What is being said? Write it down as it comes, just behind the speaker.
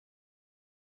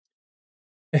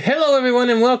Hello, everyone,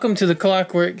 and welcome to the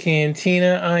Clockwork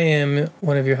Cantina. I am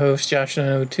one of your hosts,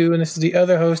 Josh902, and this is the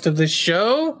other host of the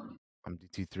show. I'm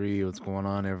DT3. What's going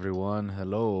on, everyone?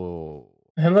 Hello.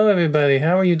 Hello, everybody.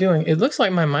 How are you doing? It looks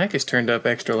like my mic is turned up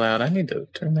extra loud. I need to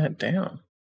turn that down.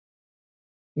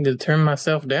 I need to turn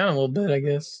myself down a little bit, I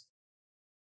guess.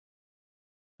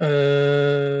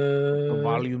 The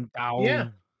volume down.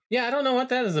 Yeah. I don't know what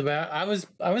that is about. I was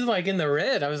like in the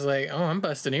red. I was like, oh, I'm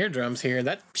busting eardrums here.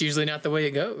 That's usually not the way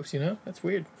it goes. That's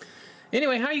weird.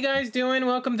 Anyway, how you guys doing?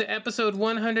 Welcome to episode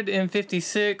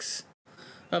 156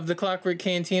 of the Clockwork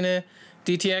Cantina.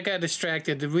 DT, I got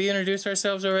distracted. Did we introduce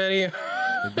ourselves already?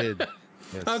 We did.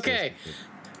 Yes, okay. Yes,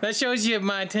 that shows you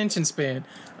my attention span.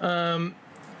 We're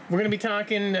going to be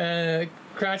talking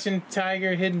Crouching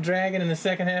Tiger, Hidden Dragon in the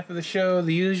second half of the show,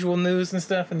 the usual news and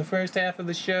stuff in the first half of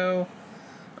the show.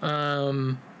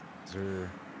 Sir.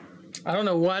 I don't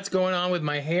know what's going on with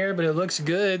my hair, but it looks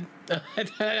good.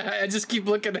 I just keep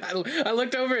looking at it. I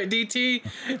looked over at DT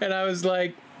and I was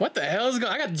like, what the hell is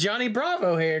going on? I got Johnny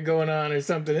Bravo hair going on or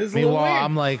something. This is Meanwhile,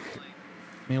 I'm like,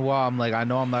 I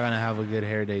know I'm not going to have a good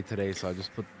hair day today, so I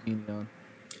just put the beanie on.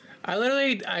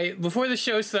 Before the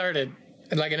show started,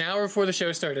 like an hour before the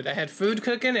show started, I had food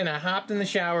cooking and I hopped in the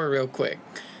shower real quick.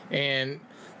 And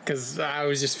because I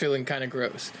was just feeling kind of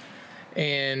gross.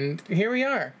 And here we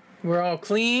are. We're all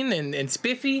clean and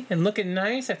spiffy and looking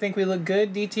nice. I think we look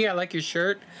good. DT, I like your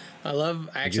shirt. I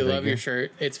actually love your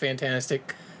shirt. It's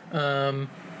fantastic. Thank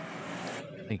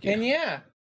you. And yeah,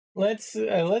 let's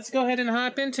go ahead and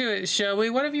hop into it, shall we?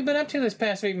 What have you been up to this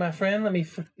past week, my friend? Let me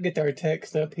get our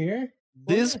text up here.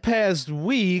 This past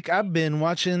week, I've been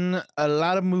watching a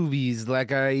lot of movies,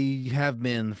 like I have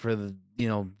been for the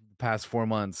past 4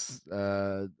 months,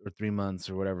 or 3 months,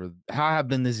 or whatever. How I have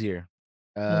been this year.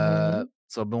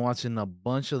 So I've been watching a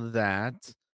bunch of that.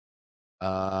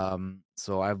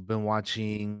 So I've been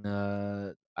watching.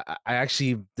 I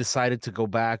actually decided to go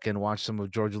back and watch some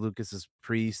of George Lucas's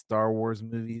pre-Star Wars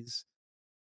movies,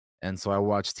 and so I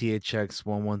watched THX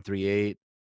 1138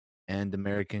 and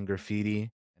American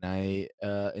Graffiti, and I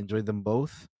enjoyed them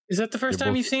both. Is that the first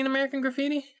time you've seen American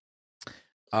Graffiti?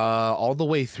 All the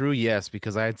way through, yes,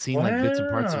 because I had seen like bits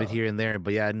and parts of it here and there,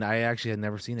 but yeah, I actually had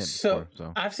never seen it before.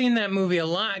 So I've seen that movie a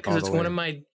lot because it's one of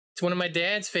my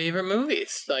dad's favorite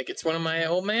movies. Like it's one of my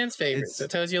old man's favorites.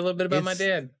 That tells you a little bit about my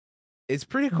dad. It's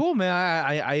pretty cool, man.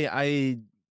 I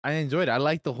enjoyed it. I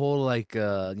like the whole like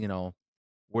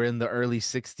we're in the early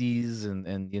 '60s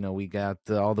and we got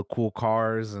all the cool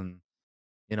cars and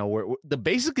we're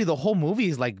basically the whole movie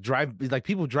is like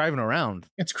people driving around.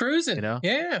 It's cruising.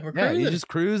 Yeah, we're cruising. Yeah, you're just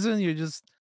cruising. You're just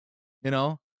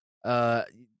yeah,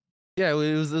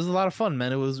 it was a lot of fun,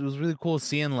 man. It was really cool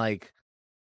seeing like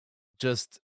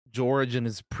just George in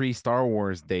his pre-Star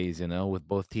Wars days, with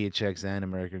both THX and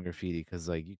American Graffiti, because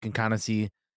like you can kind of see,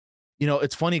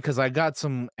 it's funny because I got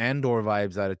some Andor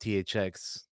vibes out of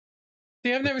THX.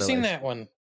 See, I've never seen that one.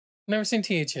 Never seen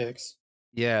THX.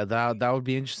 Yeah, that would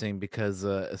be interesting because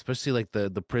especially like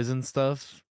the prison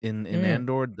stuff in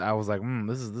Andor, I was like,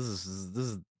 this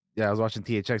is yeah. I was watching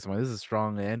THX. I'm like, this is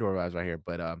strong Andor vibes right here.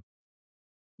 But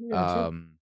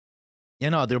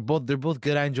they're both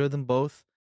good. I enjoyed them both.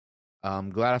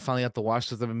 I'm glad I finally got to watch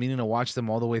this. I've been meaning to watch them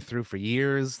all the way through for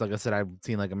years. Like I said, I've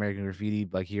seen like American Graffiti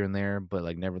like here and there, but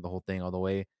like never the whole thing all the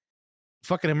way.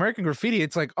 Fucking American Graffiti,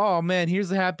 it's like, oh man, here's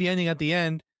the happy ending at the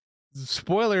end.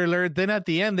 Spoiler alert, then at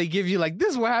the end they give you like, this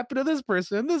is what happened to this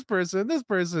person, this person, this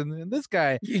person, and this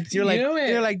guy. You're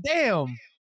like, damn.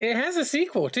 It has a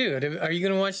sequel too. Are you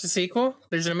gonna watch the sequel?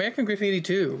 There's an American Graffiti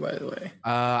 2, by the way.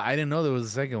 I didn't know there was a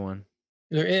second one.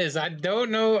 There is. I don't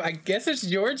know. I guess it's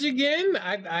George again.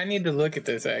 I need to look at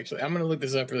this actually. I'm gonna look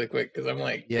this up really quick because I'm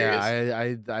like, yeah,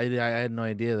 I had no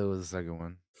idea there was a second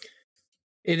one.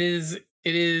 It is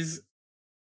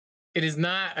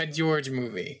not a George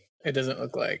movie. It doesn't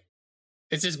look like.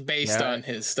 It's just based on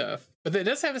his stuff, but it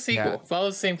does have a sequel.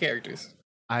 Follows the same characters.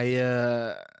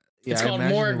 It's called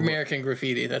More American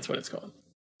Graffiti. That's what it's called.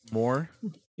 More?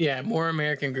 Yeah, More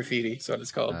American Graffiti. That's what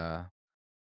it's called.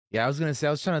 Yeah, I was gonna say,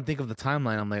 I was trying to think of the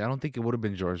timeline. I'm like, I don't think it would have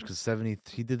been George because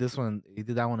he did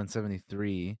that one in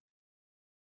 73.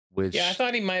 Which I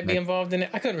thought he might be involved in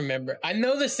it. I couldn't remember. I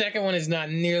know the second one is not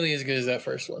nearly as good as that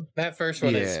first one. That first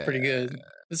one is pretty good.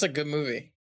 It's a good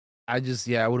movie. I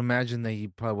would imagine that he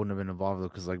probably wouldn't have been involved though,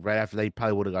 because like right after that, he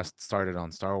probably would have got started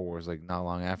on Star Wars like not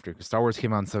long after, because Star Wars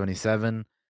came out in 77,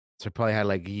 so he probably had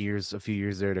like a few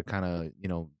years there to kind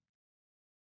of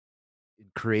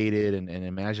create it and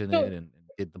imagine it and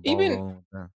get the ball rolling.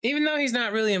 Even though he's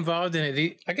not really involved in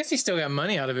it, I guess he still got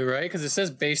money out of it, right? Because it says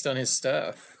based on his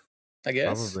stuff. I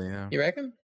guess. Probably, yeah. You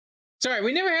reckon? Sorry,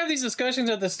 we never have these discussions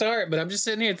at the start, but I'm just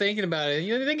sitting here thinking about it.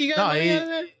 You think you got No, money out of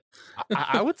I,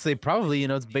 that? I would say probably, you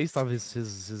know, it's based off his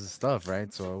stuff,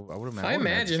 right? So I I would imagine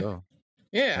imagine. so.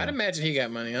 Yeah, I'd Yeah. imagine he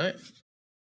got money on it.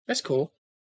 That's cool.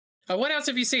 What else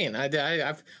have you seen?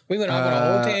 We went off on a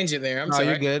whole Uh, tangent there. I'm no,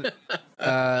 you're sorry. good.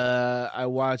 I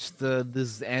watched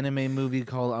this anime movie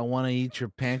called I Want to Eat Your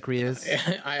Pancreas,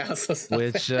 I also saw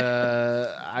which that.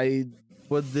 I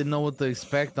didn't know what to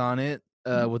expect on it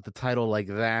with the title like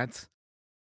that.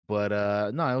 But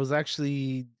no, it was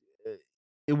actually uh,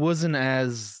 it wasn't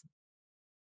as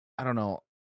I don't know.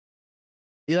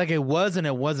 Like it was and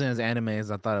it wasn't as anime as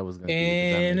I thought it was gonna be, if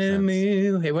that makes sense.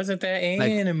 Animu. It wasn't that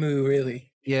Like animu,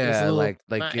 really. It was a yeah, little like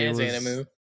not it as was animu.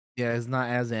 yeah, it's not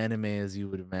as anime as you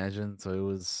would imagine. So it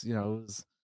was, you know,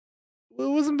 it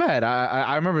wasn't bad.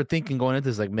 I remember thinking going into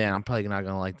this like, man, I'm probably not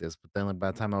gonna like this. But then like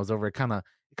by the time I was over, it kind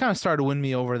of started to win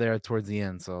me over there towards the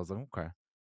end. So I was like, okay.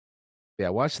 Yeah,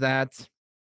 watch that.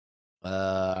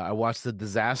 I watched The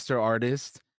Disaster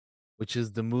Artist, which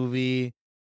is the movie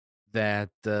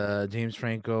that James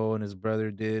Franco and his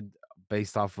brother did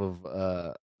based off of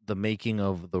the making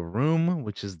of The Room,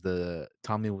 which is the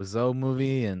Tommy Wiseau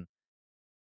movie. And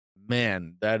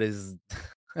man, that is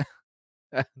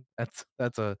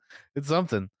that's a it's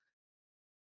something.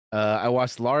 I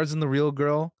watched Lars and the Real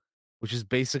Girl, which is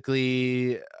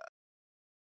basically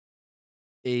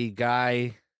a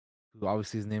guy who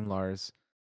obviously is named Lars,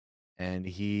 and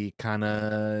he kind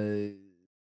of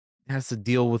has to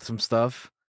deal with some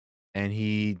stuff, and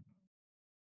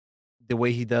the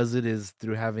way he does it is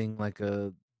through having like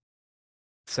a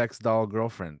sex doll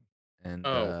girlfriend, and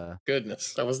Oh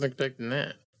goodness, I wasn't expecting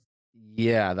that.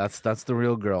 yeah, that's the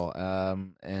real girl.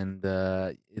 And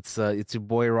it's your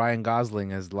boy Ryan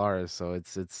Gosling as Lars, so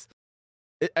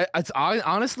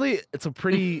honestly, it's a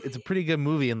pretty good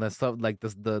movie, and the stuff like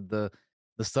this the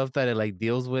stuff that it like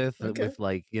deals Okay. with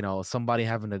like, you know, somebody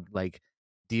having to like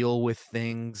deal with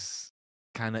things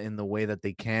kind of in the way that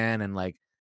they can. And like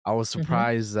I was Mm-hmm.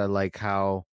 surprised that like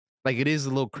how like it is a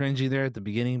little cringy there at the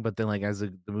beginning, but then like as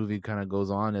the movie kind of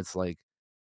goes on, it's like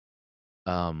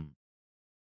um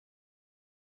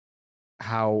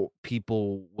how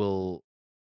people will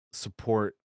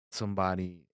support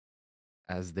somebody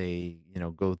as they, you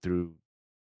know, go through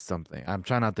something. I'm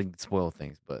trying not to spoil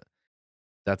things, but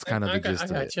that's kind of the I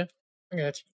gist of it. got you. I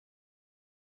got you.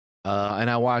 And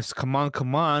I watched Come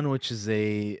On, which is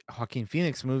a Joaquin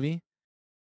Phoenix movie.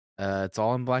 It's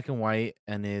all in black and white,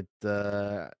 and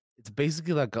it's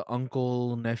basically like a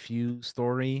uncle nephew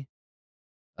story.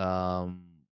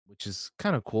 Which is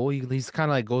kind of cool. He's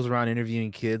kind of like goes around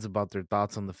interviewing kids about their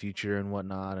thoughts on the future and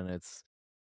whatnot, and it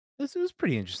was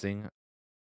pretty interesting.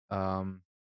 Um,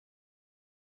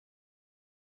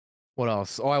 what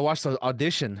else? Oh, I watched the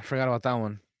Audition. Forgot about that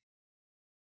one.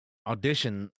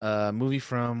 Audition, movie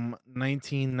from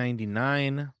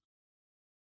 1999.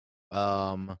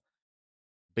 Um,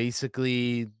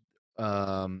 basically,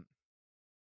 um,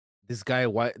 this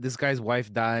guy's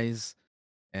wife dies,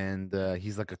 and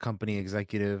he's like a company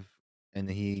executive, and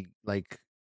he like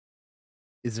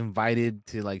is invited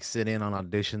to like sit in on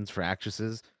auditions for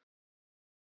actresses.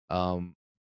 Um,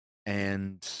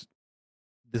 and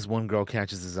this one girl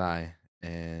catches his eye,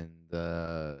 and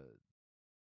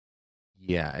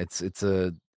yeah, it's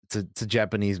a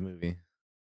Japanese movie.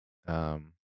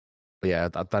 Um, but yeah,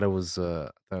 I thought it was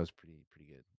pretty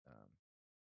good.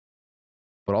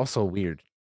 But also weird.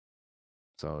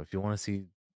 So if you want to see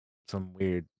some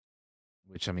weird,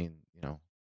 which I mean, you know,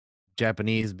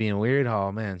 Japanese being weird,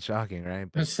 oh man, shocking, right?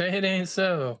 Say it ain't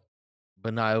so.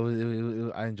 But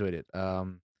no, I enjoyed it.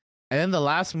 And then the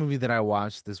last movie that I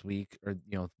watched this week, or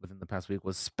you know, within the past week,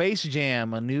 was Space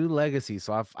Jam: A New Legacy.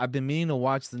 So I've been meaning to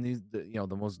watch you know,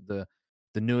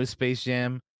 the newest Space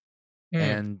Jam,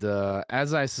 Mm. and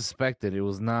as I suspected, it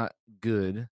was not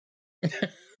good.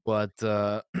 But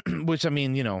which I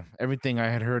mean, you know, everything I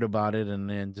had heard about it, and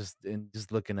then just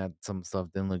looking at some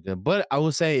stuff didn't look good. But I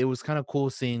would say it was kind of cool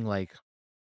seeing like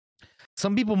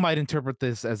some people might interpret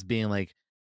this as being like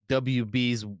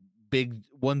WB's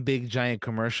big giant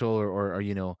commercial, or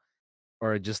you know,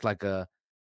 or just like a,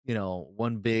 you know,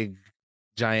 one big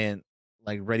giant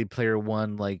like Ready Player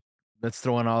One, like let's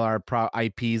throw in all our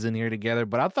IPs in here together.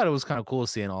 But I thought it was kind of cool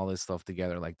seeing all this stuff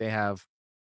together. Like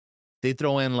they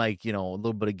throw in like, you know, a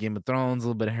little bit of Game of Thrones, a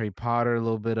little bit of Harry Potter, a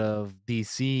little bit of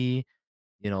DC,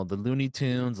 you know, the Looney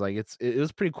Tunes. Like it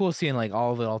was pretty cool seeing like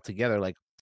all of it all together. Like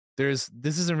this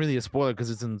isn't really a spoiler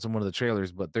because it's in some one of the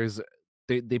trailers, but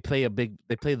they play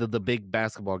the big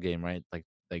basketball game, right? Like,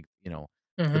 you know,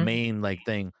 the Mm-hmm. main like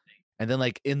thing. And then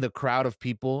like in the crowd of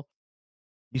people,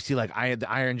 you see like the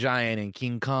Iron Giant and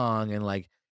King Kong, and like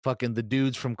fucking the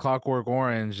dudes from Clockwork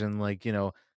Orange and like,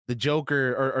 the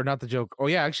Joker or not the Joker. Oh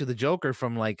yeah, actually the Joker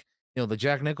from like, the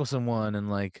Jack Nicholson one and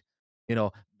like,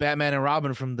 Batman and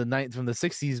Robin from the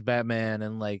 60s Batman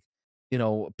and like,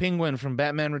 Penguin from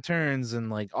Batman Returns and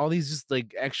like all these just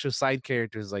like extra side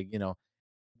characters like,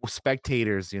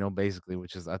 spectators, basically,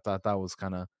 which is I thought that was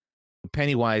kind of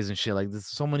Pennywise and shit. Like there's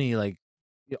so many like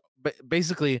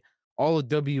basically all of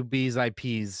WB's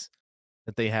IPs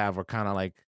that they have are kind of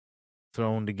like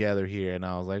thrown together here. And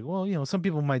I was like, well, some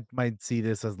people might see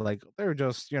this as like they're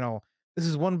just, this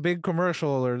is one big commercial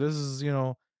or this is,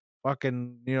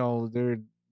 fucking, they're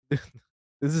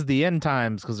this is the end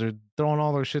times because they're throwing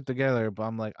all their shit together. But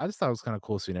I'm like, I just thought it was kind of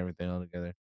cool seeing everything all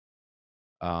together.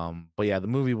 But yeah, the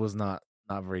movie was not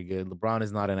very good. LeBron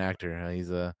is not an actor.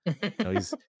 He's a,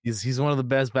 he's one of the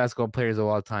best basketball players of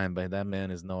all time, but that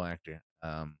man is no actor.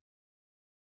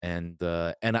 And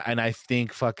I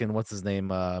think fucking what's his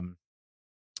name?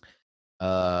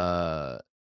 Uh,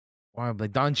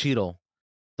 like Don Cheadle.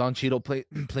 Don Cheadle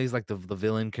plays like the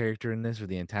villain character in this or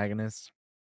the antagonist.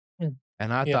 Mm.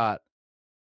 And I Yeah. thought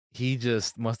he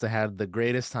just must have had the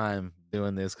greatest time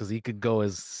doing this because he could go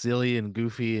as silly and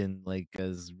goofy and like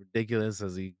as ridiculous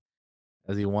as he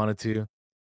wanted to.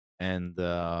 And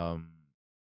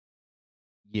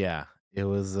yeah, it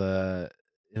was a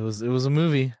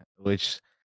movie which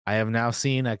I have now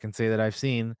seen. I can say that I've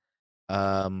seen. Do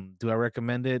I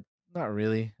recommend it? Not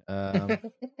really. But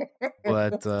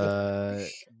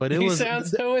it You was sound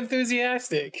so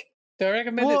enthusiastic. Do I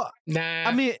recommend it? well, I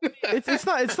Nah. mean, it's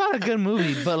not a good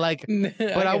movie, but like I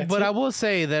got but you. I will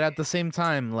say that at the same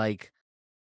time, like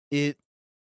it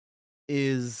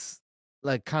is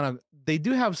like kind of they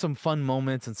do have some fun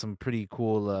moments and some pretty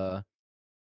cool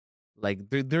like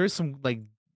there is some like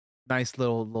nice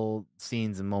little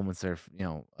scenes and moments there,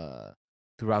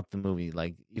 throughout the movie.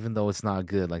 Like even though it's not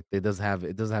good, like it does have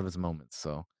its moments.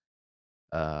 So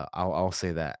I'll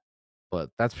say that. But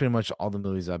that's pretty much all the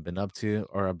movies I've been up to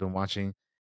or I've been watching.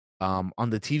 On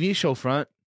the TV show front,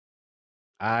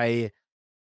 I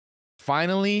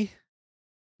finally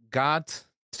got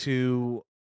to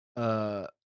uh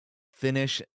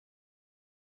finish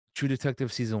True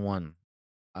Detective season 1.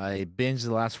 I binged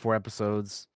the last 4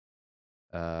 episodes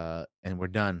and we're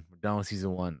done. We're done with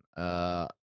season 1. It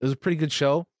was a pretty good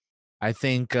show. I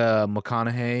think Matthew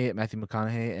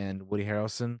McConaughey and Woody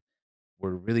Harrelson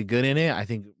were really good in it. I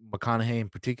think McConaughey in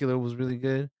particular was really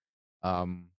good.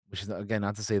 Which is again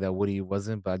not to say that Woody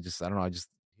wasn't, but I don't know, I just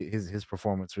his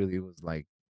performance really was like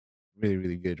really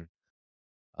really good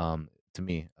to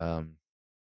me. I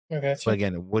got But you.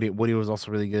 again, Woody was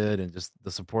also really good, and just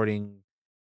the supporting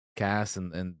cast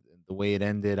and the way it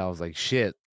ended, I was like,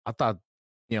 shit. I thought,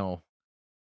 you know,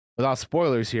 without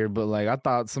spoilers here, but like I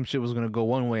thought some shit was gonna go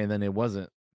one way and then it wasn't.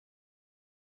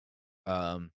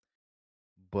 Um,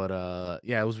 but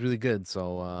yeah, it was really good.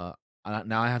 So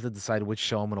now I have to decide which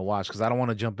show I'm gonna watch because I don't want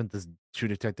to jump into True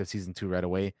Detective season 2 right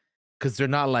away because they're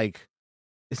not like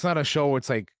it's not a show where it's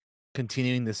like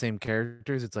continuing the same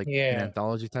characters. It's like an Yeah.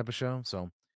 anthology type of show. So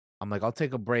I'm like, I'll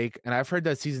take a break. And I've heard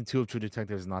that season 2 of True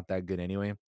Detective is not that good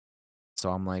anyway. So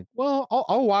I'm like, well,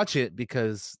 I'll watch it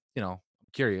because, I'm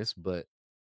curious, but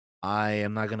I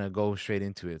am not gonna go straight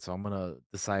into it. So I'm gonna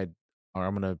decide or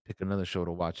I'm gonna pick another show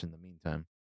to watch in the meantime.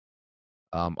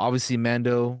 Obviously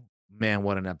Mando, man,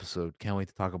 what an episode. Can't wait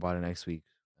to talk about it next week,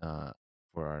 uh,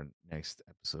 for our next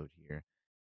episode here.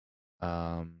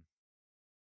 Um,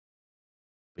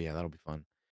 but yeah, that'll be fun.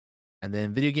 And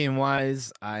then video game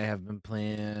wise, I have been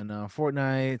playing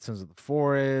Fortnite, Sons of the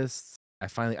Forest.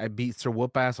 I beat Sir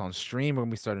Whoop Ass on stream. We're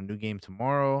gonna be starting a new game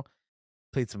tomorrow.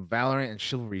 Played some Valorant and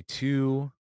Chivalry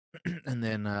 2. And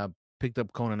then picked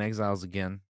up Conan Exiles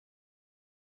again.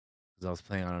 Because I was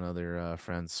playing on another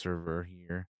friend's server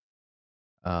here.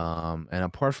 And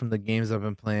apart from the games I've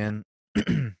been playing,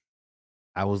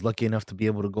 I was lucky enough to be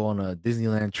able to go on a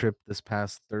Disneyland trip this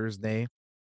past Thursday.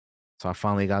 So I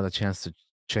finally got a chance to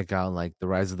check out like the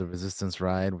Rise of the Resistance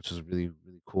ride, which was really,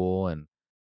 really cool. And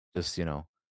just,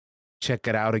 check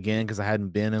it out again because I hadn't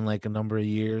been in like a number of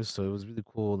years. So it was really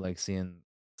cool like seeing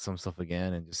some stuff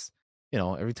again and just,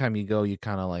 every time you go, you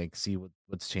kind of like see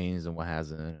what's changed and what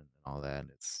hasn't and all that.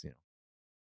 It's,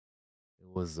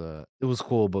 it was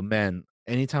cool. But man,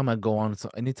 anytime I go on, so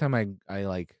anytime I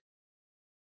like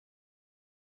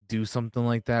do something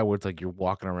like that where it's like you're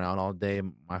walking around all day,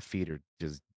 my feet are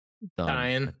just done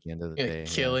Dying. at the end of the Yeah, day. Yeah.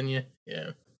 killing you. Yeah.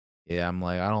 Yeah. I'm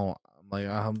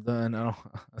done. I don't,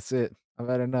 that's it. I've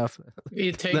had enough.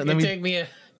 It take let it me, take me a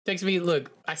takes me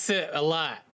look, I sit a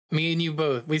lot. Me and you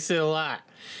both. We sit a lot.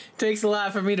 It takes a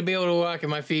lot for me to be able to walk and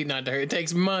my feet not to hurt. It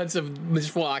takes months of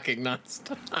just walking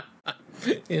nonstop.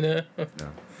 you know? yeah.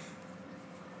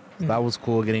 So that was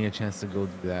cool getting a chance to go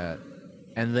do that.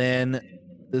 And then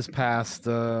this past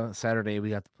Saturday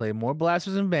we got to play more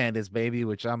Blasters and Bandits, baby,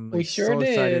 which I'm We like sure so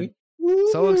excited. did.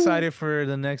 So Woo! excited for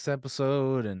the next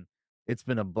episode, and it's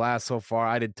been a blast so far.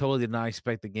 I did not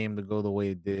expect the game to go the way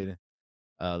it did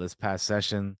this past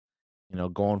session. You know,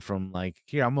 going from like,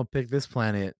 here, I'm gonna pick this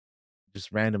planet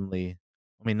just randomly.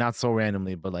 I mean, not so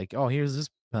randomly, but like, oh, here's this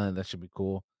planet that should be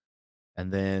cool.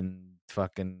 And then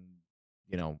fucking,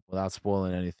 you know, without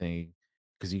spoiling anything,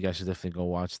 because you guys should definitely go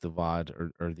watch the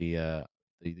VOD or the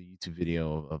YouTube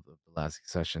video of the last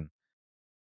session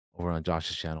over on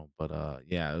Josh's channel. But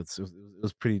yeah, it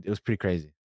was pretty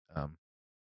crazy. Um,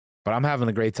 but I'm having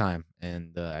a great time,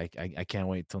 and I can't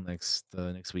wait till next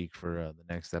week for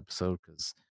the next episode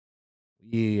because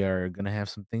we are gonna have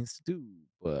some things to do.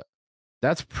 But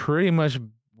that's pretty much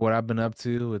what I've been up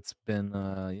to. It's been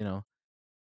you know,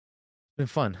 been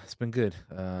fun. It's been good.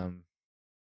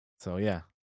 So yeah,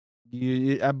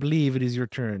 I believe it is your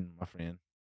turn, my friend.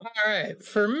 All right,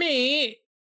 for me,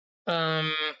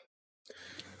 um,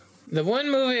 the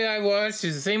one movie I watched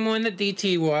is the same one that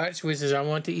DT watched, which is I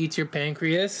Want to Eat Your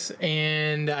Pancreas,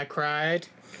 and I cried,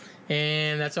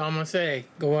 and that's all I'm gonna say.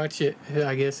 Go watch it,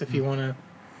 I guess, if you want to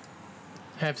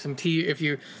have some tea. If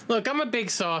you look, I'm a big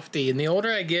softie, and the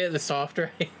older I get, the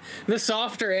softer, the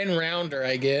softer and rounder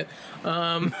I get.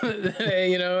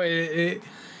 You know,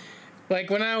 like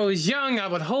when I was young, I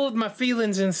would hold my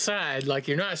feelings inside, like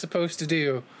you're not supposed to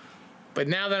do. But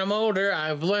now that I'm older,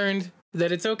 I've learned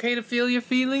that it's okay to feel your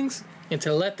feelings and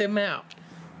to let them out.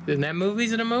 And that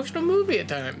movie's an emotional movie at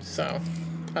times, so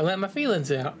I let my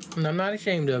feelings out, and I'm not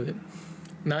ashamed of it,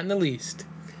 not in the least.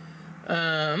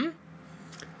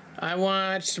 I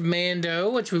watched Mando,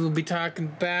 which we will be talking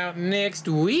about next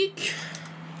week.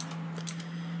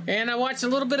 And I watched a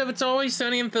little bit of It's Always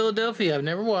Sunny in Philadelphia. I've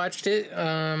never watched it.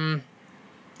 And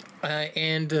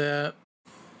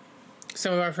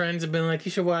some of our friends have been like,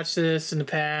 you should watch this in the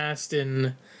past.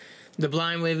 And the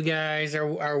Blind Wave guys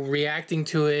are reacting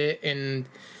to it. And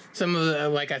some of the,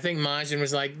 like, I think Majin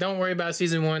was like, don't worry about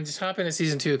season 1. Just hop into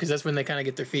season 2 because that's when they kind of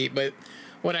get their feet. But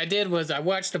what I did was I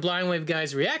watched the Blind Wave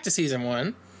guys react to season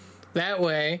 1. That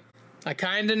way, I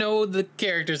kind of know the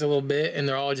characters a little bit, and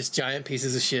they're all just giant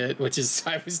pieces of shit, which is,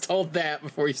 I was told that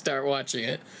before you start watching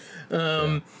it.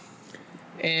 And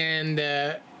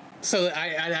so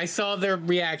I saw their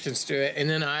reactions to it, and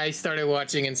then I started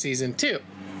watching in season 2.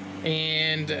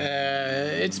 And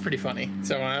it's pretty funny,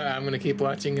 so I'm gonna keep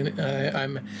watching. And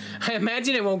I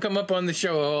imagine it won't come up on the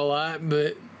show a whole lot,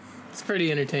 but it's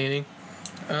pretty entertaining.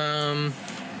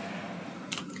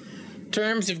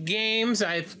 Terms of games,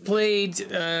 I've played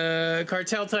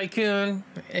Cartel Tycoon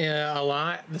a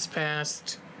lot this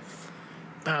past.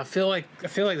 I feel like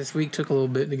this week took a little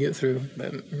bit to get through,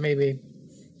 but maybe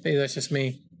that's just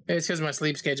me. Maybe it's because my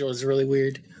sleep schedule is really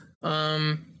weird.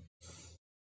 And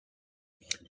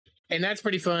that's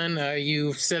pretty fun.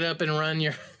 You set up and run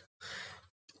your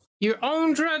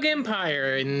own drug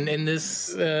empire in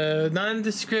this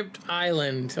nondescript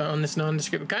island on this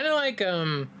nondescript, kind of like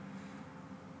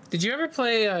Did you ever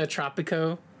play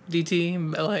Tropico,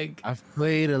 DT? Like, I've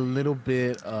played a little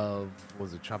bit of,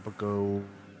 was it Tropico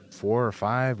 4 or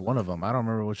 5? One of them. I don't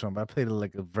remember which one, but I played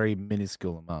like a very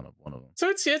minuscule amount of one of them. so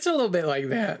it's a little bit like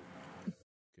that.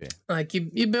 Okay. Like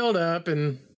you build up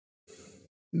and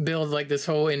build like this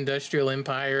whole industrial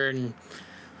empire, and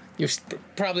you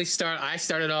probably start. I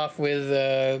started off with.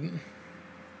 I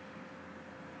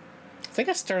think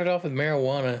I started off with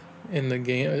marijuana in the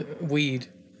game, weed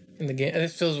in the game.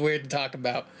 This feels weird to talk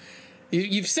about.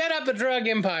 You've set up a drug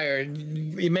empire.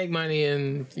 You make money,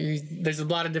 and there's a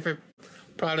lot of different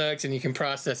products, and you can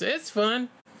process it. It's fun.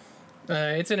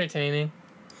 It's entertaining.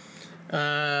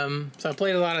 So I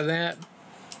played a lot of that.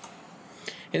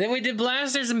 And then we did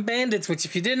Blasters and Bandits, which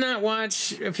if you're not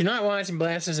watching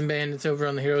Blasters and Bandits over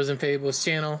on the Heroes and Fables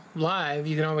channel live,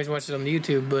 you can always watch it on the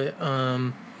YouTube. But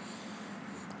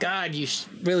God, you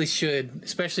really should,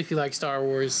 especially if you like Star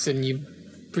Wars and you,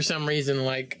 for some reason,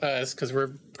 like us, because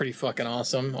we're pretty fucking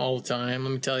awesome all the time.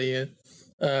 Let me tell you,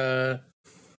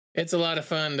 it's a lot of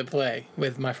fun to play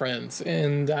with my friends,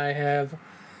 and I have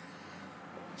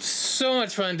so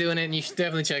much fun doing it. And you should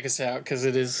definitely check us out because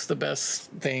it is the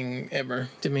best thing ever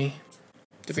to me,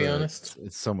 to be honest.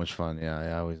 It's so much fun. Yeah,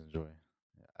 I always enjoy.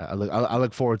 I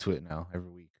look forward to it now every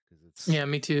week because it's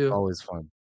Me too. always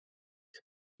fun.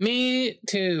 Me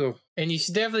too. And you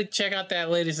should definitely check out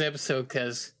that latest episode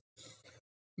because,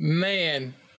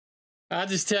 man, I'll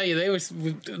just tell you,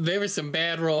 there were some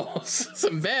bad rolls,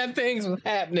 some bad things were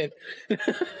happening.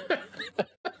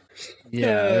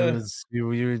 Yeah, it was. You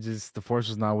were just, the force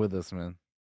was not with us, man.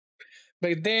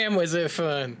 But damn, was it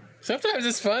fun. Sometimes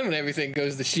it's fun when everything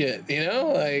goes to shit, you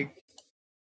know? Like,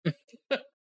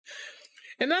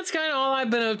 and that's kind of all I've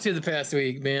been up to the past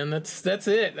week, man. That's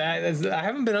it. I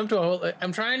haven't been up to a whole.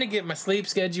 I'm trying to get my sleep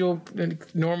schedule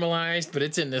normalized, but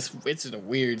it's in a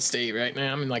weird state right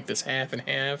now. I'm in like this half and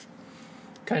half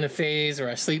kind of phase where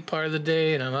I sleep part of the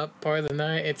day and I'm up part of the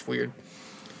night. It's weird.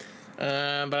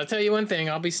 But I'll tell you one thing: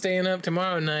 I'll be staying up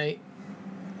tomorrow night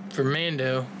for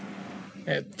Mando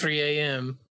at 3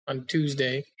 a.m. on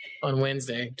Tuesday, on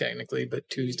Wednesday technically, but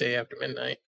Tuesday after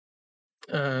midnight.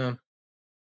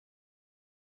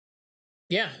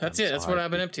 Yeah, that's it. That's what I've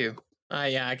been up to.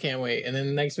 Yeah, I can't wait. And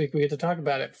then next week we get to talk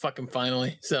about it fucking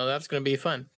finally. So that's gonna be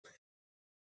fun.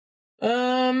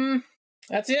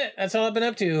 That's it. That's all I've been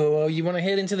up to. Well, you want to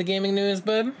head into the gaming news,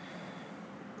 bud?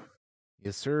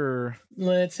 Yes, sir.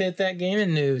 Let's hit that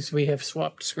gaming news. We have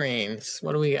swapped screens.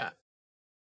 What do we got?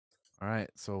 All right.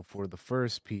 So for the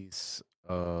first piece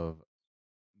of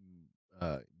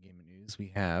gaming news,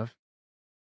 we have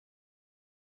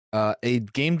a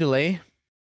game delay.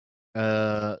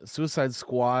 Suicide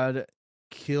Squad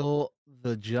Kill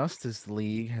the Justice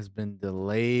League has been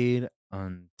delayed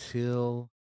until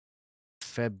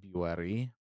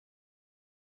February.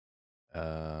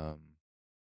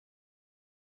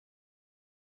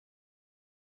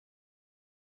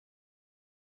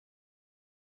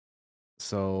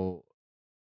 So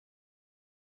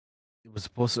it was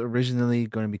supposed to originally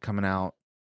going to be coming out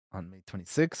on May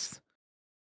 26th,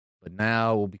 but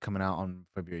now will be coming out on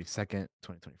February 2nd,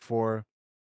 2024.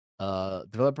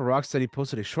 Developer Rocksteady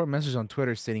posted a short message on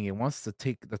Twitter stating it wants to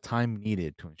take the time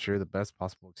needed to ensure the best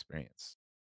possible experience.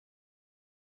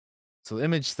 So the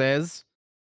image says,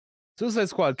 Suicide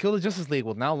Squad Kill the Justice League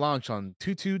will now launch on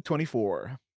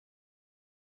 2/2/24.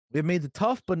 We have made the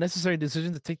tough but necessary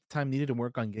decision to take the time needed to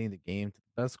work on getting the game to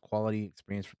the best quality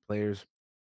experience for players.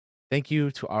 Thank you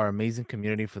to our amazing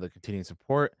community for the continued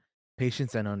support,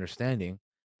 patience, and understanding.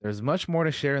 There's much more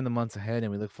to share in the months ahead,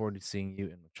 and we look forward to seeing you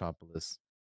in Metropolis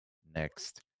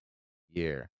next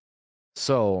year.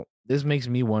 So this makes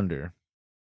me wonder.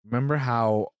 Remember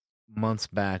how months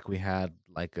back we had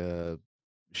like a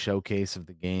showcase of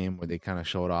the game where they kind of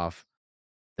showed off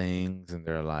things and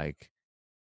they're like,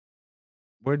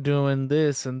 we're doing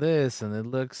this and this, and it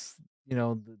looks,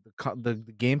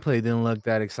 the gameplay didn't look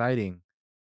that exciting.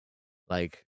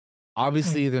 Like,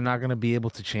 obviously, they're not going to be able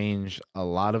to change a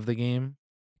lot of the game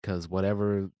because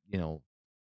whatever's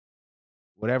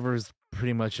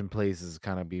pretty much in place is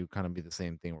kind of be the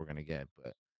same thing we're going to get.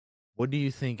 But what do you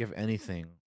think, if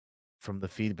anything, from the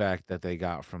feedback that they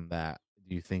got from that?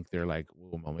 Do you think they're like,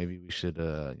 well, maybe we should,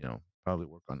 probably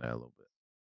work on that a little bit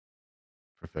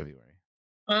for February?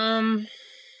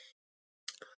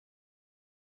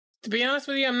 To be honest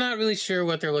with you, I'm not really sure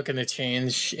what they're looking to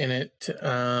change in it.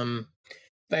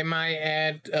 They might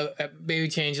add, maybe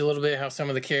change a little bit how some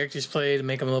of the characters play to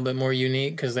make them a little bit more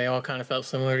unique because they all kind of felt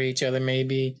similar to each other.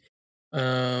 Maybe.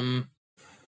 I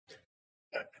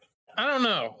don't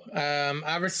know.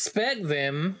 I respect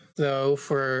them though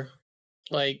for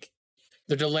like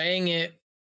they're delaying it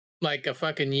like a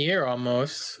fucking year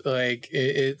almost. Like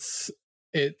it's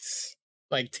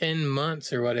like 10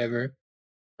 months or whatever.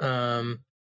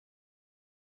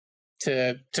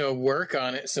 To work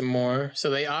on it some more.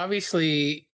 So they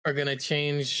obviously are going to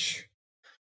change.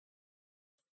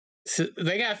 So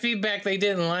they got feedback they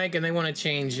didn't like and they want to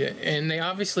change it. And they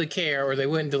obviously care or they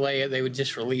wouldn't delay it. They would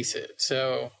just release it.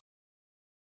 So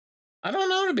I don't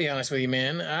know, to be honest with you,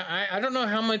 man. I don't know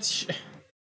how much.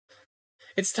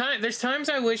 It's time. There's times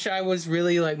I wish I was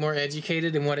really like more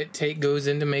educated in what it goes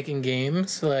into making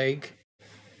games. Like,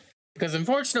 because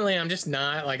unfortunately I'm just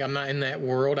not like I'm not in that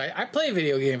world. I play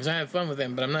video games, I have fun with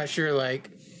them, but I'm not sure like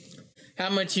how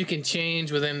much you can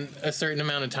change within a certain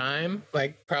amount of time.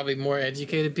 Like probably more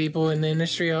educated people in the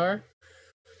industry are.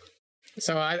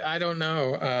 So I don't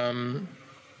know.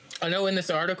 I know in this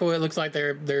article it looks like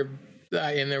they're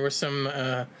and there was some.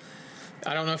 I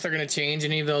don't know if they're going to change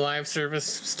any of the live service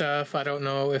stuff. I don't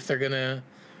know if they're going to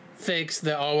fix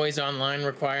the always online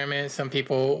requirement. Some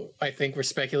people, I think, were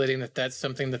speculating that that's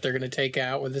something that they're going to take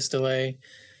out with this delay.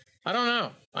 I don't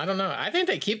know. I think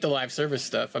they keep the live service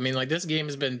stuff. I mean, like this game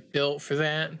has been built for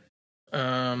that.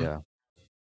 Yeah.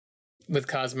 With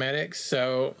cosmetics,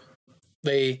 so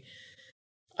I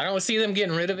don't see them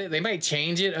getting rid of it. They might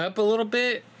change it up a little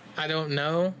bit. I don't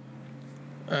know.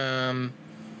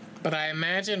 But I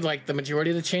imagine like the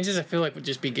majority of the changes I feel like would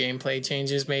just be gameplay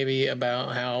changes, maybe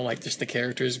about how like just the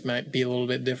characters might be a little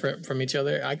bit different from each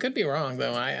other. I could be wrong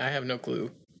though. I have no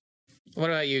clue. What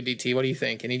about you, DT? What do you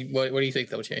think? What do you think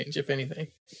they'll change, if anything,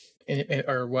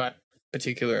 or what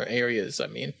particular areas? I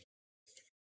mean,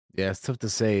 Yeah, it's tough to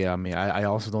say. I mean, I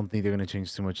also don't think they're gonna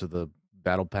change too much of the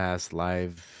battle pass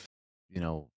live, you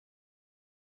know,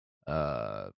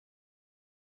 uh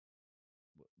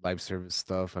live service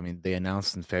stuff. I mean, they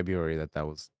announced in February that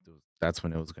that's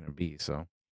when it was gonna be. So,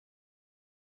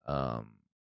 um,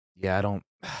 yeah, I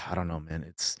don't know, man.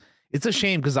 It's a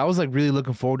shame because I was like really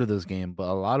looking forward to this game, but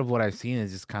a lot of what I've seen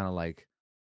is just kind of like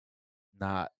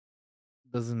not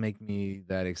doesn't make me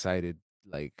that excited.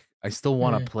 Like, I still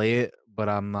want to Mm, play it, but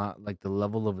I'm not like the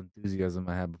level of enthusiasm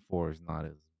I had before is not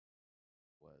as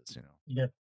was, you know. yeah,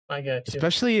 I got you.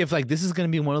 Especially if like this is gonna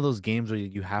be one of those games where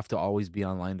you have to always be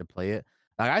online to play it.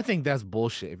 Like I think that's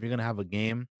bullshit. If you're gonna have a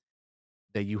game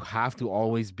that you have to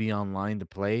always be online to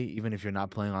play, even if you're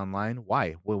not playing online,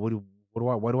 why? What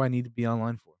do I need to be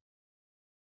online for?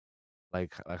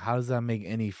 Like how does that make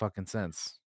any fucking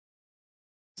sense?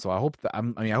 So I hope that I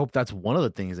mean I hope that's one of the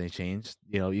things they changed.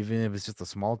 You know, even if it's just a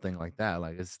small thing like that.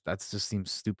 Like that's just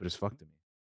seems stupid as fuck to me.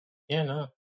 Yeah, no,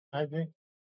 I agree.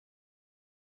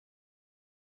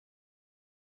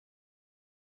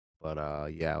 But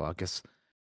yeah, well, I guess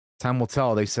time will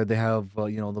tell. They said they have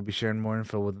they'll be sharing more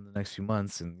info within the next few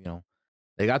months, and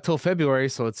they got till February,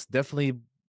 so it's definitely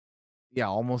yeah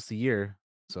almost a year.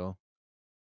 So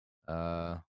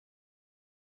uh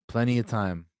plenty of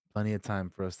time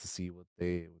for us to see what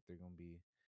they're gonna be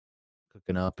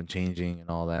cooking up and changing and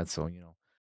all that. So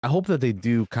I hope that they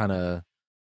do kind of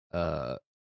uh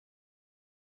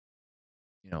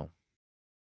you know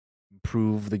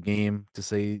improve the game to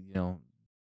say the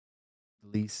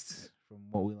least from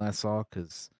what we last saw.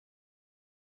 Because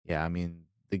yeah, I mean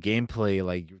the gameplay,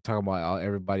 like you're talking about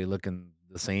everybody looking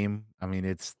the same. I mean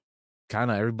it's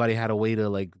kind of everybody had a way to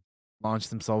like launch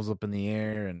themselves up in the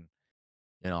air, and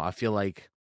I feel like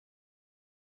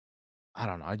I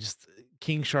don't know. I just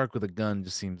King Shark with a gun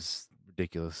just seems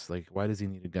ridiculous. Like, why does he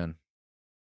need a gun?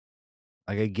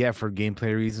 Like, I get for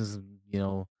gameplay reasons,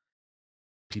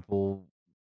 people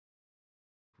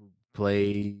who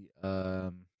play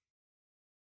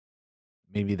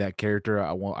maybe that character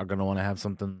are gonna want to have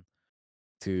something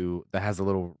to that has a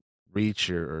little reach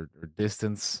or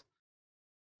distance.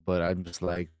 But I'm just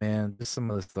like, man, just some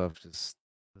of the stuff just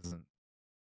doesn't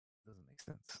doesn't make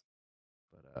sense.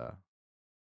 But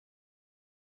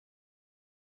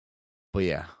but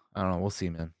yeah, I don't know. We'll see,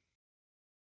 man.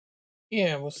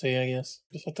 Yeah, we'll see. I guess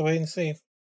just have to wait and see. At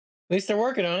least they're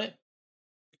working on it.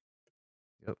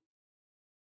 Yep.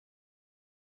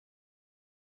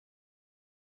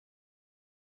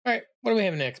 All right, what do we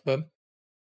have next, bub?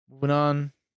 Moving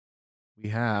on, we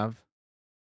have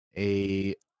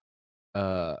a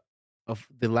of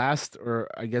the last, or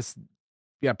I guess,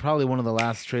 yeah, probably one of the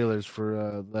last trailers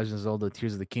for Legend of Zelda: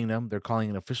 Tears of the Kingdom. They're calling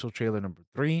it official trailer number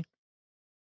 3,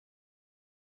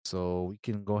 so we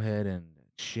can go ahead and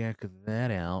check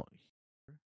that out.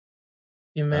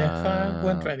 Your Mac file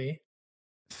when Uh, ready.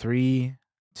 3,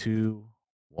 2,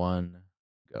 1,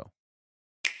 go.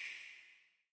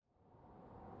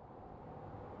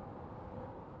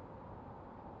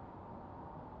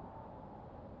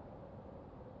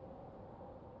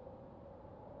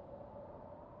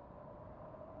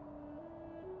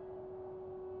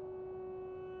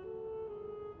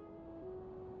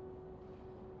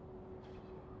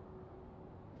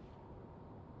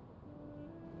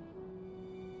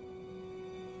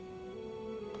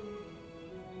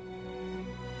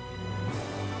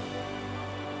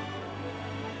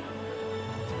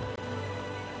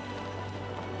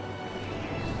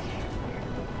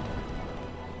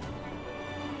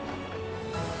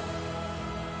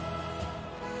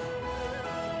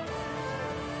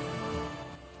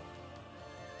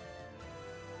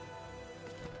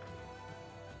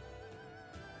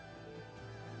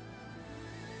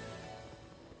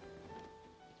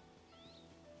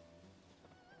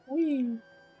 Wee.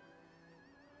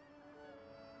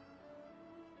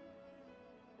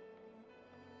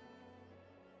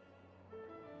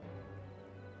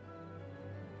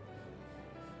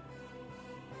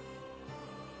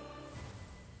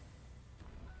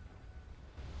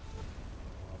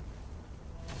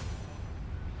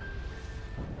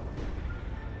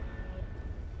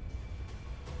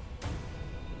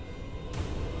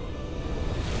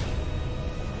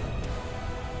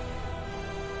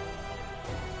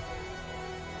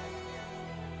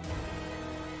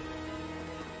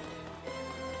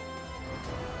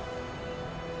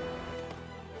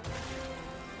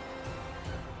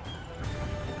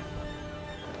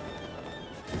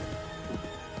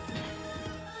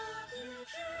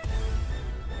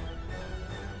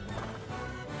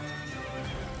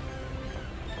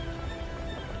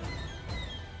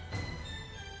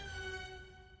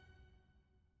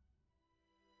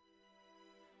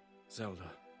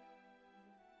 Zelda,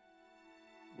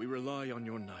 We rely on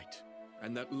your knight,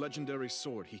 and that legendary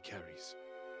sword he carries.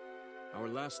 Our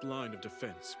last line of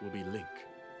defense will be Link.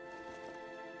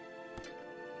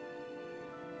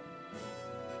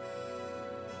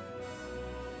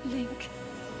 Link.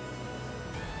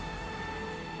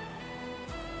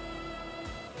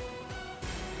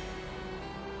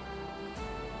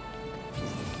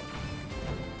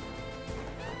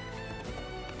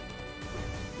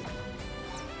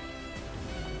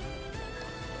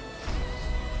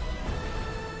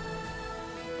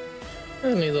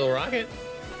 That's a neat little rocket.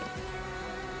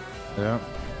 Yeah.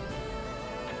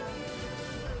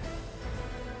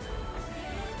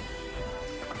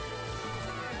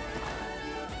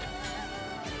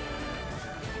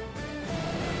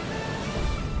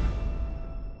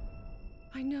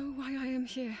 I know why I am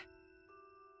here.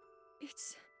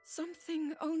 It's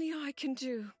something only I can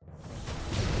do.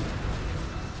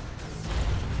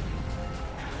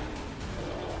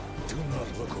 Do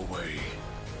not look away.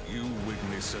 You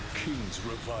witness a king's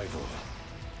revival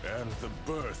and the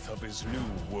birth of his new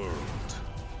world.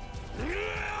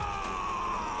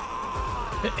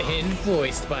 And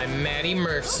voiced by Maddie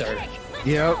Mercer.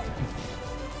 Yep.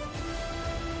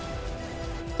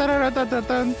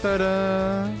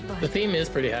 Ta-da-da-da-da-da-da. The theme is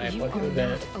pretty high. You Look are at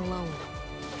that. not alone.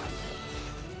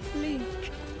 Link.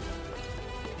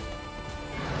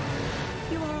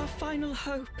 You are our final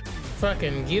hope.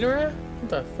 Fucking Ghidorah? What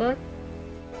the fuck?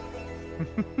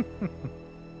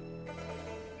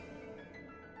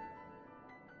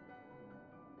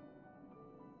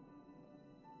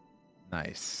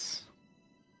 Nice.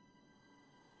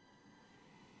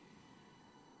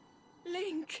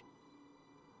 Link.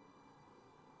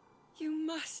 You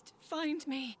must find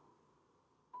me.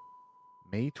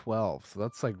 May 12th. So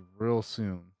that's like real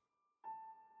soon.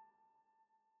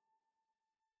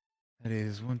 That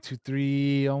is 1, 2,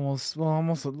 3, almost a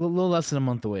little less than a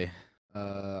month away.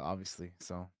 Obviously.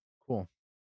 So cool.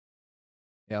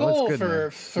 Yeah, it looks Cool good,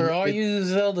 man. for all you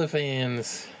Zelda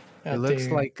fans out It looks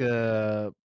there. like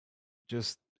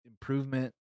just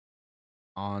improvement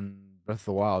on Breath of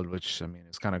the Wild, which I mean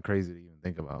it's kind of crazy to even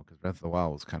think about because Breath of the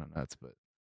Wild was kind of nuts, but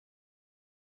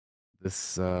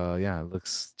this yeah, it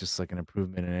looks just like an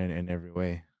improvement in every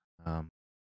way.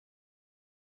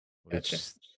 Which Gotcha.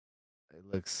 it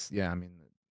looks, yeah, I mean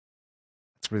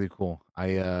it's really cool.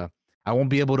 I won't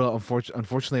be able to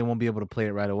unfortunately I won't be able to play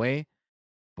it right away,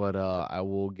 but I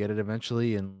will get it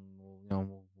eventually and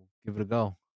we'll give it a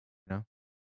go, you know?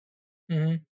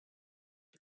 Mm-hmm.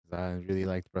 'Cause I really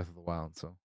liked Breath of the Wild,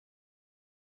 so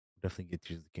definitely get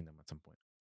Tears of the Kingdom at some point.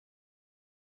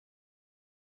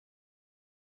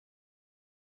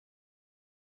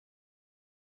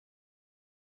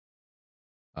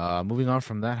 Moving on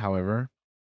from that, however,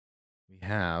 we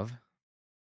have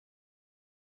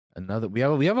we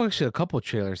have actually a couple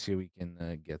trailers here we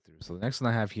can get through. So the next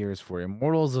one I have here is for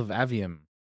Immortals of Avium,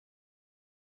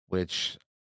 which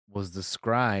was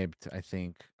described, I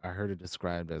think I heard it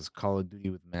described as Call of Duty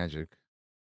with magic.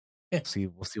 Yeah.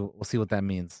 We'll see what that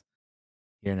means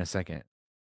here in a second.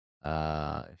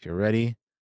 If you're ready,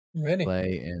 I'm ready.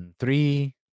 play in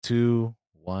 3, 2,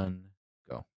 1,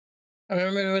 go. I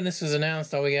remember when this was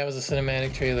announced, all we got was a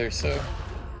cinematic trailer, so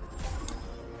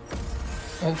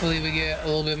hopefully we get a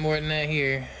little bit more than that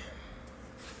here.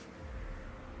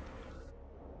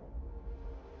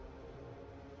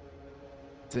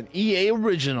 It's an EA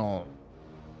original.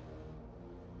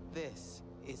 This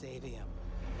is Avium.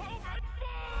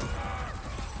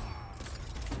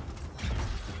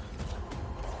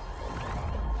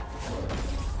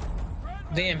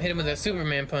 Damn, hit him with that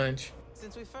Superman punch.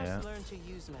 Since we first learned to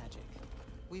use magic,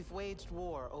 we've waged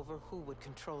war over who would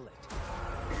control it.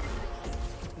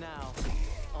 Now,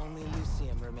 only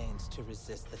Lucium remains to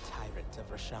resist the tyrant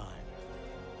of Rasharn.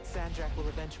 Sandrak will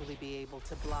eventually be able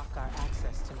to block our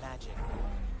access to magic.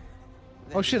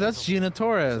 Oh shit, that's Gina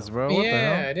Torres, bro. What the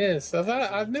Yeah, hell? it is.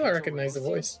 I knew I recognized the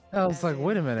voice. I was like,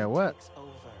 wait a minute, what? Over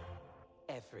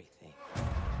everything.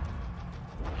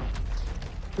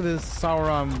 Look at this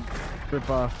Sauron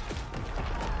ripoff.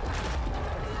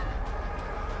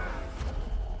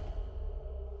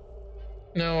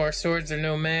 No, our swords are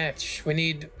no match. We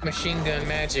need machine gun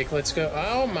magic. Let's go.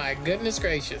 Oh my goodness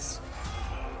gracious.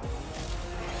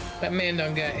 That man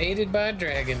done got aided by a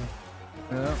dragon.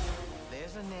 Yeah.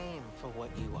 There's a name for what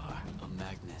you are. A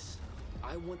Magnus.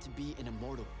 I want to be an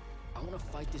immortal. I want to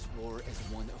fight this war as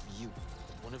one of you,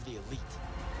 one of the elite.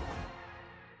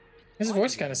 His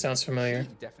voice kind of sounds familiar. She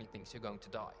definitely thinks you're going to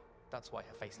die. That's why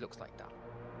her face looks like that.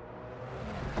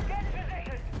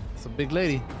 It's a big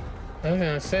lady. I was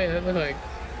gonna say, that looked like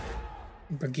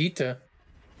Brigitte. A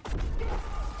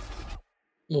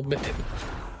little bit.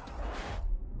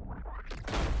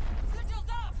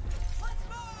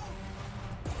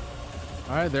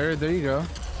 All right, there you go.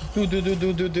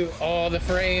 Do. All the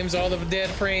frames, all the dead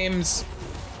frames.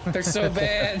 They're so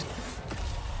bad.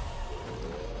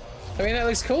 I mean, that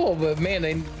looks cool, but man,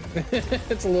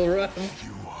 it's a little rough.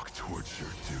 You walk towards your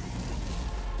doom.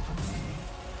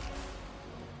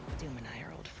 Doom and I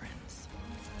are old friends.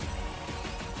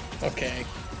 Okay.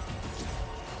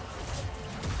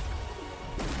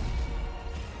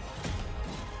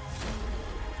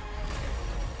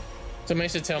 Somebody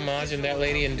should tell Maj and that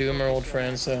lady and Doom are old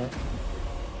friends, so.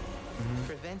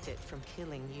 Prevent it from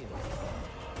killing you.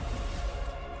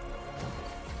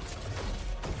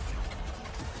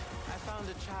 I found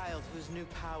a child whose new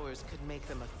powers could make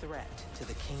them a threat to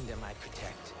the kingdom I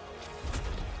protect.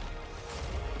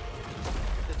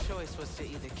 The choice was to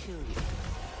either kill you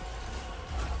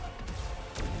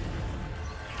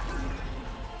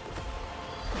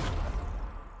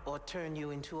or turn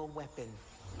you into a weapon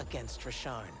against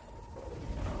Rasharn.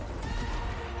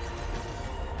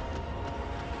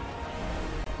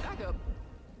 Back up.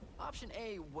 Option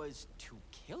A was to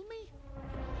kill me?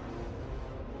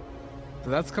 So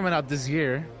that's coming out this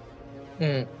year.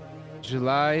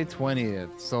 July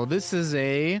 20th. So this is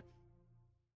the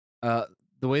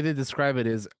way they describe it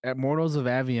is Mortals of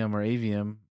Avium or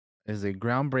Avium is a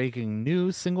groundbreaking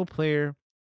new single-player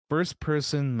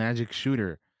first-person magic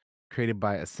shooter created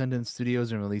by Ascendant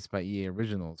Studios and released by EA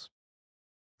Originals.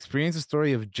 Experience the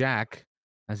story of Jack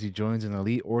as he joins an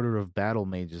elite order of battle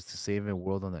mages to save a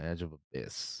world on the edge of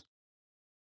abyss.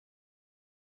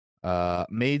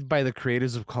 Made by the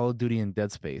creators of Call of Duty and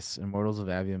Dead Space, Immortals of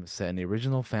Avium is set in the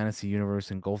original fantasy universe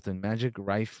engulfed in magic,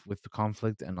 rife with the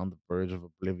conflict, and on the verge of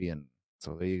oblivion.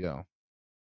 So there you go. A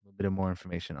little bit of more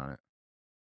information on it.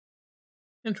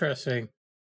 Interesting.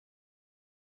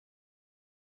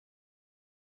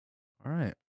 All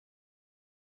right.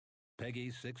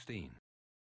 Peggy 16.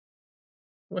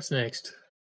 What's next?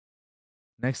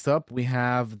 Next up, we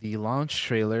have the launch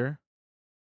trailer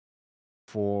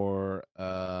for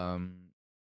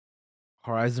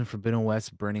Horizon Forbidden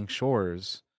West Burning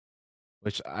Shores,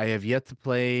 which I have yet to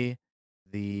play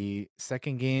the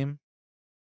second game.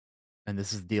 And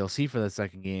this is DLC for the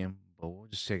second game, but we'll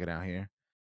just check it out here.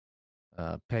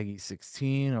 Peggy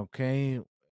 16, okay.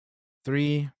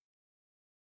 3,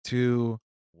 2,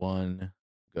 1,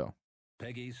 go.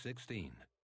 Peggy 16.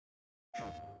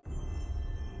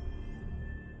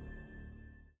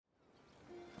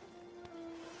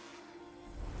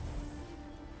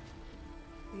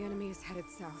 The enemy is headed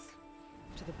south,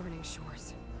 to the burning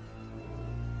shores.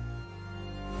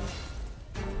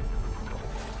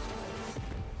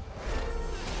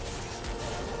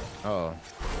 Oh.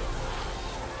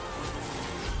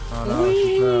 Oh no,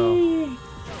 she fell.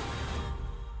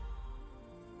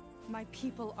 My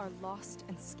people are lost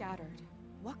and scattered.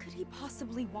 What could he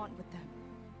possibly want with them?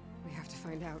 We have to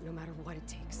find out no matter what it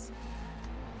takes.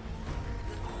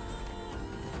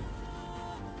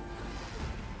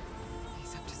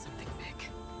 He's up to something big.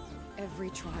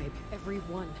 Every tribe, every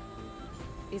one,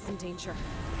 is in danger.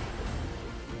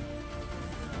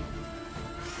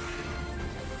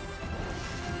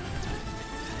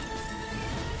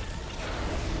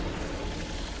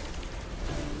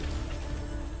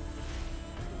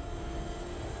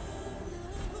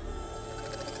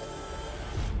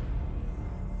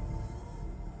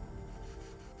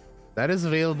 That is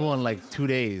available in like 2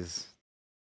 days.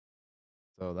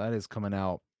 So that is coming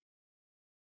out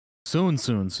soon.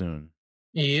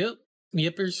 Yep.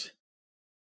 Yippers.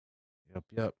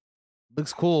 Yep.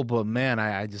 Looks cool, but man,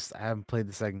 I haven't played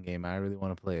the second game. I really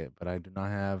want to play it, but I do not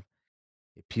have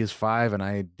a PS5, and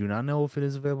I do not know if it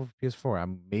is available for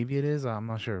PS4. Maybe it is. I'm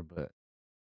not sure, but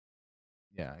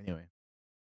yeah. Anyway,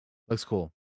 looks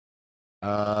cool.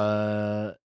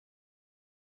 What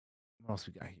else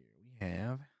we got here? We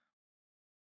have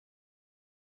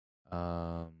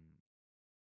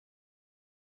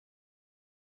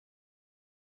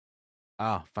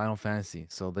Final Fantasy.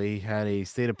 So they had a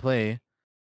state of play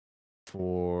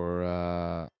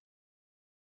for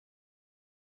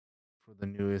the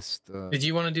newest. Did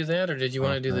you want to do that, or did you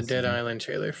want to do the Fantasy Dead game. Island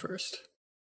trailer first?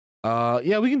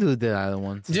 Yeah, we can do the Dead Island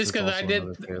one. Just because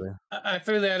I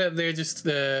threw that up there just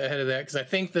ahead of that because I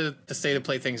think the state of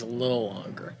play thing's a little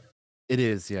longer. It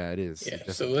is, yeah, it is.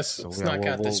 Yeah, so let's knock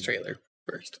out this trailer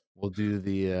first. We'll do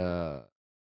the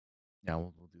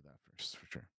we'll do that first for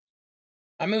sure.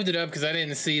 I moved it up because I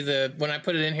didn't see when I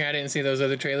put it in here. I didn't see those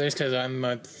other trailers because I'm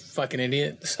a fucking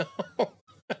idiot. So, all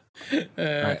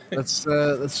right, let's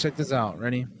check this out.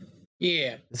 Ready?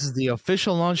 Yeah. This is the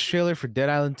official launch trailer for Dead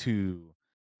Island 2,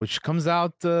 which comes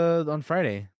out on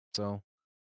Friday. So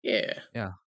yeah.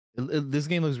 This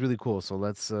game looks really cool. So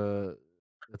let's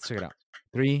check it out.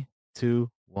 3, 2,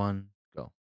 1, go.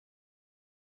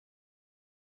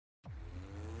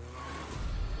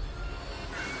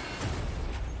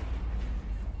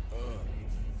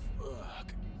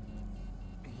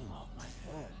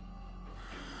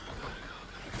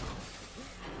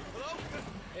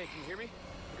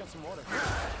 some water.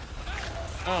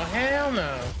 Oh, hell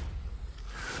no.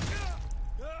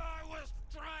 I was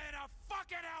trying to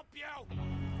fucking help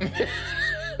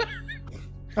you!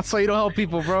 That's why you don't help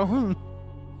people, bro.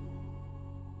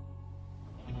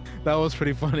 That was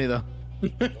pretty funny though.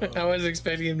 I wasn't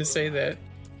expecting him to say that.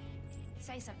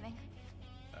 Say something.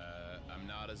 I'm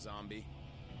not a zombie.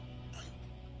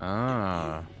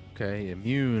 Ah, okay,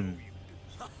 immune.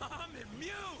 I'm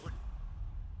immune!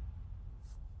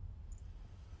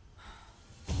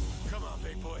 Come on,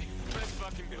 big boy. Let's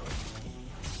fucking do it.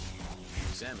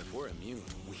 Sam, if we're immune,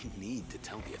 we need to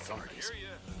tell the authorities. Hear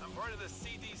ya. I'm part of the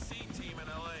CDC team in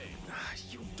LA.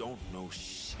 You don't know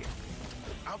shit.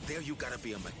 Out there, you gotta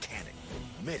be a mechanic,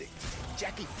 medic.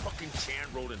 Jackie fucking Chan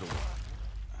rode into one.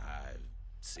 I've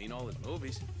seen all his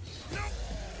movies.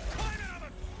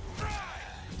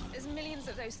 There's millions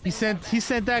of those things. He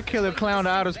sent that killer clown to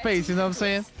outer space. You know what I'm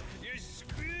saying? You're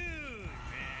screwed, man.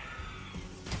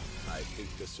 I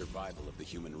think the survival of the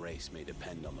human race may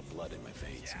depend on the blood in my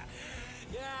veins.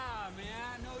 Yeah,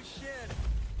 man. No shit.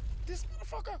 This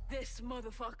motherfucker. This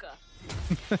motherfucker.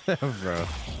 Bro.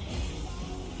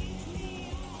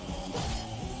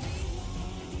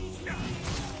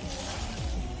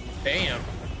 Damn.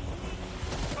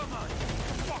 Come on,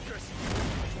 fuckers.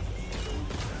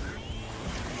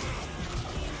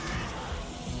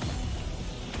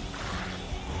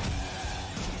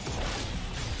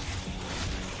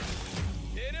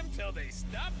 Hit him till they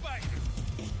stop biting.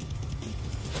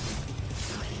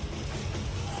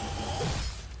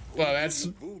 Well, that's.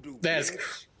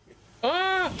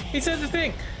 Oh, he said the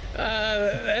thing.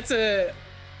 That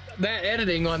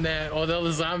editing on that, although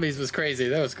the zombies was crazy.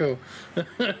 That was cool.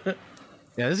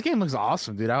 Yeah, this game looks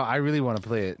awesome, dude. I really want to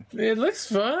play it. It looks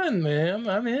fun, man.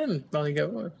 I'm in. Only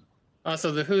got one.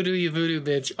 Also, the hoodoo you voodoo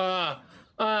bitch.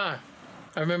 I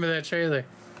remember that trailer.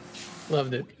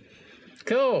 Loved it.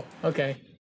 Cool. Okay.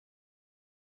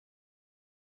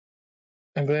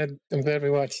 I'm glad we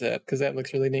watched that because that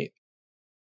looks really neat.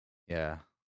 Yeah.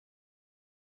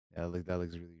 Yeah, that looks really,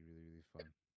 really, really fun.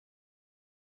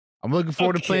 I'm looking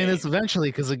forward to playing this eventually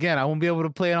because, again, I won't be able to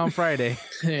play it on Friday.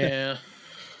 Yeah.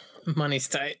 Money's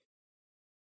tight.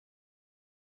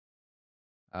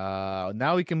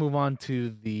 Now we can move on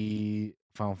to the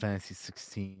Final Fantasy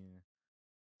 16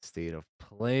 State of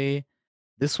Play.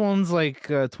 This one's like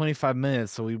 25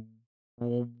 minutes, so we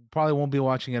probably won't be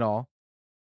watching it all.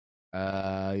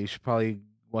 You should probably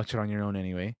watch it on your own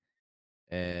anyway.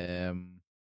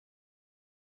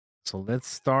 So let's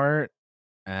start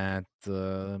at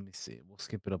let me see. We'll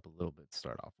skip it up a little bit to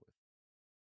start off with.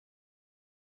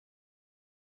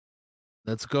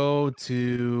 Let's go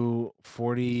to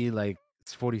 40, like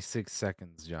it's 46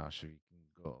 seconds, Josh, if you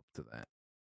can go up to that.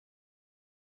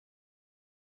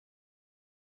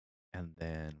 And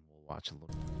then we'll watch a little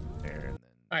bit there and then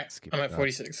All right, skip I'm it at up.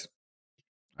 46.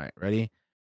 All right, ready?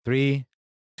 3,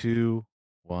 2,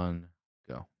 1,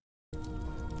 go.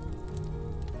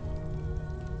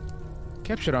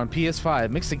 Captured on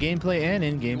PS5. Mix the gameplay and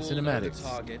in-game cinematics. The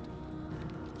target.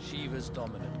 Shiva's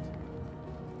dominant.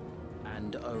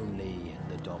 And only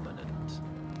the dominant.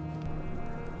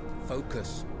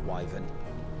 Focus, Wyvern.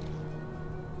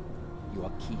 You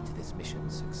are key to this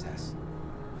mission's success.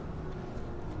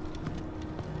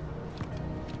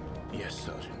 Yes,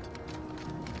 Sergeant.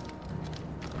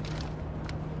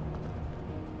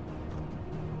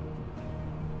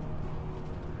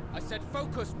 I said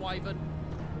focus, Wyvern.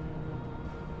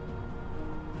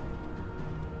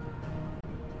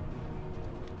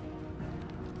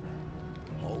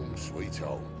 Home sweet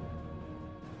home.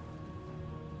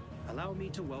 Allow me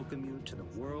to welcome you to the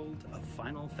world of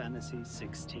Final Fantasy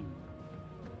XVI.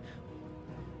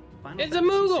 It's a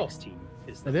Moogle!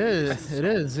 It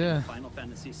is, yeah. Final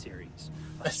Fantasy series.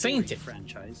 I seen it.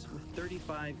 Franchise with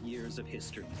 35 years of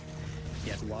history.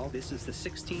 Yet while this is the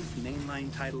 16th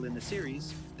mainline title in the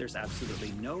series, there's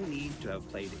absolutely no need to have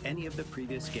played any of the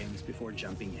previous games before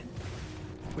jumping in.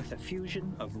 With a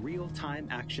fusion of real-time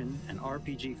action and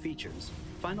RPG features,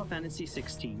 Final Fantasy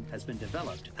XVI has been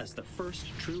developed as the first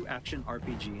true action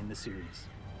RPG in the series.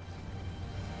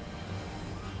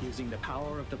 Using the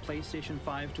power of the PlayStation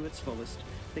 5 to its fullest,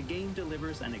 the game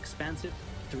delivers an expansive,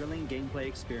 thrilling gameplay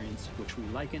experience which we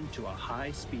liken to a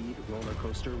high-speed roller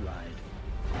coaster ride.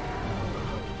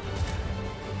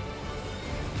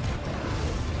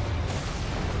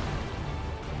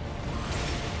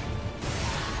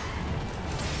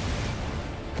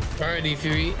 Alrighty,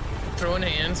 Fury. Throwing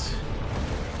hands.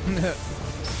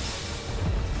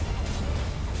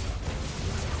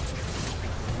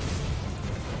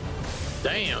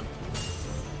 Damn.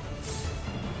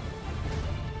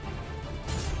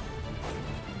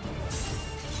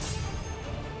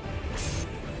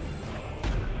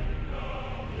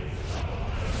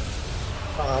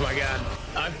 Oh my god.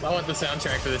 I want the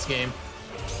soundtrack for this game.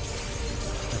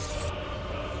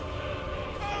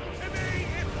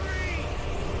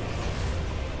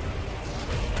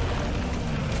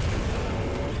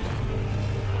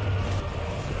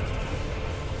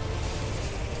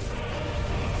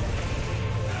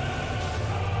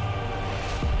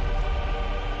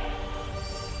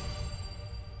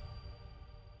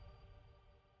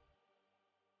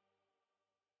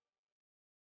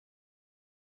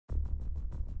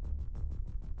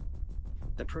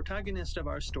 The protagonist of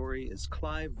our story is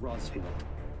Clive Rosfield,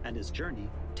 and his journey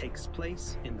takes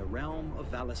place in the realm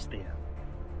of Valisthea.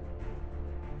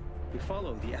 We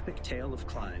follow the epic tale of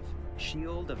Clive,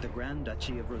 Shield of the Grand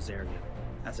Duchy of Rosaria,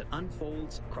 as it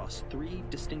unfolds across 3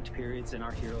 distinct periods in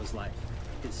our hero's life,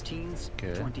 his teens,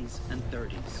 20s, and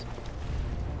 30s.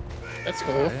 That's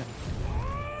cool.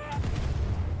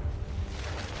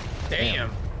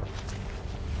 Damn.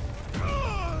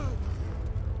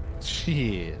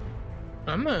 Shit.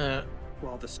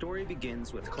 While the story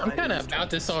begins with I'm kind of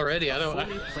about this already. I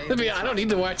don't need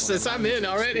to watch this. I'm in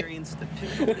already. The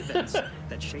pivotal events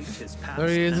that shaped his past. There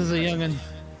he is as a youngin'.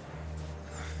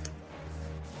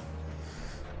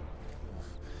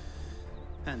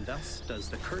 And thus does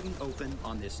the curtain open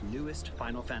on this newest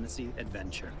Final Fantasy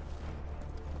adventure.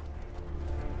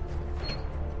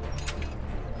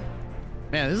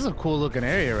 Man, this is a cool looking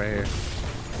area right here.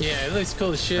 Yeah, it looks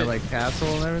cool as shit. That, like castle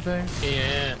and everything.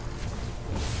 Yeah.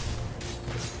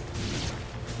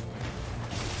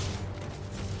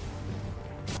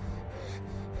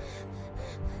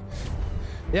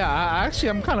 Yeah,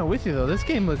 I'm kind of with you though. This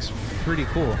game looks pretty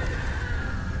cool.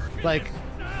 Like,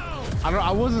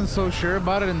 I wasn't so sure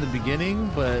about it in the beginning,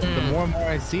 but the more and more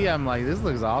I see, I'm like, this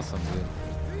looks awesome, dude.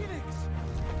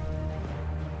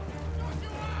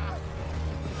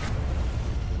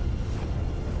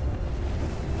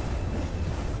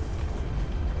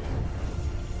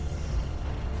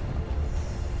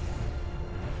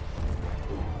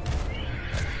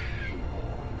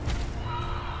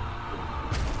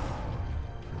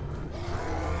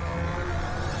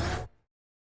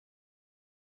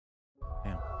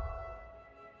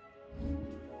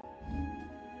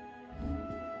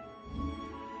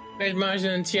 There's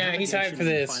Majin in chat. He's hyped for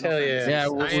this. Hell yeah. Yeah,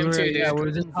 I am too, dude. Yeah, we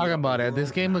were just talking about it. This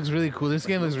game looks really cool. This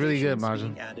game looks really good,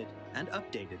 Majin. Added and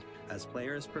updated as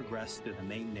players progress through the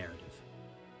main narrative.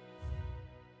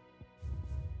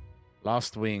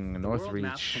 Lost Wing, North The world Reach.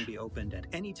 map can be opened at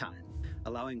any time,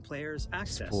 allowing players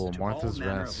access Cool, to Martha's all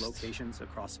manner Rest. of locations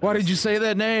across. Why did you say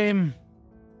that name?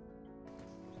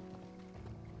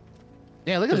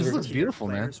 Yeah, look at this. It looks beautiful,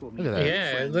 man. Look at that.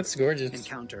 Yeah, it looks gorgeous.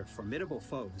 Encounter formidable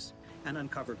foes and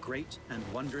uncover great and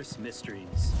wondrous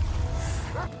mysteries.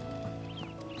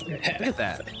 Look at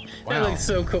that. Wow. That looks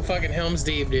so cool. Fucking Helm's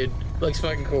Deep, dude. Looks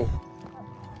fucking cool.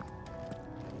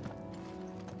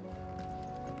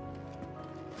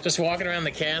 Just walking around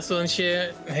the castle and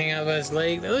shit, hang out by this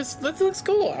lake. That looks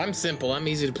cool. I'm simple. I'm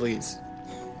easy to please.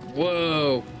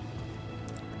 Whoa.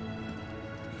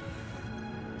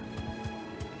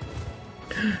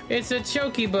 It's a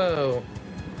chocobo.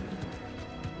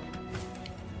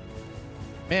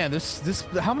 Man, this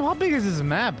how big is this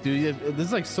map, dude?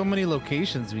 There's like so many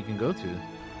locations we can go to.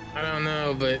 I don't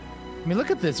know, but I mean,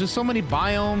 look at this. There's so many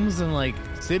biomes and like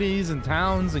cities and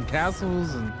towns and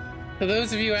castles and. For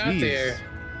those of you out Jeez.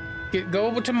 there, go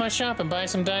over to my shop and buy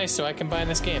some dice so I can buy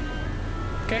this game.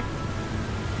 Okay?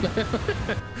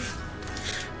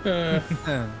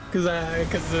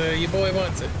 Because your boy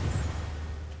wants it.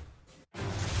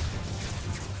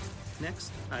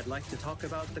 Next, I'd like to talk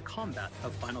about the combat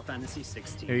of Final Fantasy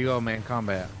XVI. Here you go, man.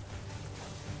 Combat.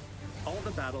 All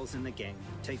the battles in the game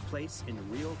take place in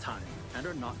real time and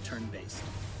are not turn-based.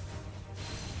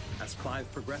 As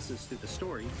Clive progresses through the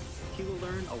story, he will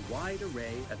learn a wide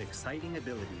array of exciting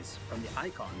abilities from the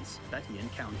icons that he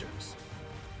encounters.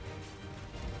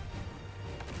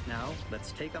 Now,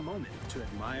 let's take a moment to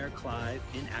admire Clive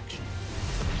in action.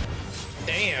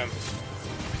 Damn.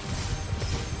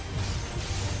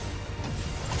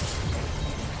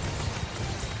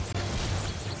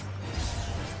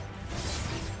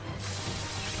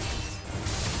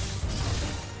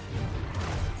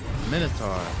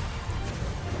 Minotaur.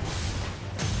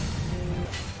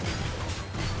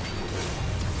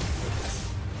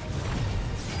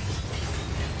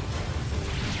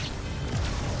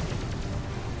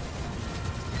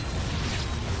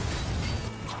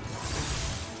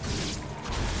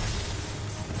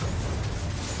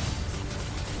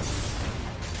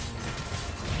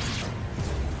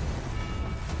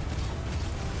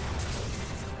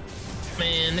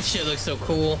 Man, this shit looks so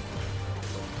cool.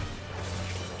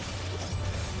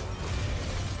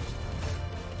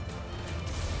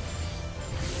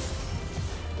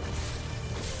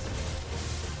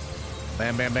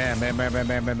 Bam, bam, bam, bam, bam, bam,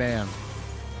 bam, bam, bam.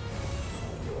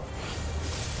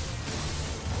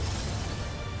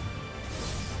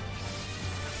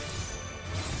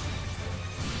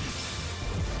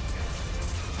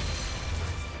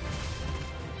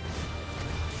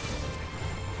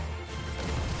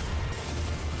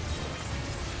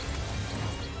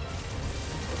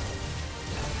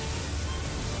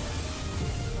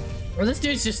 Well, this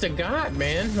dude's just a god,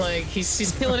 man. Like,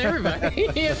 he's killing everybody.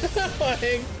 You know?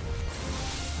 Like,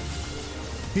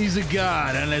 he's a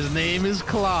god, and his name is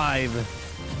Clive.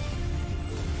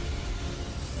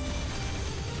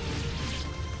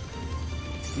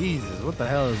 Jesus, what the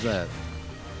hell is that?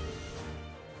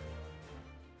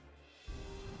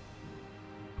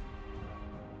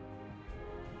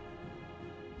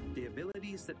 The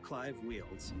abilities that Clive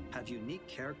wields have unique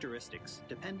characteristics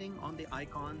depending on the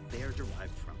icon they are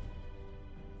derived from.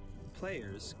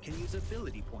 Players can use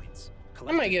ability points.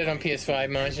 I might get it on PS5,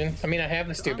 Majin. I mean, I have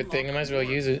the stupid thing. I might as well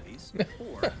use it.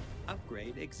 Or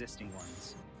upgrade existing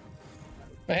ones.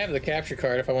 I have the capture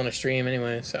card if I want to stream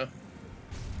anyway, so.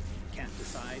 Can't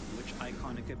decide which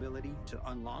iconic ability to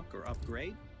unlock or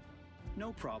upgrade?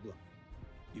 No problem.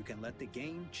 You can let the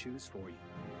game choose for you.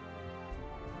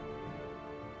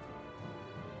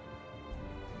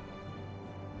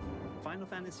 Final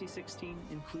Fantasy XVI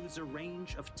includes a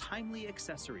range of timely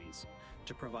accessories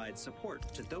to provide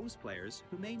support to those players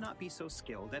who may not be so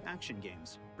skilled at action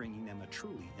games, bringing them a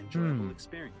truly enjoyable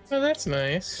experience. Oh, that's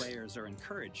nice. Players are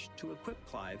encouraged to equip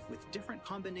Clive with different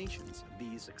combinations of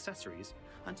these accessories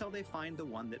until they find the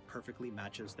one that perfectly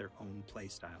matches their own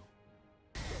playstyle.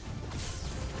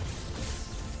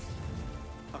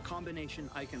 A combination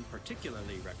I can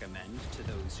particularly recommend to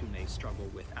those who may struggle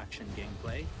with action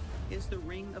gameplay is the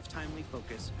Ring of Timely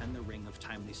Focus and the Ring of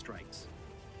Timely Strikes.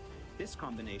 This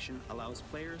combination allows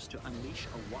players to unleash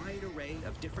a wide array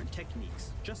of different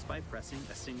techniques just by pressing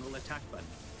a single attack button,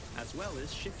 as well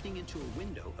as shifting into a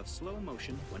window of slow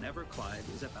motion whenever Clive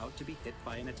is about to be hit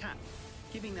by an attack,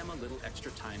 giving them a little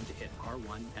extra time to hit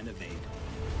R1 and evade.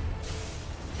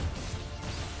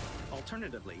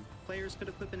 Alternatively, players could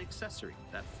equip an accessory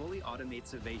that fully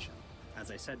automates evasion. As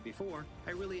I said before,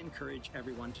 I really encourage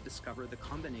everyone to discover the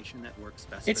combination that works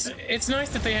best for them. It's nice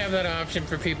that they have that option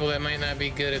for people that might not be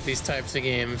good at these types of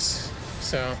games.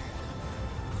 So,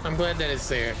 I'm glad that it's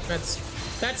there. That's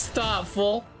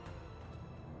thoughtful.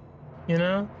 You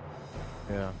know?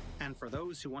 Yeah. And for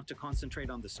those who want to concentrate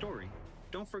on the story,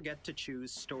 don't forget to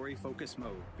choose Story Focus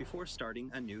Mode before starting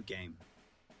a new game.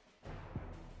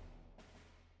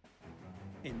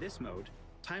 In this mode,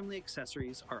 timely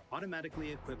accessories are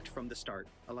automatically equipped from the start,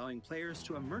 allowing players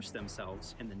to immerse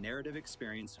themselves in the narrative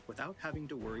experience without having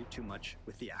to worry too much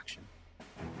with the action.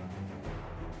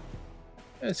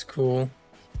 That's cool.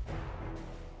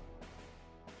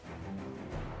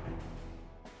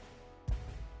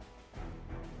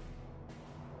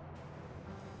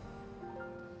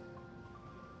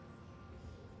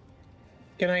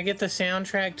 Can I get the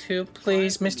soundtrack too,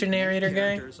 please, Mr. Narrator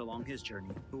guy? Characters along his journey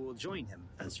who will join him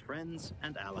as friends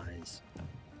and allies.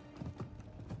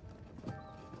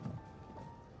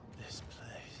 This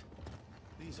place.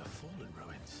 These are fallen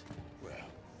ruins. Well,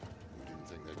 we didn't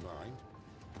think they'd mind.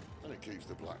 And it keeps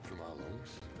the black from our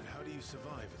lungs. But how do you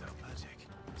survive without magic?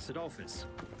 Sidolphus,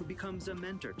 who becomes a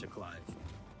mentor to Clive.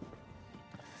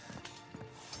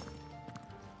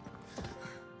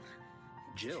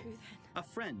 Jill, a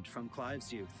friend from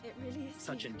Clive's youth. It really is.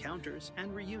 Such encounters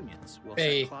and reunions will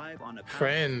Hey, set Clive on a path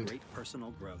friend. of great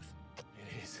personal growth.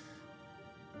 It is.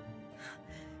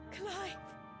 Clive!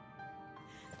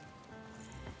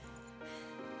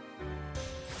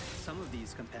 Some of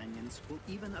these companions will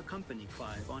even accompany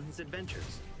Clive on his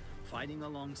adventures, fighting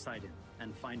alongside him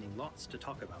and finding lots to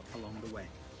talk about along the way.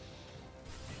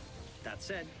 That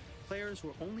said, players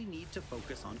will only need to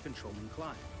focus on controlling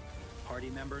Clive.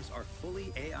 Party members are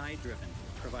fully AI-driven,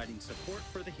 providing support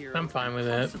for the hero. I'm fine with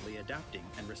and that. constantly adapting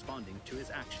and responding to his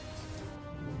actions.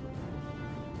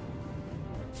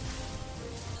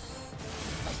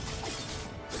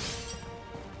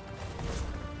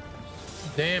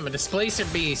 Damn, a displacer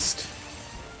beast.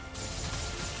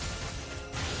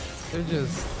 They're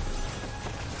just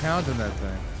pounding that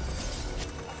thing.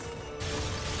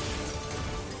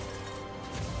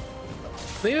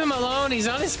 Leave him alone, he's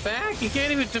on his back. He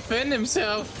can't even defend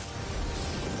himself.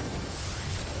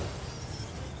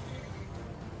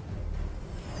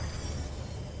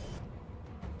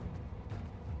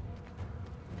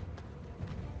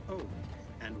 Oh,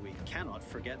 and we cannot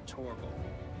forget Torgal.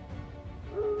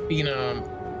 Phenom.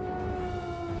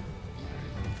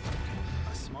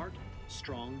 A smart,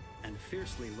 strong, and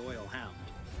fiercely loyal hound,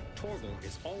 Torval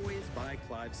is always by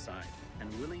Clive's side and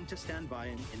willing to stand by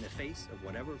him in the face of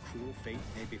whatever cruel fate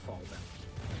may befall them.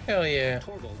 Hell yeah.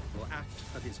 Torval will act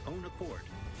of his own accord,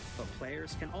 but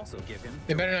players can also give him...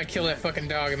 They better not kill that fucking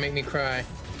dog and make me cry.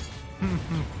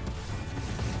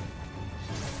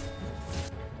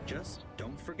 Just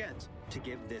don't forget to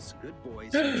give this good boy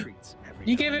some treats every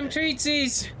You now give and him then.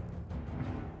 treatsies!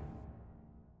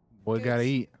 Boy gotta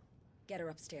eat. Get her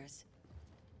upstairs.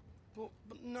 But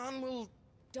Nan will...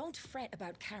 Don't fret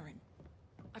about Karen.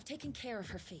 I've taken care of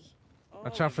her fee.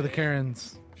 Watch out for the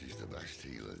Karens. She's the best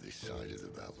healer this side of the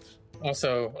belt.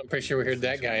 Also, I'm pretty sure we heard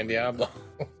that guy in Diablo.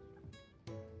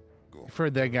 I've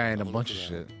heard that guy in a bunch of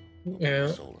shit.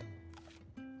 Yeah.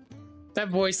 That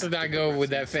voice did not go with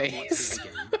that face.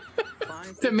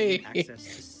 To me.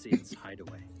 Access to Sid's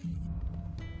hideaway.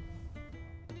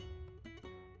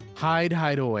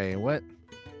 Hideaway. What?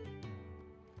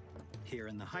 Here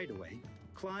in the hideaway,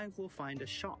 Clive will find a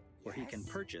shop where he can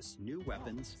purchase new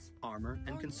weapons, armor,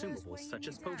 and consumables such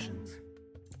as potions.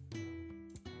 You'll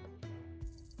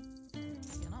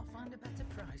not find a better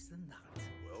price than that.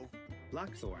 Well,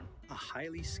 Blackthorn, a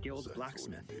highly skilled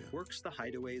blacksmith, works the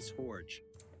hideaway's forge.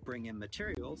 Bring in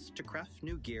materials to craft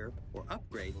new gear or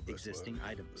upgrade existing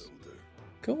items.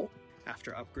 Cool.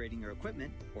 After upgrading your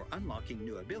equipment or unlocking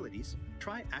new abilities,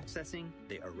 try accessing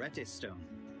the Arete Stone.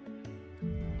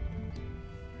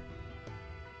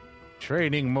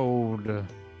 Training mode.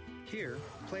 Here,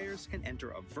 players can enter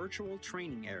a virtual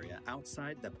training area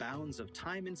outside the bounds of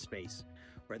time and space,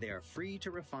 where they are free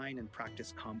to refine and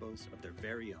practice combos of their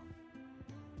very own.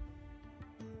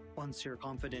 Once you're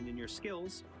confident in your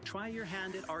skills, try your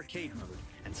hand at arcade mode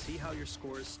and see how your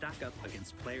scores stack up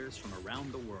against players from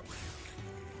around the world.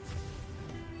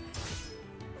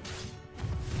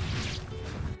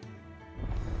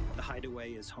 The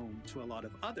Hideaway is home to a lot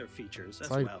of other features as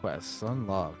Side well. quests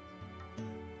unlocked.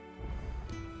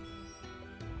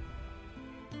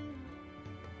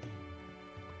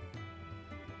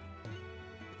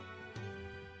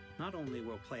 Not only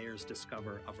will players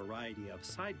discover a variety of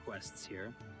side quests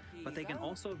here, but they can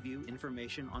also view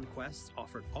information on quests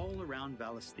offered all around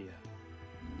Valisthea.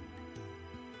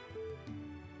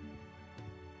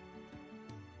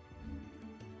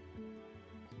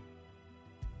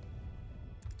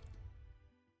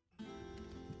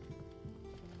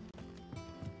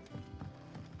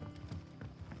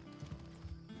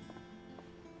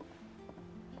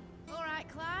 All right,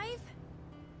 Clive.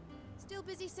 Still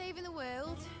busy saving the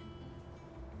world?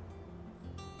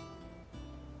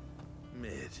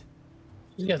 Mid.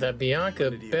 You got that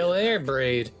Bianca Belair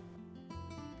braid.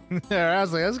 I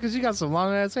was like, that's because you got some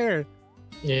long ass hair.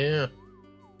 Yeah.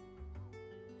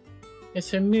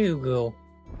 It's a Moogle.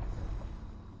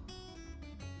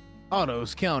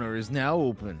 Otto's counter is now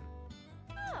open.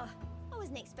 Oh, I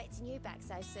wasn't expecting you back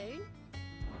so soon.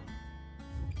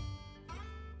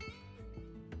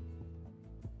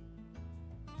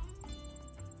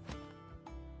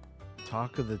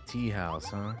 Talk of the tea house,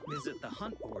 huh? Visit the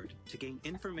hunt board to gain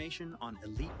information on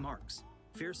elite marks,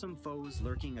 fearsome foes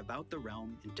lurking about the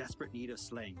realm in desperate need of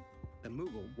slaying. The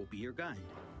Moogle will be your guide.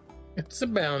 It's a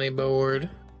bounty board.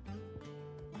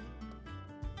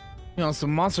 You know,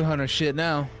 some Monster Hunter shit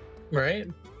now. Right?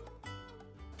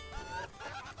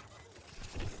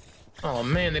 Oh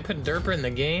man, they put Derper in the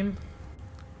game?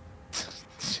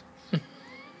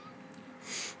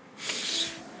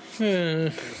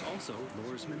 There's also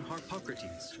Lordman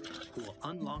Harpocrates, who will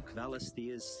unlock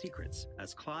Valisthea's secrets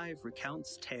as Clive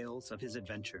recounts tales of his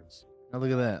adventures. Oh, look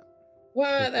at that.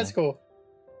 What? That's cool.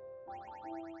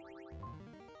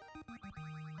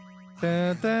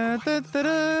 Da, da, da, da,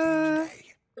 da.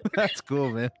 That's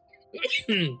cool, man.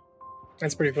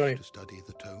 That's pretty funny. To study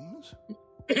the tomes?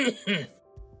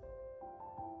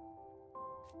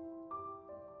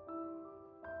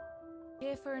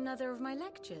 Here for another of my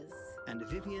lectures. And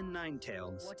Vivian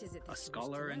Ninetails, What is it that a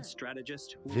scholar and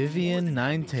strategist who will Vivian more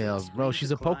than Ninetails, bro.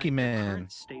 She's a Clive the Pokemon.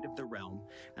 current state of the realm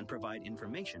and provide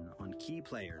information on key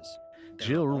players. There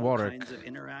Jill are all Roderick. kinds of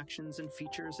interactions and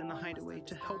features in the Hideaway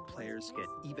to help players get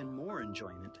even more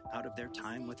enjoyment out of their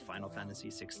time with Final Fantasy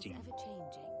XVI.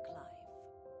 Ever-changing, Clive.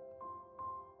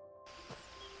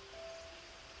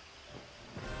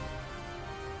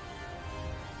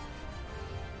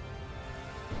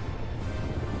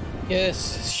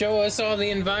 Yes, show us all the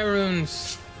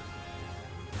environs.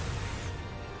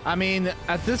 I mean,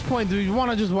 at this point, do you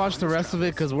want to just watch the rest of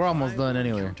it? Because we're almost done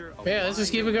anyway. Yeah, let's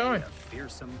just keep it going.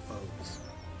 Fearsome foes.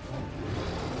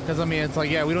 Because, I mean, it's like,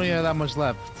 yeah, we don't even have that much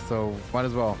left. So, might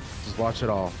as well just watch it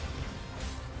all.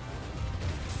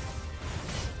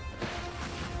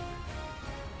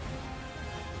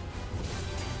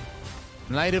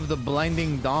 Night of the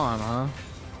Blinding Dawn, huh?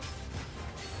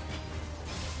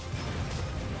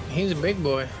 He's a big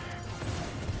boy.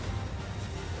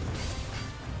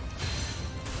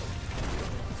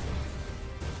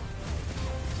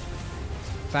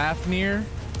 Fafnir.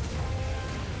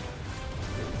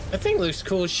 That thing looks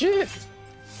cool as shit.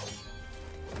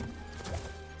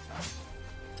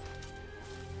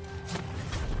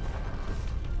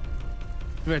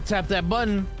 You better tap that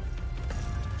button.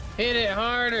 Hit it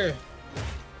harder.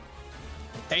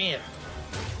 Damn.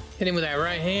 Hit him with that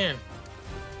right hand.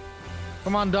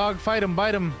 Come on, dog. Fight him.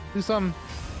 Bite him. Do something.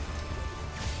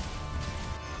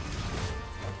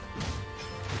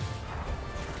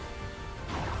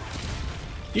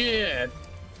 Yeah.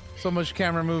 So much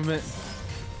camera movement.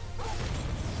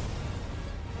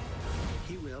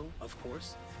 He will, of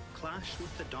course, clash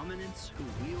with the dominants who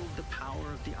wield the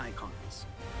power of the icons.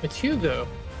 It's Hugo.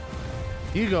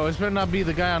 Hugo, this better not be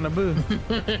the guy on the booth.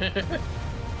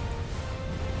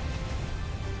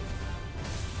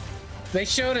 They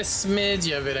showed a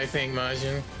smidge of it, I think,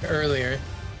 Majin, earlier.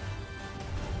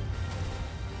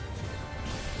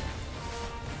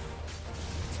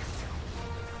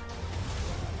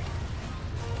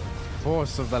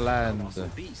 Force of the land. Colossal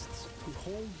beasts who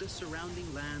hold the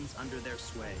surrounding lands under their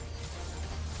sway.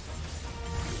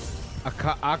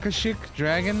 Akashic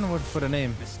dragon? What for the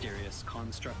name? Mysterious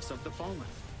constructs of the fallen.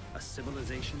 A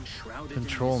civilization shrouded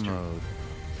Control in mystery. mode.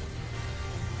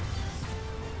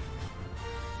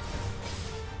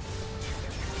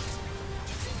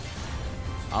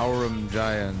 Aurum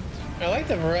giant. I like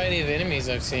the variety of enemies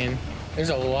I've seen. There's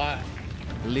a lot.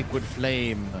 Liquid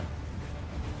flame.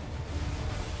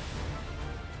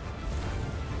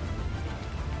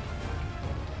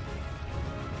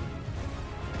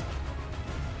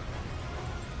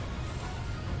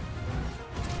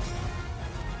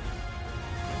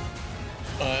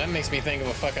 That makes me think of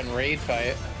a fucking raid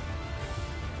fight.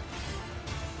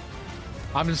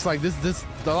 I'm just like this.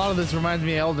 A lot of this reminds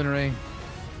me of Elden Ring.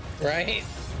 Right?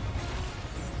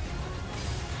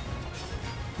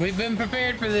 We've been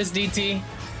prepared for this, DT.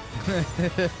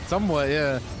 Somewhat,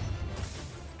 yeah.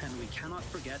 And we cannot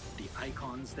forget the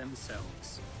icons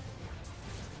themselves.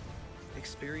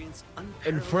 Experience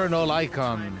Infernal unparalleled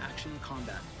icon. real-time action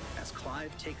combat as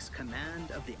Clive takes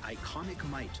command of the iconic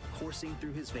might coursing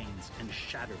through his veins and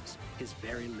shatters his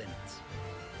very limits.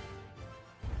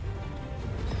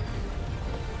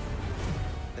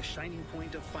 The shining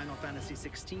point of Final Fantasy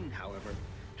XVI, however,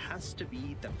 has to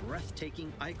be the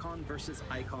breathtaking icon versus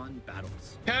icon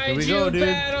battles. Here we go, Kaiju dude.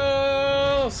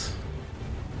 battles!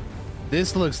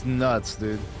 This looks nuts,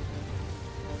 dude.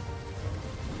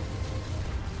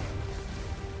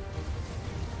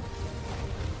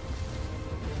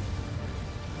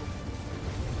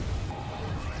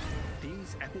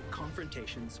 These epic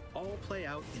confrontations all play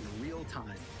out in real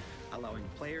time, allowing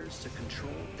players to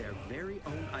control their very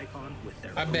own icon with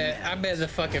their I own bet the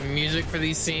fucking music for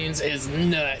these scenes is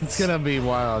nuts. It's gonna be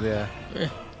wild, yeah.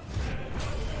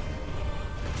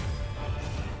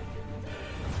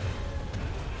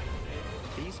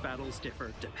 These battles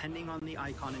differ depending on the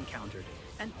icon encountered,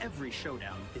 and every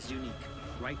showdown is unique,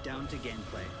 right down to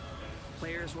gameplay.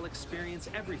 Players will experience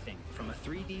everything from a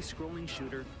 3D scrolling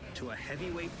shooter to a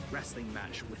heavyweight wrestling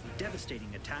match with devastating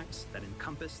attacks that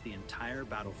encompass the entire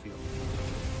battlefield.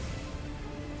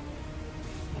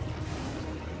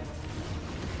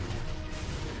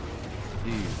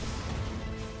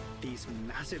 These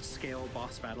massive scale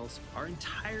boss battles are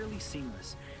entirely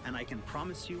seamless, and I can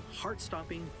promise you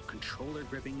heart-stopping,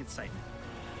 controller-gripping excitement.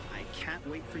 I can't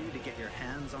wait for you to get your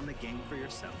hands on the game for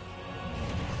yourself.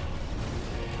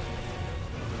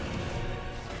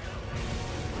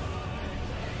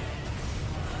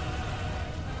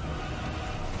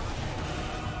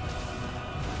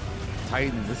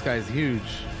 Titan, this guy's huge.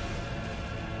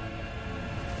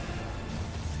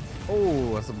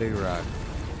 Oh, that's a big rock.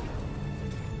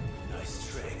 Nice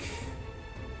trick.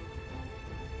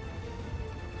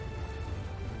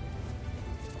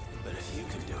 But if you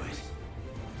can do it,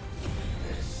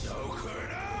 then so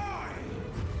could I!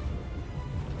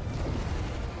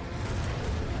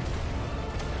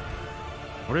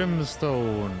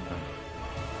 Brimstone.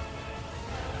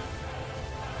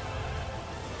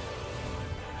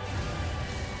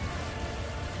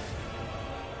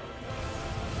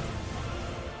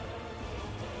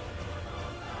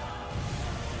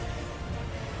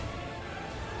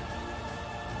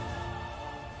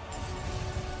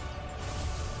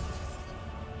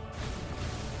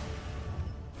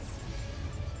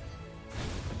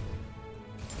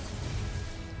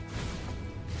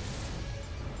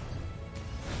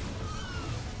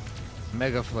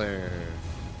 Mega Flare.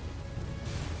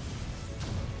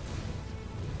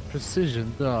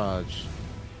 Precision dodge.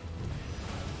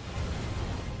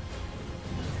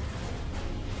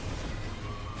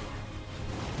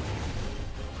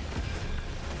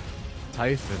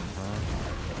 Typhon, huh?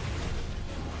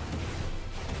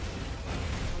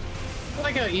 I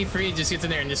like how E3 just gets in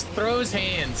there and just throws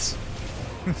hands.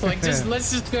 It's like,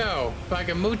 let's just go. Like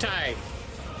a Muay Thai.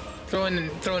 Throwing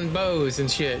bows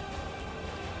and shit.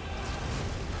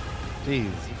 Jeez,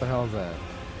 what the hell is that?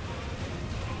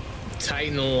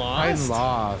 Titan lost? Titan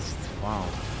lost. Wow.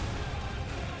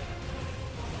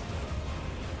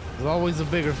 There's always a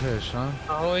bigger fish, huh?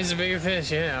 Always a bigger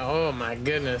fish, yeah. Oh my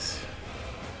goodness.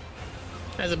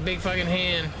 That's a big fucking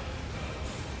hand.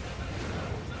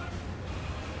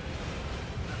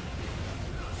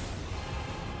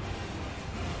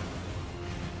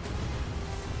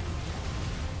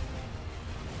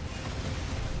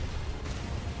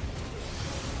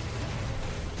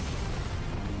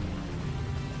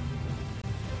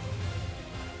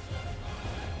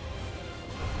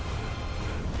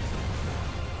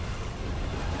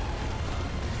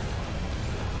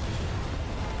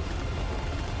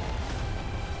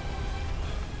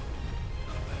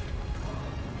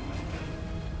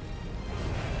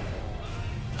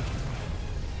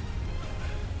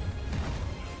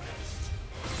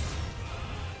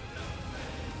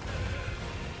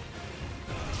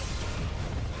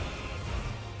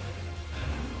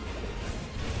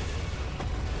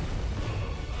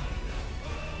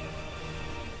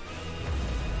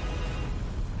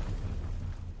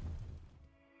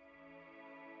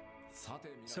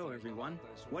 So everyone,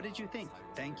 what did you think?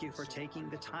 Thank you for taking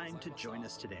the time to join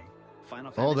us today.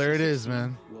 Final Oh, there it Fantasy is, 16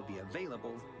 man. Will be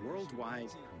available worldwide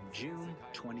June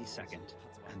 22nd,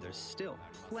 and there's still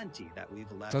plenty that we've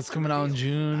left. So that's to coming out on reveal.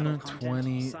 June Battle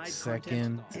content, side 22nd,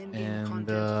 content, in-game and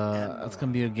content, that's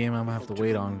gonna be a game I'm gonna have to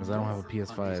wait on because I don't have a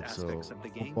PS5. So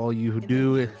hope all you who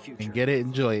do it and get it,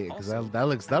 enjoy it because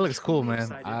that looks cool,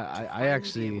 man. I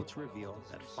actually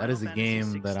that is a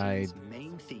game that I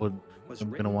I'm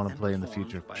gonna want to play in the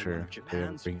future for sure.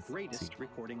 Greatest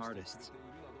recording artists.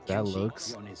 That Kenshi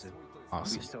looks Yonezu.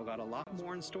 awesome. We've still got a lot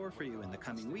more in store for you in the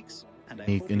coming weeks. And I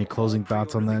hope Any you closing all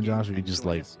thoughts on pre-order that, the game Josh? Or you and just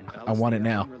join like, us in I want it Val's Day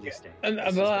now? on release day.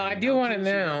 Well, I do want it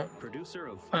now. Producer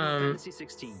of Final Fantasy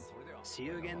 16. See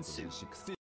you again soon.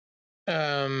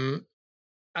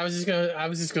 I was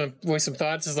just gonna voice some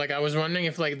thoughts. Is like I was wondering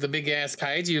if like the big ass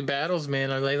kaiju battles,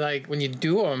 man, are they like when you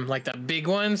do them, like the big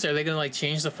ones, are they gonna like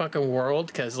change the fucking world?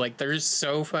 Because like they're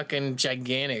so fucking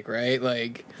gigantic, right?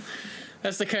 Like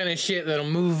that's the kind of shit that'll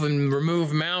move and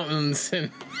remove mountains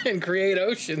and create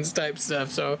oceans type stuff.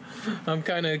 So I'm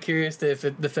kind of curious if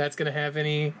that's gonna have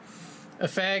any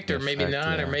effect, or maybe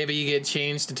not, or maybe you get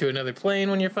changed into another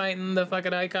plane when you're fighting the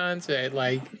fucking icons, right?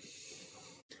 Like.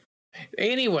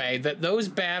 Anyway, those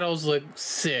battles look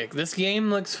sick. This game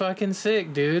looks fucking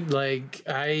sick, dude. Like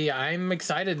I'm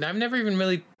excited. I've never even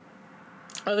really,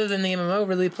 other than the MMO,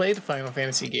 really played a Final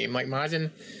Fantasy game. Like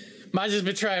Majin's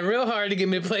been trying real hard to get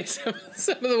me to play some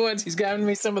of the ones. He's gotten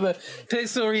me some of the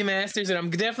pixel remasters, and I'm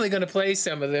definitely going to play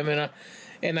some of them.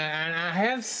 And I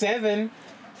have 7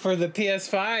 for the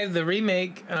PS5, the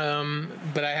remake,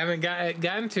 but I haven't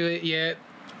gotten to it yet.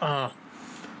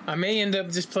 I may end up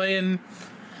just playing.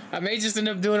 I may just end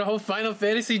up doing a whole Final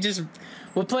Fantasy.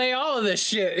 We'll play all of this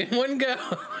shit in one go,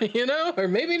 you know, or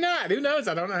maybe not. Who knows?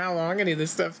 I don't know how long any of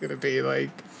this stuff's gonna be.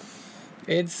 Like,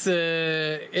 it's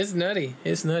nutty.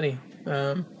 It's nutty.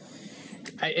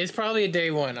 It's probably a day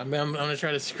one. I'm gonna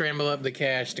try to scramble up the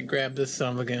cash to grab this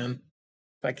sum again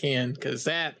if I can, because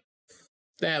that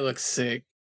looks sick.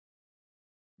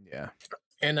 Yeah.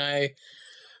 And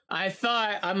I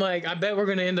thought, I'm like, I bet we're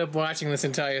gonna end up watching this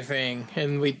entire thing,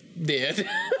 and we did.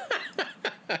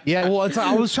 Yeah, well,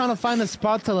 I was trying to find a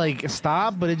spot to like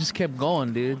stop, but it just kept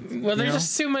going, dude. Well, there's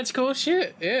just too much cool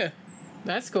shit. Yeah,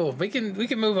 that's cool. We can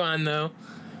move on though.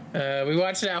 We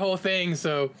watched that whole thing,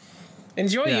 so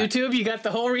enjoy YouTube. You got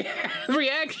the whole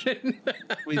reaction.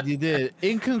 You did.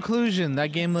 In conclusion, that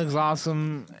game looks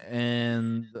awesome,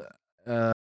 and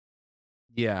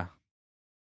yeah,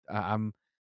 I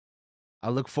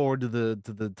look forward to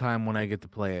the time when I get to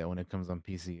play it when it comes on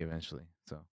PC eventually.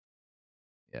 So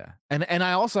yeah, and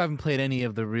I also haven't played any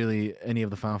of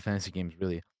the Final Fantasy games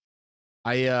really.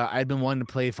 I'd been wanting to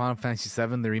play Final Fantasy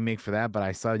 7, the remake for that, but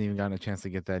I still haven't even gotten a chance to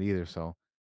get that either. So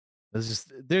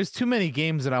there's too many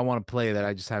games that I want to play that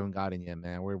I just haven't gotten yet,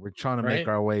 man. We're trying to make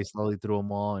our way slowly through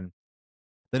them all, and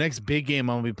the next big game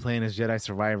I'm gonna be playing is Jedi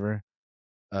Survivor.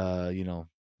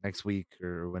 Next week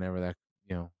or whenever that,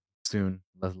 soon.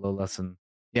 Little less than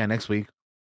next week.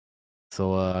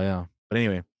 So yeah. But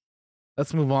anyway,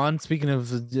 let's move on. Speaking of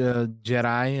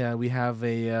Jedi, we have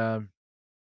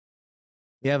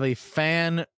You have a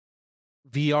fan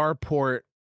VR port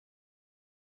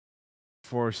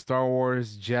for Star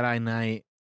Wars Jedi Knight,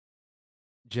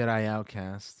 Jedi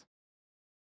Outcast.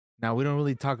 Now, we don't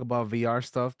really talk about VR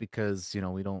stuff because,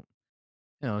 we don't,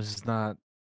 it's just not,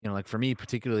 like for me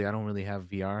particularly, I don't really have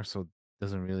VR, so it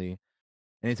doesn't really,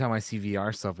 anytime I see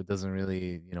VR stuff, it doesn't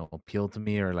really, appeal to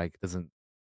me, or like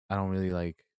I don't really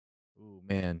like, ooh,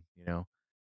 man,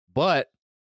 But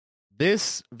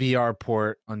this VR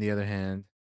port, on the other hand,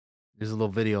 there's a little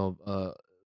video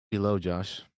below,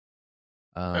 Josh.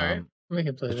 All right, we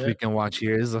can play Which that. we can watch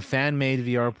here. This is a fan-made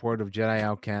VR port of Jedi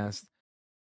Outcast.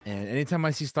 And anytime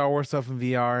I see Star Wars stuff in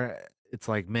VR, it's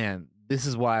like, man, this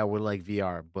is why I would like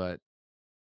VR. But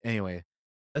anyway,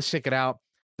 let's check it out.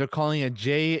 They're calling it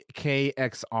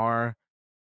JKXR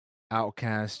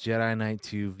Outcast Jedi Knight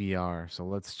 2 VR. So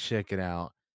let's check it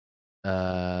out.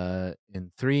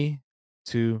 In 3,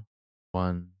 2,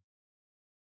 1.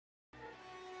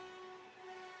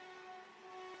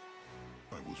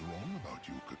 I was wrong about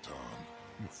you, Catan.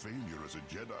 Your failure as a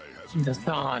Jedi has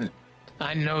Catan.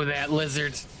 I know that,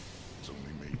 lizard. It's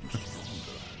only made you stronger.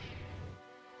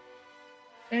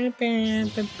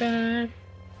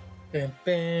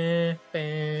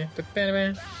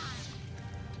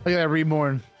 Look at that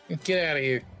reborn. Get out of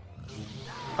here.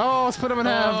 Oh, let's put him in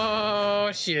half.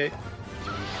 Oh, shit.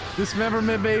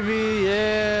 Dismemberment, baby.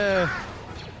 Yeah.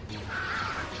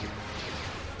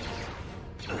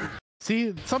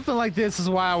 See, something like this is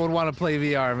why I would want to play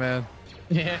VR, man.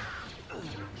 Yeah.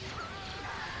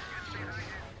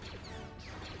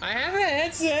 I have a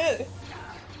headset.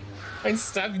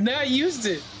 I've not used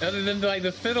it other than like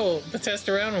the fiddle to test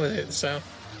around with it, so.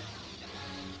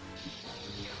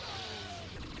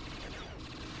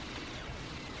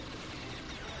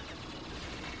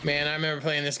 Man, I remember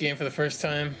playing this game for the first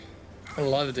time. I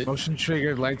loved it. Motion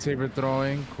triggered lightsaber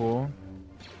throwing, cool.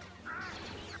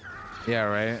 Yeah,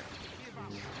 right.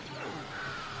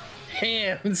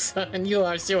 Hand, son, you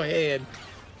lost your head.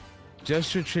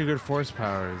 Gesture triggered force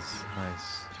powers,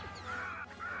 nice.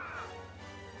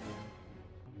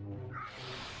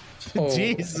 Oh.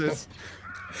 Jesus.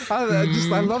 I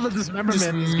love the dismemberment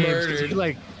in this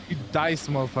game. You dice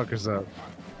motherfuckers up.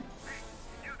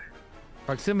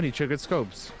 Proximity triggered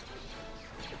scopes.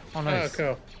 Oh, nice.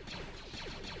 Oh, cool.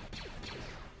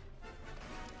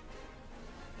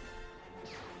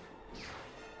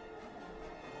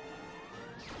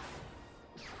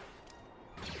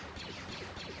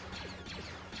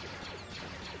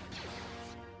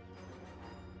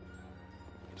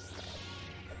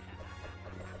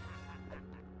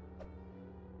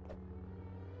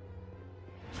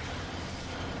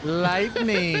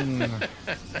 Lightning. I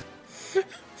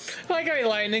like how he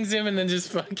lightnings him and then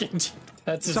just fucking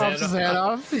cuts his chops his head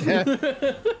off. Yeah.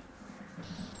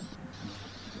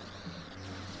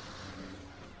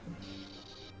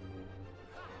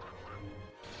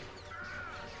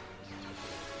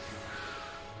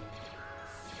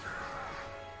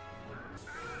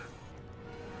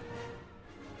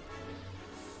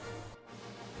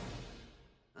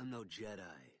 I'm no Jedi.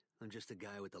 I'm just a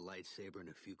guy with a lightsaber and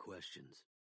a few questions.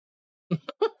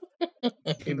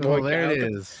 Well, there it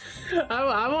is.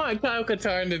 I want Kyle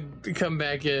Katarn to come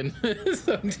back in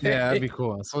someday. Yeah, that'd be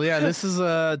cool. So yeah, this is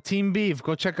Team Beef.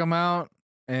 Go check them out.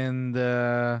 And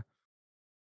yeah,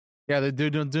 they're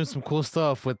doing some cool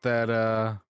stuff with that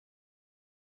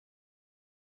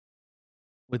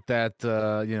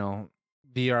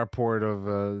VR port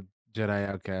of Jedi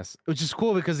Outcast, which is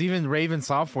cool because even Raven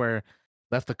Software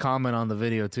left a comment on the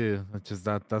video too, which is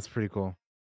that's pretty cool.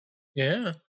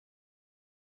 Yeah.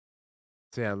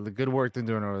 So yeah, the good work they're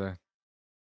doing over there.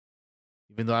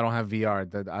 Even though I don't have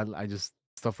VR, that I just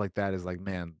stuff like that is like,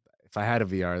 man, if I had a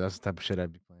VR, that's the type of shit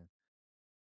I'd be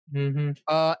playing.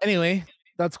 Anyway,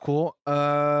 that's cool.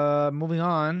 Moving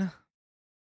on.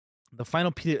 The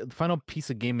final piece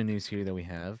of gaming news here that we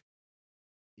have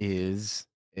is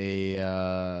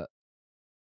a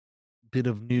bit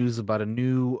of news about a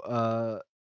new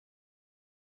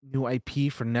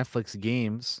IP for Netflix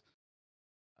games.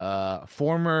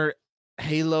 Former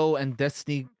Halo and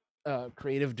Destiny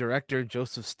creative director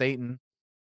Joseph Staten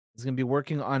is going to be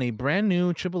working on a brand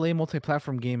new AAA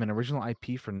multi-platform game and original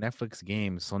IP for Netflix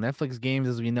games. So Netflix games,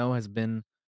 as we know, has been,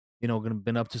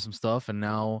 been up to some stuff, and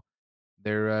now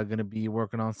they're going to be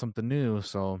working on something new.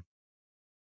 So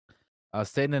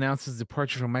Staten announced his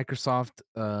departure from Microsoft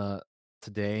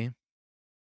today,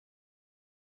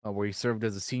 where he served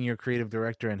as a senior creative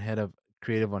director and head of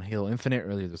creative on Halo Infinite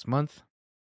earlier this month.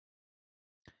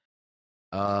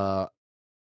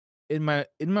 In my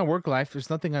work life, there's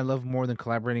nothing I love more than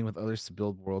collaborating with others to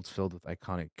build worlds filled with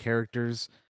iconic characters.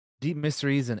 deep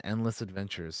mysteries and endless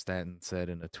adventures, Stanton said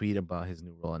in a tweet about his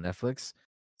new role on Netflix.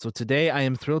 So today I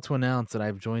am thrilled to announce that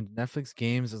I've joined Netflix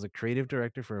Games as a creative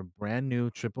director for a brand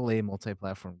new AAA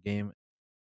multi-platform game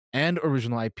and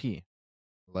original IP.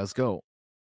 Let's go.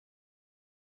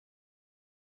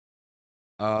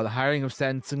 The hiring of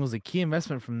Stanton signals a key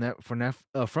investment from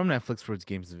Netflix for its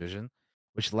games division,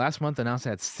 which last month announced it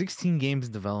had 16 games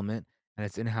in development and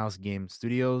its in-house game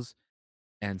studios,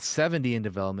 and 70 in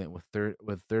development with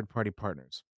third-party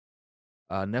partners.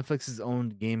 Netflix's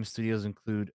owned game studios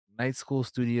include Night School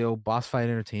Studio, Boss Fight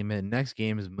Entertainment, Next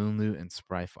Games, Moonloot, and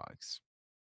Spry Fox.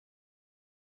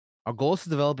 Our goal is to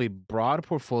develop a broad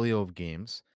portfolio of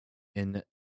games in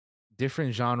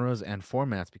different genres and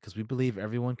formats because we believe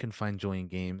everyone can find joy in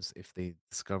games if they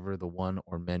discover the one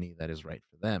or many that is right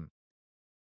for them,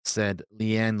 said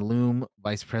Leanne Loom,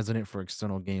 Vice President for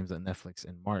External Games at Netflix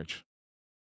in March.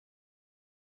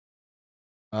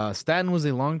 Stanton was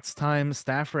a long-time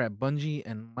staffer at Bungie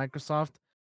and Microsoft,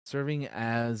 serving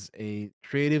as a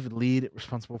creative lead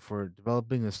responsible for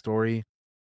developing the story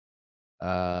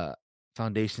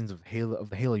foundations of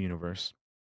the Halo universe,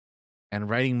 and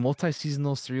writing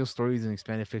multi-seasonal serial stories and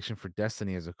expanded fiction for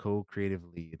Destiny as a co-creative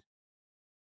lead.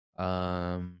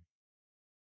 So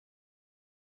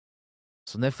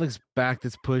Netflix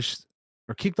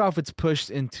kicked off its push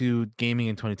into gaming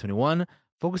in 2021,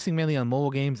 focusing mainly on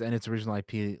mobile games and its original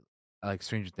IP, like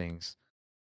Stranger Things.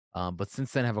 But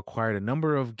since then have acquired a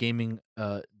number of gaming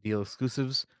deal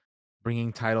exclusives,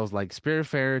 bringing titles like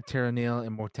Spiritfarer, Terra Nil,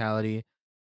 Immortality,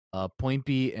 Point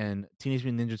B, and Teenage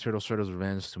Mutant Ninja Turtles: Shredder's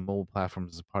Revenge to mobile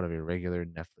platforms as part of a regular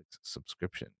Netflix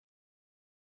subscription.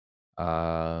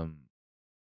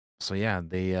 So yeah,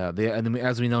 they and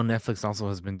as we know, Netflix also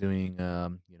has been doing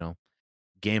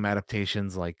game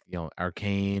adaptations like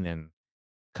Arcane and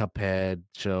Cuphead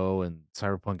show and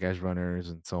Cyberpunk Edge Runners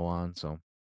and so on. So,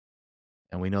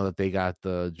 and we know that they got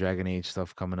the Dragon Age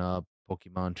stuff coming up,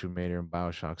 Pokemon, Tomb Raider, and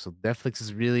BioShock. So Netflix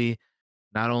is really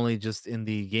not only just in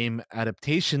the game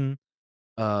adaptation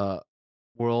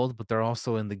world, but they're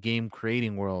also in the game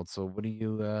creating world. So what do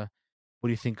you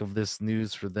think of this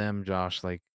news for them, Josh?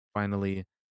 Like finally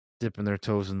dipping their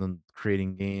toes in the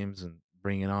creating games and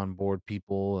bringing on board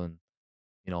people, and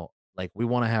like we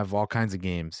want to have all kinds of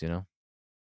games.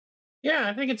 Yeah,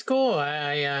 I think it's cool.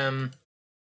 I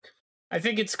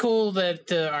think it's cool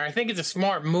that, or I think it's a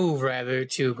smart move rather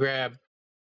to grab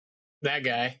that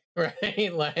guy,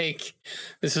 right? Like,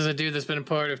 this is a dude that's been a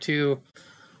part of 2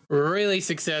 really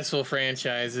successful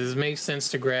franchises. Makes sense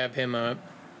to grab him up.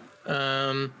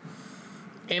 And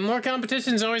more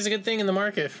competition is always a good thing in the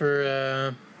market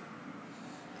for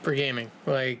gaming.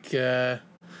 Like,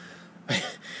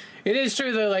 it is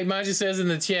true though, like Maji says in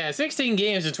the chat, 16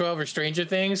 games or 12 are Stranger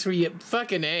Things. For you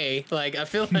fucking A. Like, I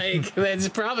feel like that's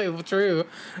probably true.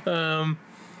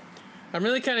 I'm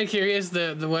really kind of curious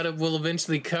what will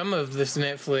eventually come of this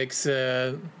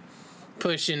Netflix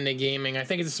push into gaming. I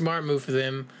think it's a smart move for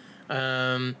them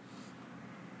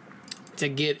to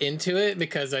get into it,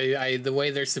 because the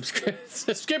way their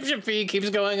subscription fee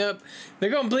keeps going up, they're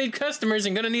going to bleed customers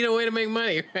and going to need a way to make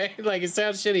money, right? Like, it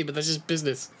sounds shitty, but that's just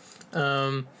business.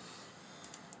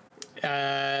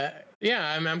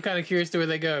 Yeah, I'm kind of curious to where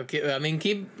they go. I mean,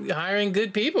 keep hiring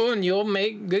good people, and you'll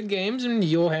make good games, and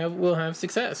we'll have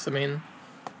success. I mean,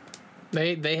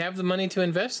 they have the money to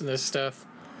invest in this stuff.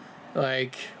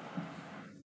 Like,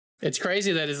 it's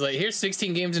crazy that it's like, here's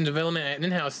 16 games in development at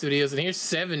in-house studios, and here's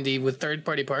 70 with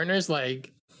third-party partners.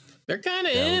 Like, they're kind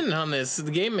of in on this,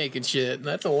 the game making shit.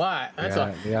 That's a lot. That's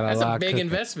a big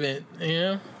investment.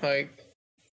 Like,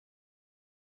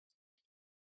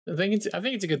 I think it's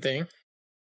a good thing.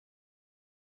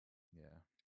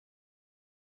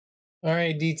 All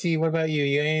right, DT, what about you?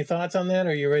 You got any thoughts on that,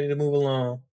 or are you ready to move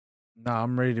along? No,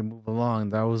 I'm ready to move along.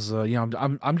 That was,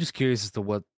 I'm just curious as to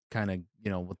what kind of,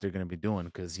 what they're gonna be doing,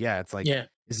 because it's like,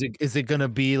 is it gonna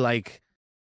be like,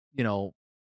 a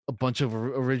bunch of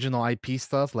original IP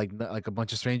stuff, like a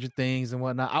bunch of Stranger Things and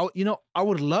whatnot? I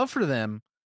would love for them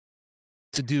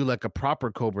to do like a proper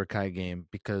Cobra Kai game,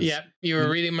 because you were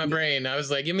reading my brain. I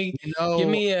was like, give me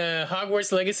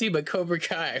Hogwarts Legacy, but Cobra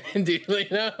Kai, dude.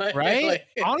 Right? Like,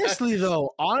 Honestly,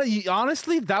 though,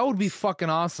 honestly, that would be fucking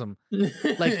awesome.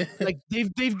 Like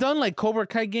they've done like Cobra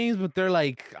Kai games, but they're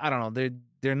like, I don't know,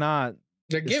 they're not.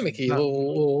 They're gimmicky,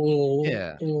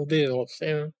 little deals.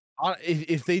 Yeah.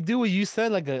 If they do what you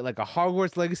said, like a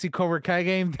Hogwarts Legacy Cobra Kai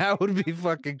game, that would be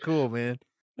fucking cool, man.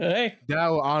 Hey, that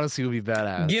would honestly be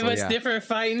badass. Give us different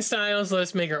fighting styles.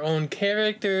 Let's make our own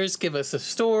characters. Give us a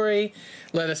story.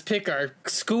 Let us pick our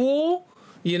school.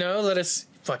 Let us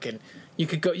fucking, You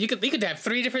could have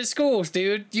 3 different schools,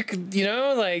 dude. You could,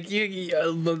 like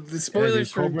the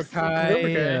spoilers for Cobra Kai,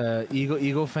 Cobra Kai.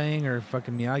 Eagle Fang, or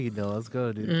fucking Miyagi-Do. Let's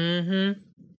go, dude. Mm-hmm.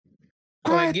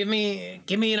 Like, give me an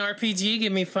RPG,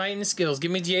 give me fighting skills, give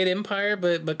me Jade Empire,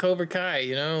 but Cobra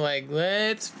Kai, like,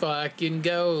 let's fucking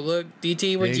go. Look,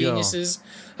 DT, we're geniuses.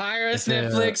 Hire us,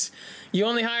 Netflix. You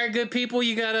only hire good people.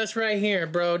 You got us right here,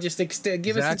 bro. Just give us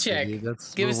the check. Dude.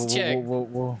 Give us the check.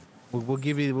 We'll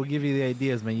give you the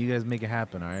ideas, man. You guys make it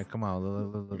happen. All right, come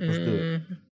on, let's do it.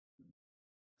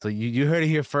 So you heard it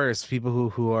here first. People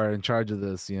who are in charge of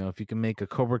this, if you can make a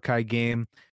Cobra Kai game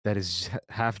that is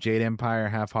half Jade Empire,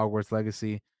 half Hogwarts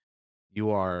Legacy, you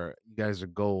guys are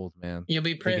gold, man. You'll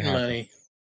be printing money.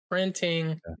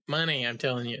 Printing money, I'm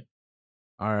telling you.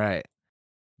 All right.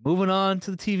 Moving on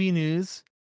to the TV news.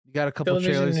 You got a couple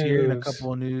trailers here and a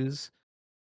couple of news.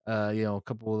 A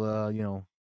couple of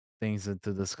things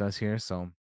to discuss here.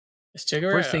 So let's check it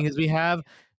out. First thing is we have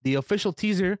the official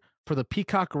teaser for the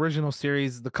Peacock original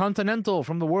series, The Continental,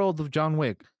 from the world of John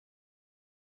Wick.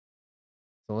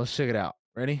 So let's check it out.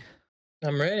 Ready?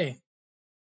 I'm ready.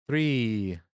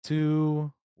 3,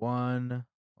 2, 1,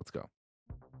 let's go.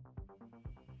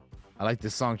 I like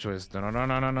this song choice.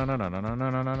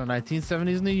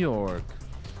 1970s New York.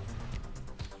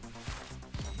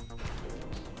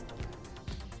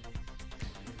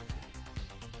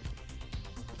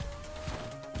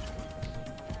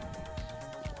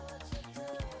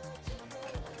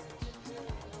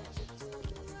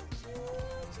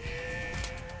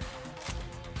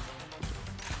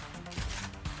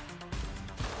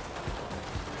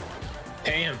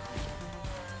 Damn.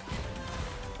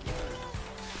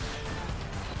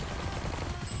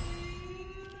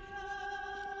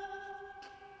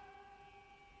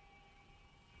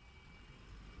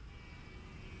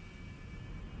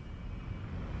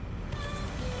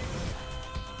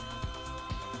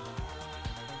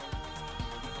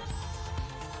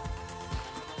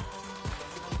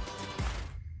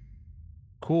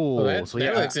 Cool. Well, so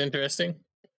that looks interesting.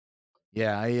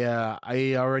 Yeah,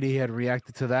 I already had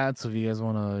reacted to that. So if you guys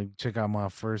want to check out my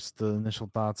first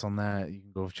initial thoughts on that, you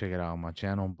can go check it out on my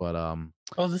channel. But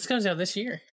oh, this comes out this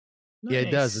year. Nice. Yeah,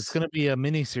 it does. It's gonna be a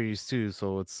mini series too,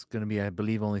 so it's gonna be, I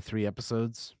believe, only 3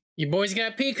 episodes. You boys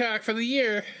got Peacock for the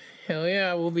year. Hell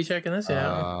yeah, we'll be checking this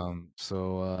out.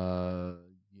 So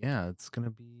yeah, it's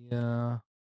gonna be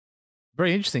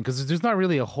very interesting because there's not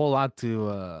really a whole lot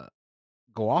to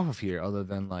go off of here other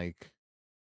than like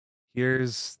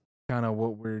here's kind of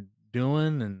what we're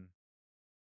doing, and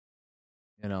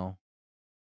in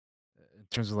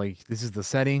terms of like this is the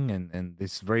setting and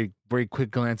this very very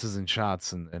quick glances and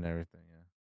shots and everything. Yeah,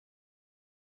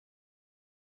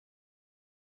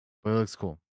 but it looks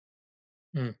cool.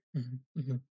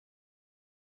 Mm-hmm.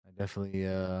 I definitely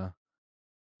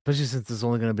especially since it's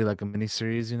only going to be like a mini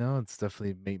series, it's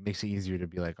definitely makes it easier to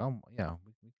be like, oh yeah,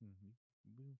 we can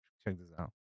check this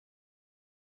out.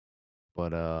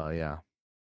 But yeah,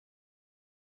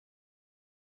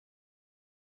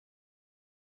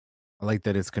 I like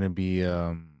that it's going to be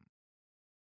what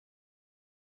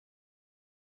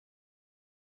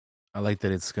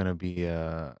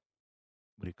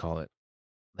do you call it,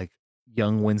 like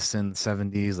young Winston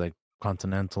 70s, like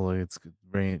Continental. It's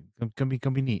very can be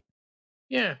neat.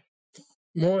 Yeah,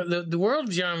 more the world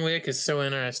of John Wick is so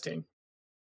interesting.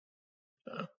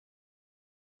 So,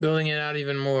 building it out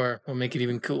even more will make it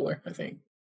even cooler, I think.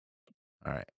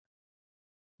 All right.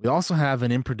 We also have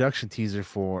an in production teaser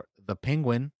for The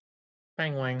Penguin.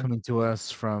 Coming to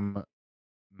us from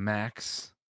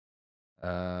Max.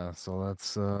 So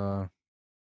let's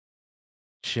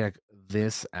check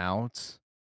this out.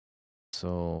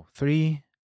 So 3,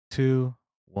 2,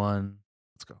 1,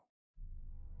 let's go.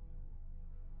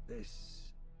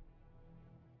 This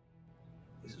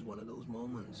is one of those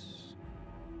moments.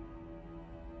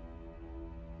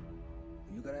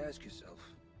 You gotta ask yourself,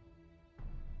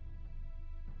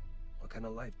 what kind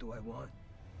of life do I want?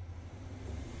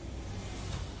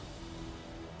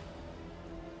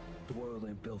 The world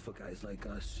ain't built for guys like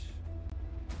us.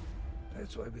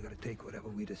 That's why we gotta take whatever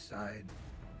we decide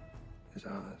is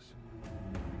ours.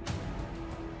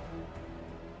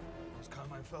 Those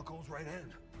Carmine Falco's right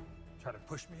hand. Try to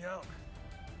push me out.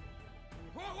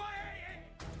 Whoa, hey!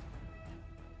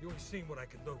 You ain't seen what I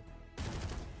can do.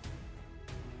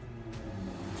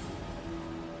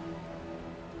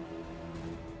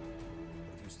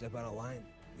 If you step out of line,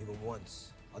 even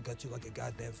once, I'll gut you like a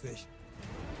goddamn fish.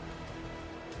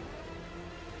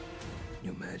 Can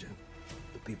you imagine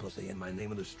the people saying my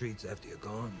name in the streets after you're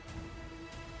gone?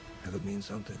 Have it mean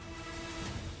something?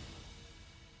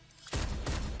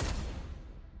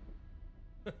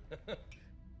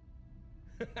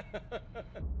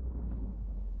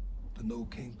 the new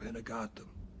kingpin of Gotham.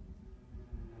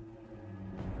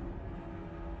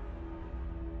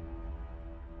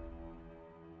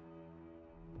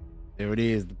 There it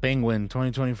is, the Penguin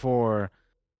 2024.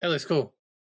 That looks cool.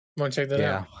 Want to check that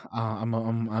Yeah, out?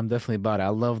 I'm definitely about it. I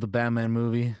love the Batman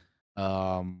movie.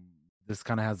 Um, this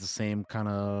kind of has the same kind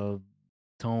of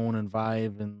tone and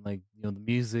vibe, and like the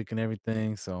music and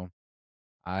everything. So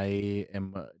I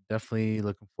am definitely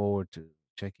looking forward to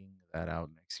checking that out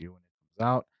next year when it comes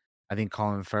out. I think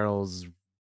Colin Farrell's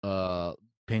uh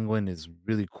Penguin is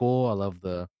really cool. I love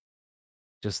the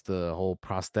whole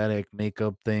prosthetic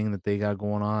makeup thing that they got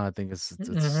going on. I think it's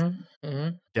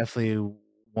definitely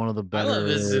one of the I love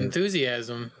his better.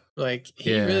 enthusiasm. Like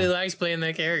he really Yeah, likes playing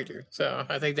that character, so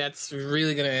I think that's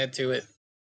really gonna add to it.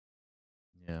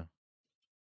 yeah.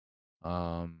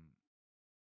 Um,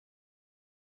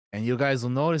 and you guys will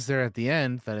notice there at the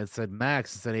end that it said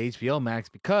Max instead of HBO Max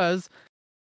because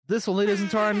this will lead us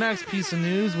into our next piece of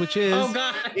news, which is Oh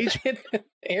God,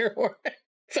 air horn.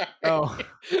 Sorry. Oh,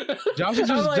 Josh is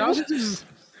I'm like, Josh what? is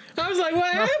I was like,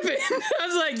 what happened? I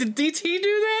was like, did DT do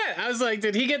that? I was like,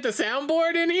 did he get the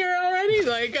soundboard in here already?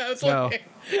 Like, I was No.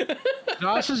 like,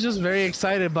 Josh is just very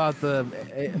excited about the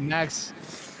Max,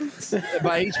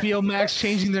 about HBO Max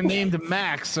changing their name to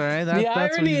Max. All right, the that's what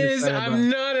irony he's is, excited I'm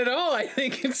about. not at all. I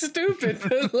think it's stupid.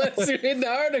 Let's read the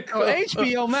article. So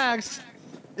HBO Max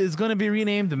is going to be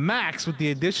renamed to Max with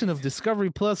the addition of Discovery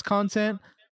Plus content,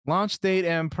 launch date,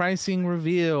 and pricing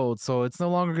revealed. So it's no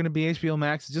longer going to be HBO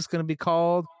Max. It's just going to be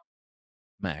called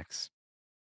Max.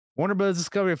 Warner Bros.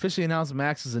 Discovery officially announced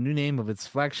Max as a new name of its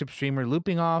flagship streamer,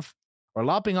 lopping off the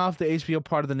HBO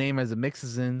part of the name as it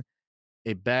mixes in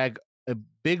a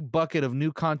big bucket of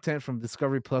new content from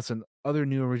Discovery Plus and other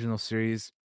new original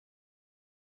series.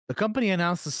 The company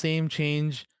announced the name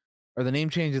change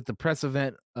at the press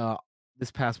event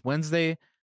this past Wednesday,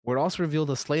 where it also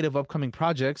revealed a slate of upcoming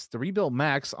projects. The rebuilt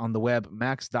Max on the web,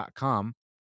 max.com,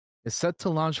 is set to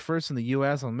launch first in the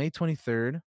US on May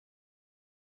 23rd.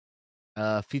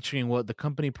 Featuring what the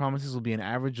company promises will be an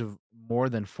average of more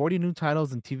than 40 new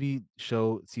titles and TV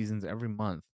show seasons every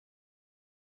month.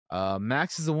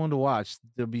 Max is the one to watch,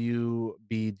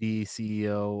 WBD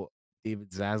CEO David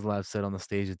Zaslav said on the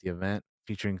stage at the event,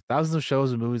 featuring thousands of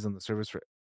shows and movies on the service for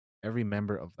every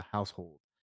member of the household.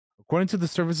 According to the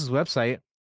service's website,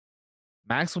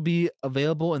 Max will be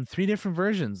available in 3 different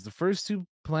versions. The first 2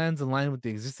 plans align with the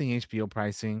existing HBO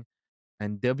pricing,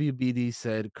 and WBD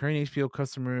said current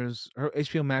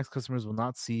HBO Max customers will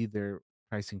not see their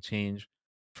pricing change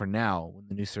for now when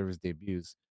the new service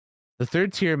debuts. The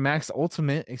third tier, Max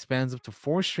Ultimate, expands up to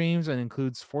 4 streams and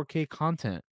includes 4K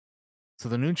content. So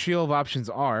the new trio of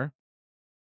options are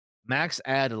Max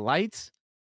Add Lite,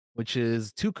 which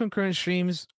is 2 concurrent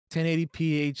streams,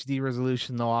 1080p HD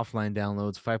resolution, no offline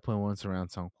downloads, 5.1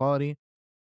 surround sound quality.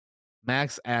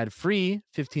 Max Ad Free,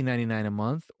 $15.99 a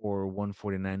month or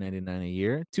 $149.99 a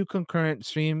year. 2 concurrent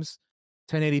streams,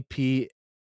 1080p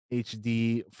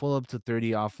HD, full up to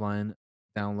 30 offline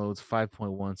downloads,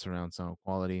 5.1 surround sound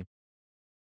quality.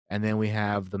 And then we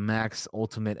have the Max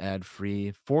Ultimate Ad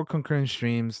Free, 4 concurrent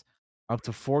streams, up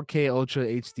to 4K Ultra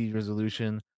HD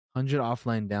resolution, 100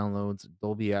 offline downloads,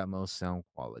 Dolby Atmos sound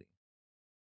quality.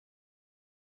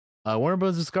 Warner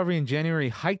Bros. Discovery in January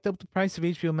hiked up the price of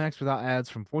HBO Max without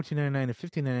ads from $14.99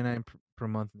 to $15.99 per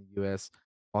month in the US,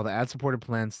 while the ad-supported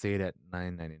plan stayed at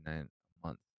 $9.99 a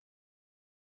month.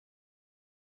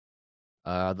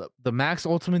 The Max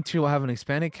Ultimate tier will have an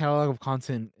expanded catalog of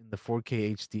content in the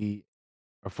 4K HD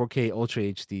or 4K Ultra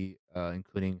HD,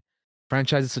 including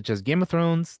franchises such as Game of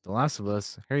Thrones, The Last of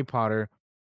Us, Harry Potter,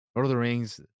 Lord of the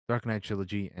Rings, Dark Knight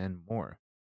Trilogy, and more.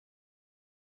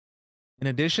 In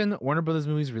addition, Warner Brothers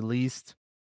movies released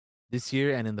this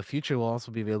year and in the future will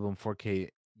also be available in 4K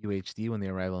UHD when they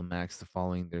arrive on Max the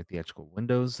following their theatrical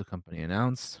windows, the company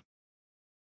announced.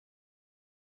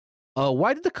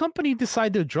 Why did the company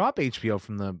decide to drop HBO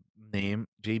from the name?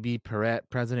 JB Perrette,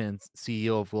 president and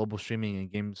CEO of global streaming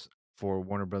and games for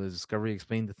Warner Brothers Discovery,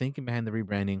 explained the thinking behind the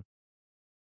rebranding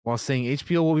while saying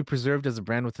HBO will be preserved as a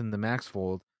brand within the Max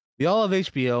fold. We all love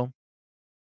HBO,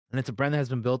 and it's a brand that has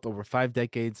been built over 5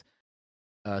 decades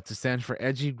to stand for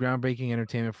edgy, groundbreaking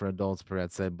entertainment for adults,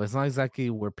 Perrette said, but it's not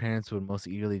exactly where parents would most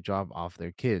eagerly drop off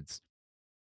their kids.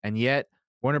 And yet,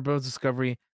 Warner Bros.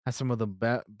 Discovery has some of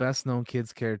the best known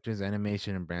kids' characters,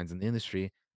 animation, and brands in the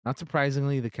industry. Not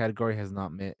surprisingly, the category has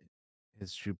not met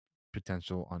his true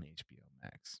potential on HBO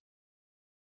Max.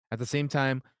 At the same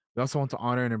time, we also want to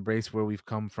honor and embrace where we've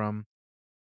come from,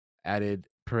 added,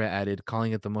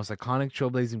 calling it the most iconic,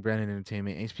 trailblazing brand in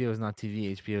entertainment. HBO is not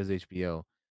TV, HBO is HBO.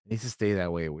 It needs to stay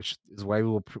that way, which is why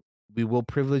we will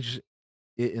privilege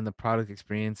it in the product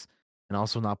experience and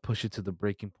also not push it to the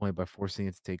breaking point by forcing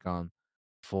it to take on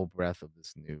full breadth of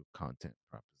this new content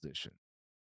proposition.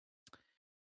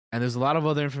 And there's a lot of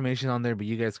other information on there, but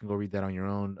you guys can go read that on your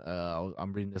own.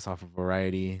 I'm reading this off of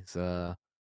Variety's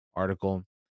article.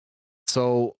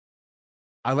 So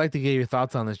I'd like to get your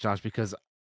thoughts on this, Josh, because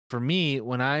for me,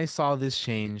 when I saw this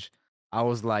change, I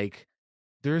was like,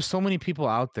 there's so many people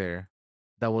out there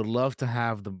that would love to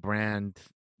have the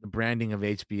branding of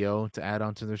HBO to add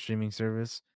onto their streaming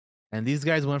service. And these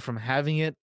guys went from having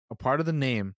it a part of the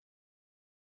name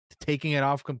to taking it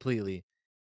off completely.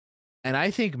 And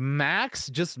I think Max,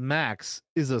 just Max,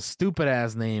 is a stupid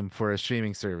ass name for a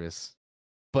streaming service.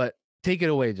 But take it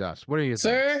away, Josh. What are your thoughts?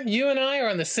 Sir, you and I are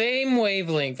on the same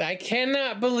wavelength. I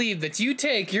cannot believe that you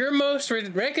take your most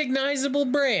recognizable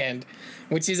brand,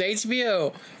 which is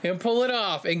HBO, and pull it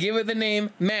off and give it the name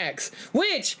Max,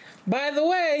 which, by the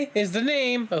way, is the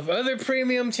name of other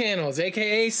premium channels,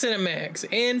 aka Cinemax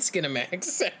and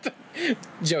Skinemax.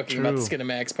 Joking about the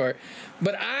Skinemax part.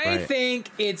 But I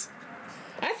think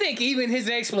even his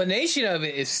explanation of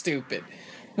it is stupid.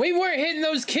 We weren't hitting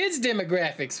those kids'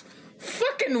 demographics.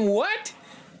 Fucking what?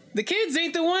 The kids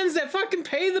ain't the ones that fucking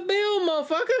pay the bill,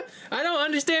 motherfucker. I don't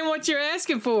understand what you're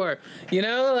asking for. You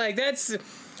know, like that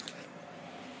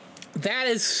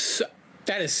is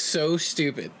so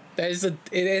stupid. And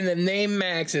the name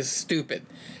Max is stupid.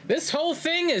 This whole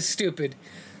thing is stupid.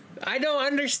 I don't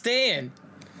understand.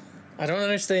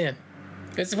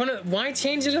 Why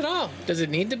change it at all? Does it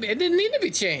need to be? It didn't need to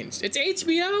be changed. It's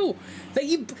HBO. That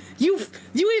you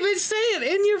even say it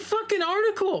in your fucking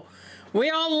article. We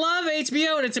all love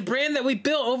HBO, and it's a brand that we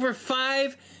built over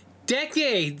 5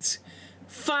 decades.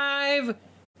 5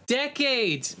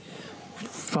 decades.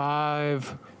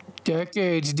 5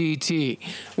 decades, DT.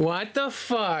 What the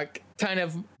fuck?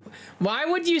 Why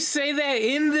would you say that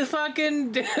in the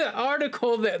fucking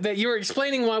article that you were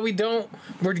explaining why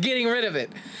we're getting rid of it?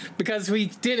 Because we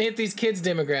didn't hit these kids'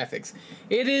 demographics.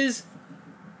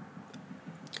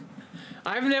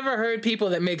 I've never heard people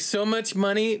that make so much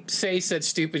money say such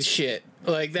stupid shit.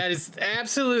 Like, that is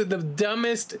the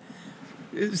dumbest.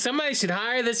 Somebody should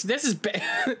hire this. This is bad.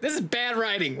 This is bad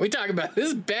writing. We talk about this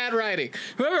is bad writing.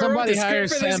 Somebody hire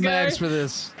Sam Max for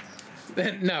this.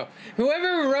 No,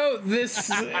 whoever wrote this,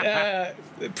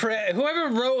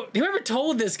 whoever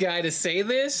told this guy to say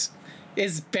this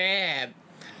is bad.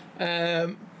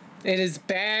 It is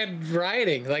bad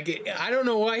writing. Like, I don't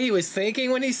know what he was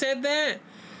thinking when he said that.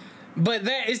 But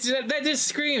that just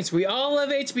screams. We all love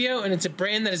HBO, and it's a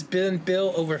brand that has been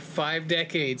built over 5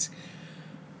 decades.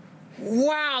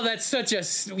 Wow, that's such a...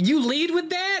 You lead with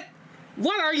that?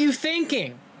 What are you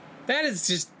thinking? That is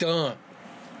just dumb.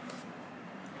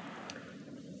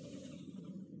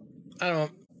 I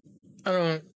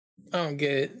don't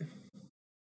get it.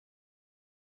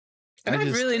 And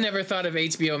I've really never thought of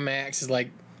HBO Max as the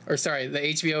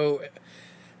HBO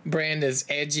brand as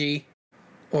edgy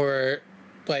or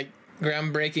like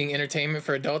groundbreaking entertainment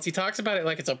for adults. He talks about it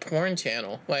like it's a porn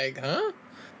channel. Like, huh?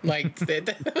 Like,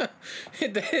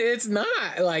 it's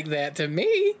not like that to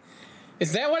me.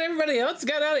 Is that what everybody else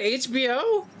got out of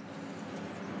HBO?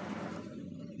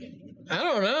 I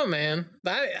don't know, man.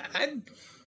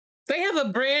 They have a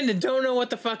brand and don't know what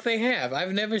the fuck they have.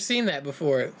 I've never seen that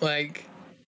before. Like,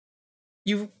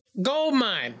 gold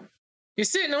mine. You're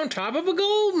sitting on top of a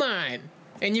gold mine,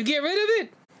 and you get rid of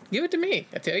it. Give it to me.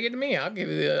 I tell you, give it to me. I'll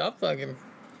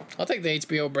take the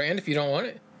HBO brand if you don't want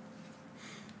it.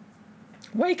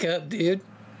 Wake up, dude.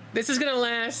 This is gonna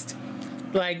last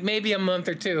like maybe a month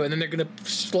or two, and then they're gonna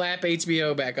slap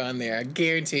HBO back on there. I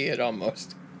guarantee it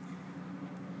almost.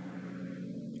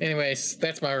 Anyways,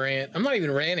 that's my rant. I'm not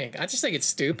even ranting. I just think it's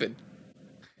stupid.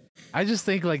 I just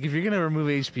think, like, if you're gonna remove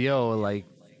HBO, like,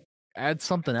 add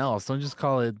something else. Don't just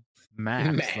call it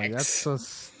Max. Like, that's so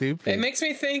stupid. It makes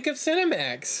me think of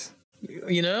Cinemax.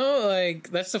 You know, like,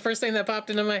 that's the first thing that popped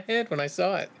into my head when I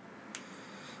saw it.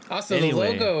 Also, the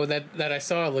logo that I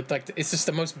saw looked like it's just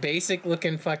the most basic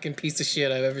looking fucking piece of shit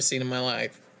I've ever seen in my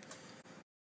life.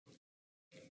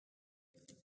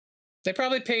 They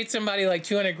probably paid somebody like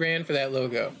 $200,000 for that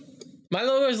logo. My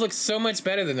logos look so much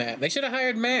better than that. They should have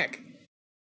hired Mac.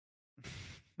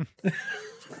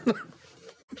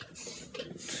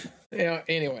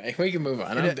 Anyway, we can move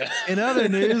on. I'm done. In other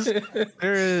news,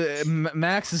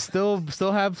 Max is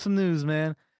still have some news,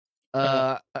 man.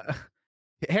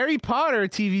 Harry Potter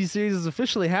TV series is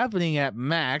officially happening at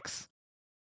Max.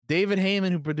 David Heyman,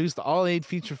 who produced all 8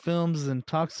 feature films, and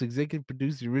talks to executive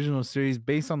produce the original series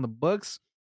based on the books.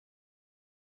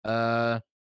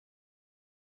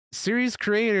 Series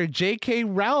creator J.K.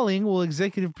 Rowling will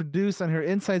executive produce, and her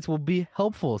insights will be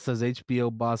helpful, says HBO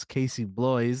boss Casey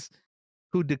Bloys.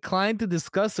 who declined to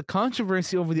discuss the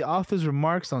controversy over the author's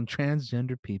remarks on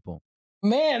transgender people.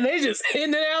 Man, they just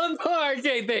hitting it out of the park,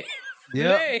 ain't they?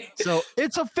 Yeah. So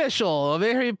it's official.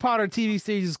 The Harry Potter TV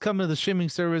series is coming to the streaming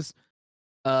service.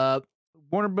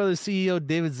 Warner Brothers CEO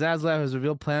David Zaslav has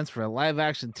revealed plans for a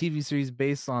live-action TV series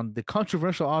based on the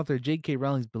controversial author J.K.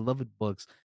 Rowling's beloved books.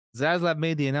 Zaslav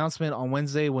made the announcement on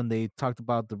Wednesday when they talked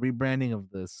about the rebranding of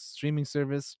the streaming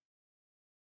service.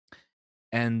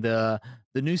 And the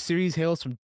new series hails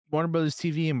from Warner Brothers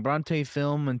TV and Bronte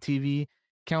Film and TV.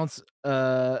 Counts.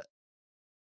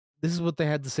 This is what they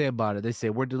had to say about it. They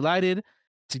say, "We're delighted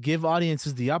to give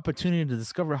audiences the opportunity to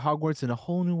discover Hogwarts in a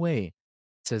whole new way,"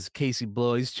 says Casey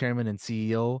Bloys, chairman and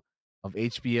CEO of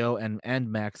HBO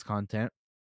and Max Content.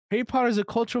 Harry Potter is a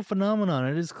cultural phenomenon.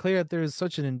 It is clear that there is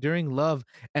such an enduring love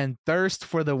and thirst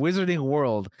for the wizarding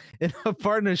world. In a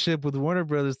partnership with Warner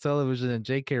Brothers Television and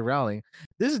J.K. Rowling,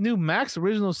 this new Max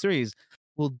original series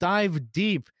will dive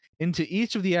deep into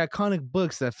each of the iconic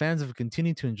books that fans have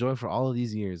continued to enjoy for all of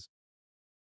these years.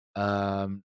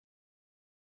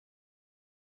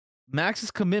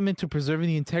 Max's commitment to preserving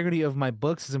the integrity of my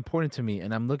books is important to me,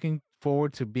 and I'm looking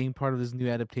forward to being part of this new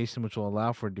adaptation, which will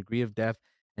allow for a degree of depth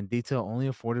and detail only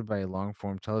afforded by a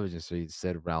long-form television series,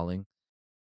 said Rowling.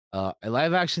 A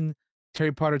live-action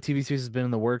Harry Potter TV series has been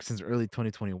in the works since early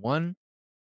 2021.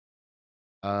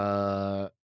 They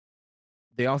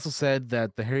also said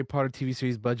that the Harry Potter TV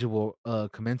series budget will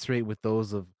commensurate with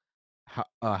those of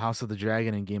House of the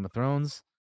Dragon and Game of Thrones.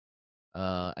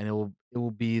 And it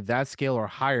will be that scale or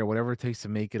higher, whatever it takes to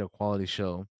make it a quality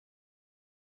show.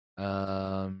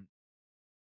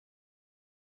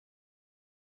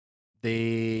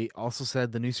 They also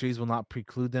said the new series will not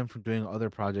preclude them from doing other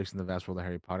projects in the vast world of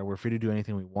Harry Potter. We're free to do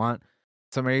anything we want.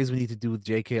 Some areas we need to do with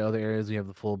JK, other areas we have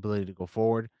the full ability to go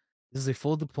forward. This is a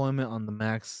full deployment on the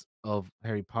max of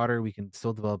Harry Potter. We can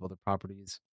still develop other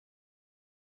properties.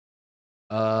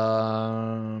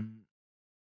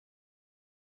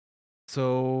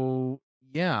 So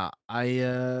yeah,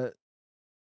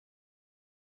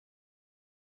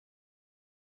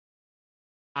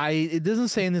 it doesn't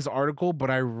say in this article, but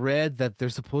I read that they're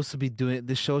supposed to be doing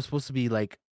this show is supposed to be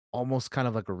like almost kind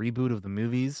of like a reboot of the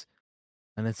movies,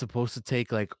 and it's supposed to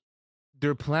take like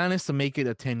their plan is to make it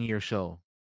a 10-year show.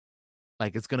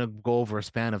 Like it's gonna go over a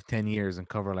span of 10 years and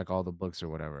cover like all the books or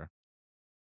whatever.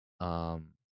 I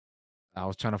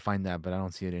was trying to find that, but I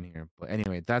don't see it in here. But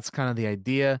anyway, that's kind of the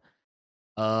idea.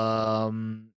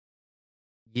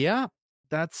 Yeah,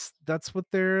 that's what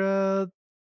they're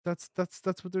that's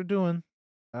what they're doing.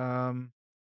 And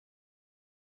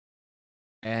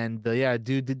yeah,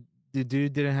 the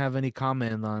dude didn't have any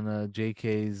comment on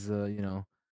JK's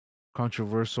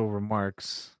controversial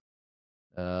remarks.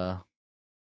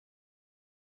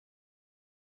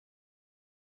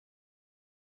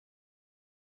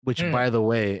 Which by the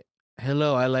way,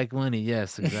 hello, I like money.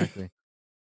 Yes, exactly.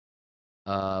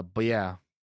 But yeah.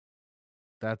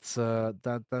 That's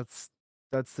that's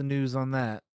the news on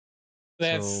that.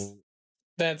 That's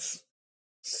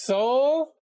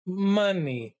soul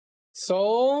money.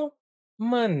 Soul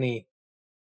money.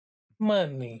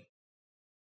 Money.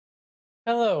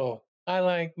 Hello, I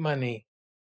like money.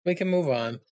 We can move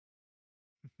on.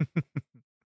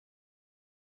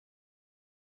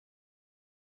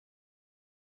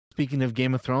 Speaking of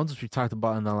Game of Thrones, which we talked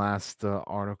about in the last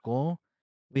article,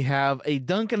 we have a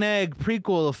Dunkin' Egg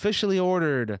prequel officially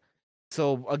ordered.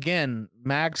 So again,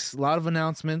 Max, a lot of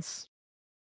announcements.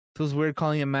 Feels weird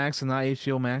calling it Max and not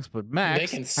HBO Max, but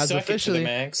Max has officially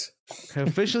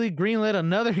greenlit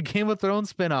another Game of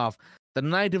Thrones spinoff, The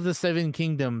Knight of the Seven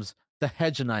Kingdoms, The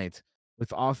Hedge Knight,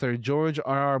 with author George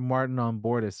R.R. Martin on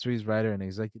board as series writer and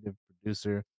executive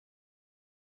producer.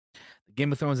 The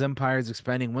Game of Thrones empire is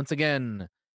expanding once again.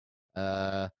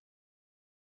 The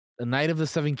Knight of the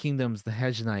Seven Kingdoms, The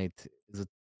Hedge Knight, it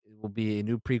will be a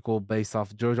new prequel based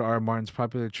off George R. R. Martin's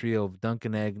popular trio of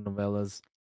Dunkin' Egg novellas,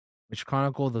 which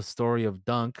chronicle the story of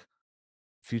Dunk,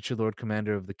 future Lord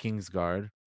Commander of the Kingsguard,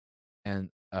 and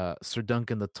Sir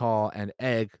Duncan the Tall, and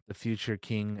Egg, the future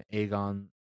King Aegon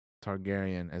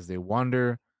Targaryen, as they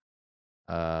wander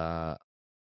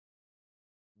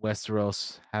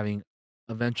Westeros, having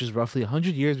adventures roughly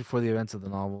 100 years before the events of the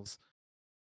novels.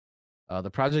 The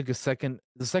project is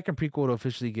the second prequel to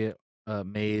officially get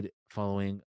made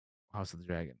following House of the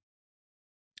Dragon.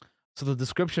 So the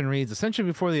description reads: a century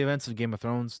before the events of Game of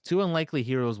Thrones, two unlikely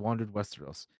heroes wandered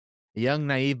Westeros. A young,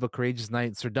 naive, but courageous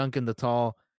knight, Sir Duncan the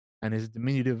Tall, and his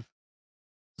diminutive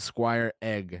squire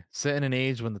Egg. Set in an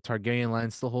age when the Targaryen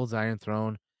line still holds the Iron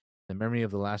Throne, the memory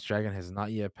of the last dragon has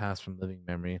not yet passed from living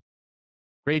memory.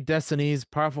 Great destinies,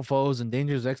 powerful foes, and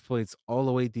dangerous exploits all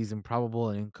await these improbable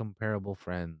and incomparable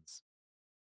friends.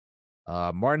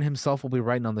 Martin himself will be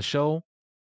writing on the show,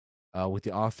 with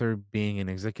the author being an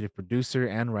executive producer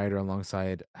and writer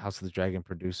alongside House of the Dragon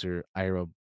producer Ira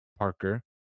Parker.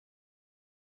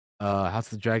 House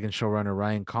of the Dragon showrunner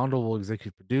Ryan Condal will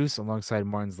executive produce alongside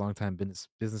Martin's longtime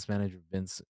business manager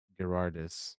Vince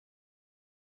Gerardis.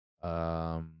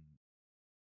 Um,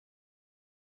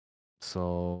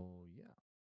 so yeah,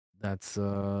 that's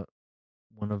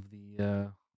one of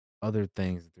the other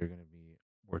things that they're going to be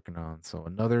working on. So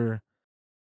another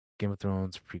Game of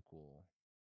Thrones prequel.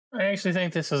 I actually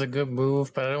think this is a good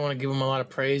move, but I don't want to give them a lot of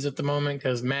praise at the moment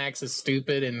because Max is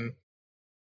stupid and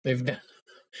they've done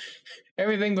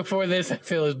everything before this. I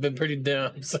feel has been pretty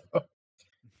dumb. So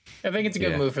I think it's a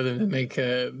good move for them to make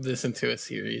this into a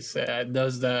series. I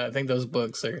think those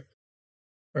books or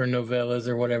novellas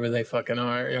or whatever they fucking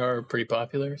are pretty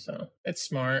popular. So it's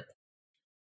smart.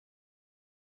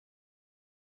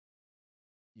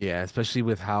 Yeah, especially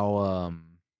with how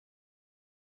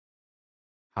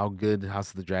good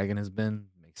House of the Dragon has been,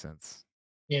 makes sense.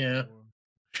 Yeah.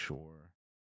 Sure.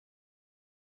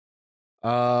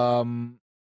 Um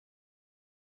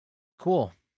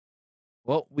cool.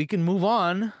 Well, we can move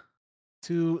on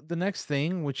to the next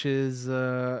thing, which is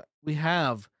we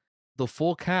have the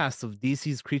full cast of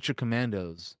DC's Creature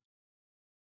Commandos.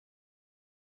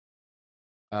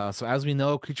 So as we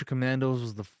know, Creature Commandos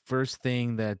was the first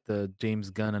thing that James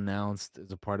Gunn announced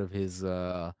as a part of his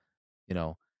you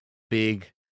know,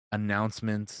 big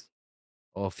announcement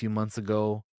a few months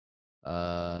ago,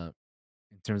 in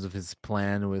terms of his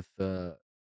plan with the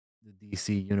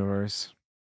DC universe.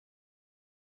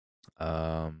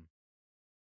 Um,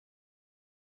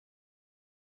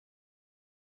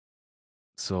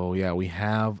 so yeah, we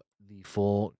have the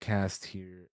full cast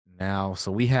here now.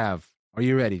 So we have. Are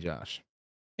you ready, Josh?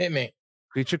 Hit me.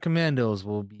 Creature Commandos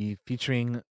will be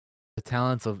featuring the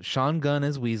talents of Sean Gunn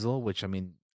as Weasel, which I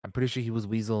mean, I'm pretty sure he was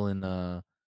Weasel in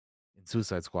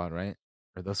Suicide Squad, right?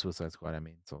 Or the Suicide Squad, I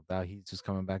mean. So that he's just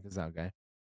coming back as that guy.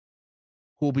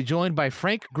 Who will be joined by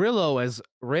Frank Grillo as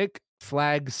Rick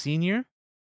Flag Sr.,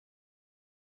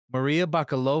 Maria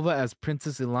Bakalova as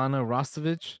Princess Ilana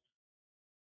Rostovich,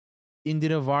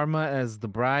 Indira Varma as the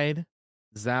bride,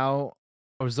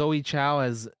 Zoe Chow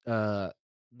as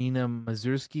Nina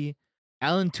Mazursky,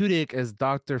 Alan Tudyk as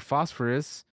Dr.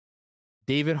 Phosphorus,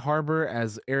 David Harbour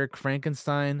as Eric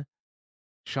Frankenstein,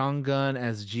 Sean Gunn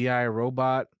as GI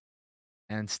Robot,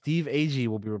 and Steve Agee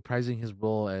will be reprising his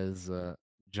role as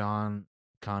John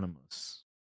Economus.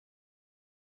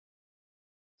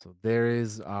 So there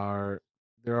are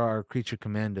our Creature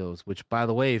Commandos, which, by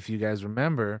the way, if you guys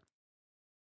remember,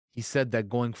 he said that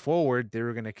going forward, they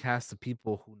were going to cast the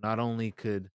people who not only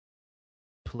could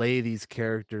play these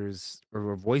characters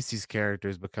or voice these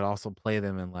characters, but could also play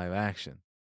them in live action.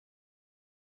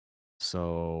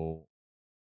 So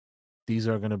these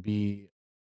are going to be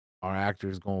our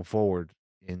actors going forward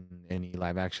in any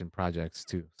live action projects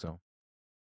too. So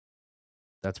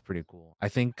that's pretty cool. I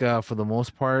think for the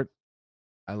most part,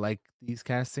 I like these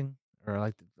casting, or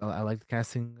I like the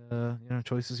casting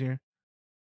choices here.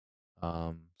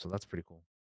 So that's pretty cool.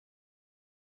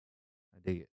 I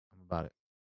dig it. I'm about it.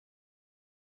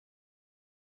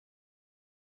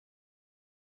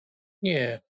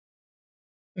 Yeah.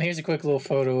 And here's a quick little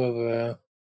photo of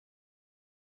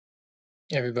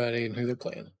everybody and who they're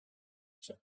playing.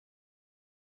 So.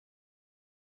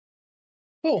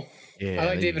 Cool. Yeah, I like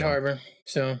there you David go. Harbour,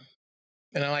 so,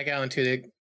 and I like Alan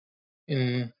Tudyk,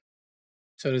 and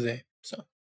so do they. So,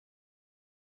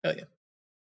 hell yeah.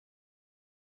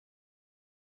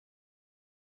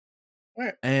 All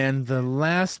right. And the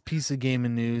last piece of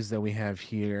gaming news that we have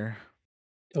here,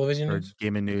 television or news,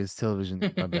 gaming news, television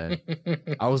news. My bad.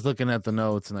 I was looking at the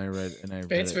notes and I read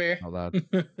it's it fair. out loud.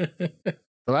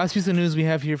 The last piece of news we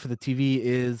have here for the TV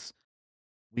is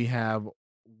we have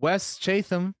Wes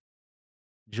Chatham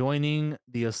joining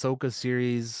the Ahsoka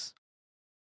series.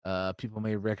 People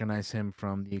may recognize him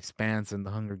from The Expanse and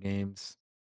The Hunger Games,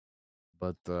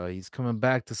 but he's coming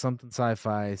back to something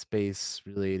sci-fi space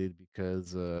related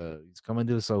because he's coming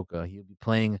to Ahsoka. He'll be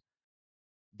playing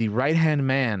the right-hand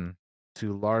man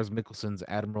to Lars Mikkelsen's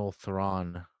Admiral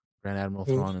Thrawn, Grand Admiral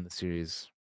Ooh. Thrawn in the series.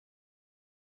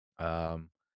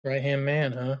 Right hand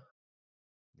man, huh?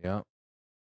 Yeah.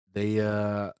 They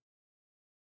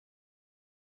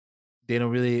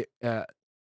don't really Does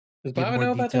give Baba more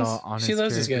know about this? detail on She his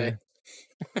loves this character.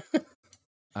 guy.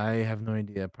 I have no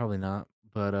idea, probably not,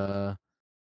 but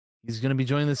he's gonna be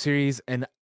joining the series, and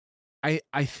I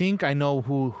think I know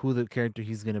who the character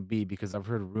he's gonna be because I've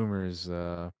heard rumors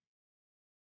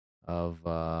of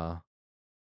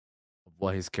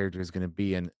what his character is going to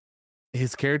be, and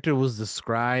his character was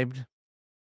described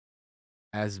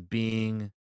as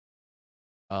being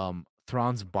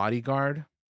Thrawn's bodyguard,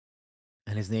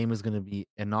 and his name is going to be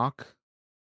Enoch.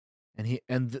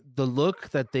 And the look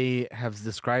that they have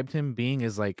described him being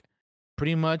is like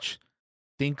pretty much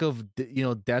think of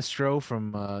Destro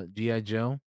from G.I.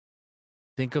 Joe.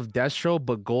 Think of Destro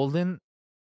but golden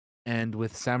and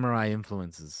with samurai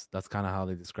influences. That's kind of how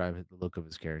they describe the look of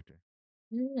his character.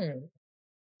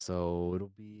 So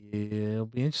it'll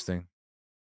be interesting.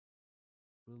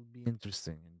 It'll be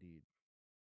interesting indeed.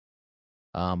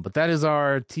 But that is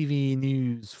our TV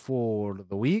news for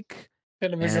the week.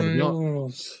 Television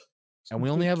news. And we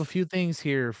only have a few things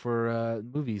here for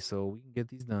movies, so we can get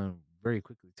these done very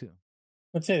quickly too.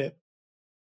 Let's hit it.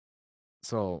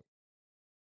 So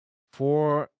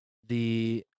for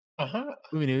the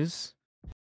movie news,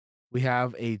 we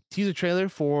have a teaser trailer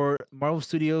for Marvel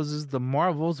Studios' The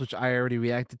Marvels, which I already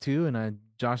reacted to, and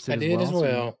Josh did as well.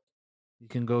 So you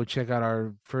can go check out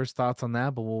our first thoughts on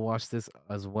that, but we'll watch this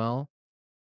as well.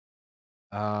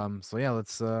 So yeah,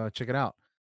 let's check it out.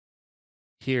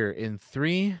 Here in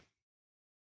 3,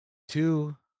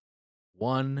 2,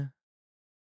 1,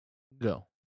 go.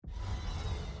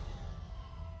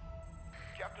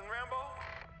 Captain Rambo?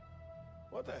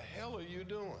 What the hell are you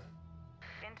doing?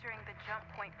 Entering the jump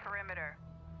point perimeter.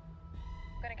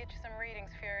 I'm gonna get you some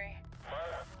readings, Fury.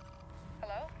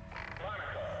 Hello?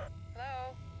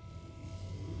 Hello?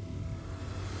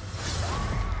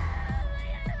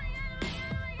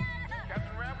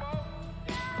 Captain Rambo?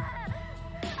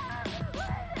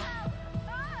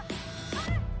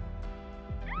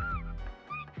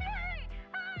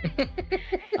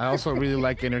 I also really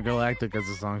like Intergalactic as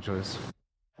a song choice.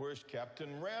 Where's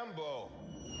Captain Rambo?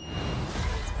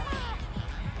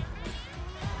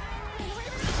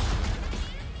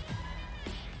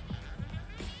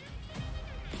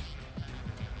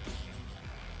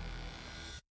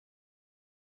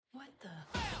 What the?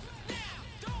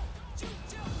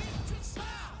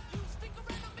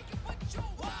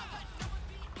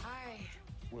 Hi.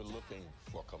 We're looking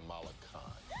for Kamala Khan.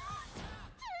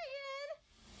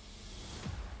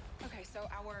 Okay, so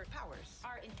our powers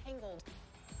are entangled.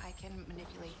 I can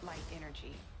manipulate light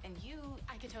energy. And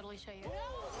I can totally show you.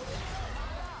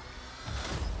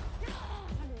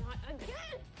 Not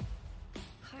again!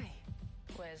 Hi.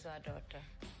 Where's our daughter?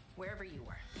 Wherever you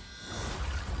were.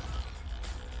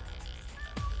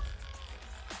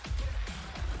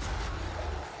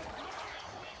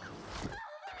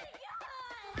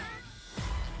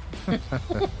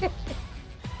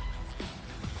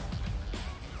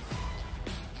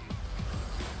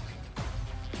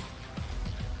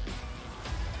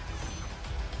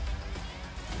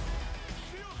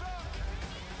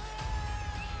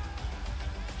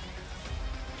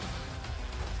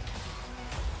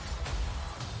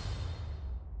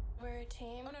 We're a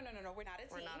team. Oh, no. We're not a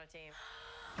team. We're not a team.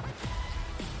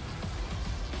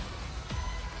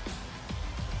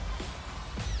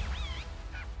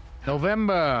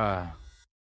 November.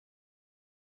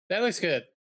 That looks good.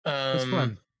 It's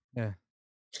fun. Yeah.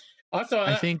 Also,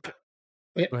 I think.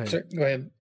 Yeah, go ahead. Sure, go ahead.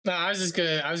 No, I was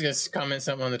gonna comment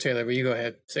something on the trailer, but you go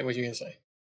ahead. Say what you're gonna say.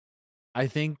 I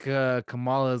think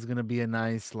Kamala is gonna be a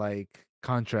nice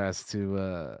contrast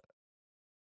to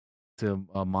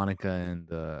Monica and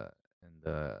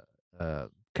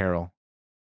Carol.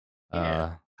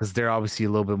 Because they're obviously a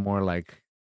little bit more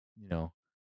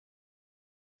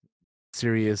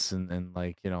serious and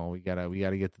we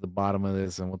gotta get to the bottom of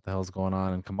this and what the hell's going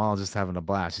on. And Kamala's just having a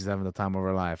blast. She's having the time of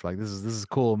her life. Like this is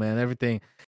cool, man.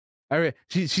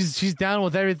 She's down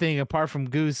with everything apart from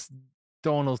Goose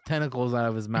throwing those tentacles out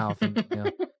of his mouth and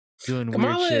doing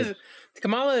weird shit.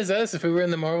 Kamala is us if we were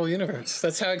in the Marvel universe.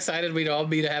 That's how excited we'd all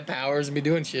be to have powers and be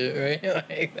doing shit, right?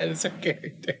 Like that is her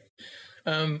character.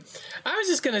 I was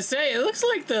just gonna say, it looks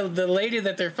like the lady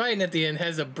that they're fighting at the end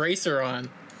has a bracer on.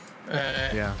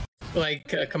 Yeah.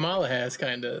 Like Kamala has,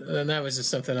 kind of. And that was just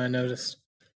something I noticed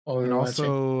while we And were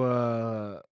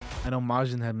also, I know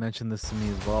Majin had mentioned this to me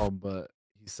as well, but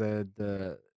he said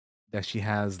that she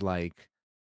has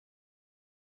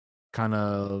kind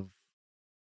of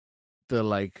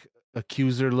the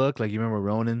accuser look. Like you remember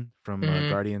Ronan from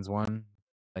Guardians 1?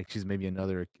 Like she's maybe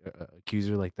another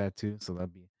accuser like that too. So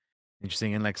that'd be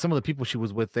interesting. And some of the people she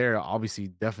was with there obviously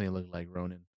definitely look like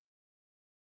Ronan.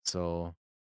 So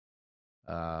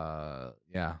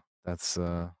yeah, that's she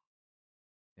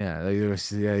has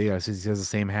the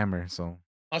same hammer. So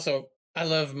Also, I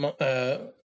love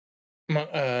Monica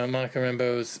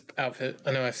Rambeau's outfit.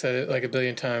 I know I've said it like a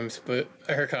billion times, but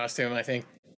her costume, I think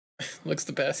Looks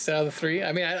the best out of the three.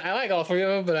 I mean, I like all three of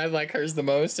them, but I like hers the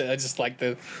most. I just like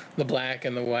the black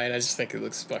and the white. I just think it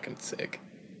looks fucking sick.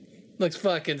 Looks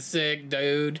fucking sick,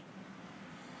 dude.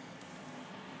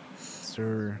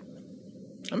 Sir.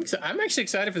 I'm actually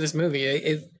excited for this movie.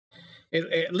 It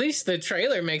at least the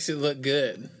trailer makes it look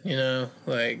good, you know,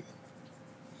 like,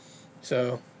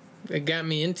 so it got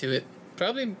me into it.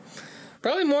 Probably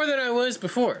more than I was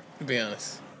before, to be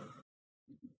honest.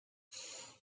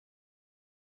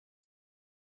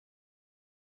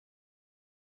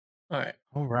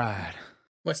 All right.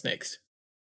 What's next?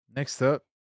 Next up,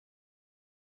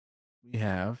 we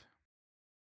have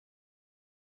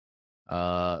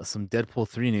some Deadpool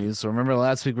 3 news. So remember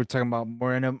last week we were talking about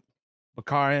Morena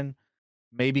Baccarin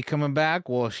maybe coming back.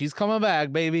 Well, she's coming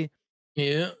back, baby.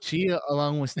 Yeah. She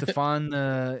along with Stefan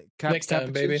Next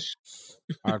time, baby.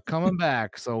 are coming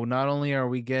back. So not only are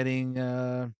we getting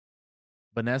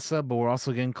Vanessa, but we're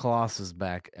also getting Colossus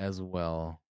back as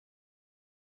well.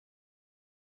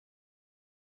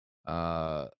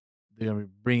 They're gonna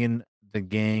be bringing the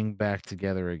gang back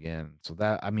together again. So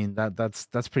that, I mean, that's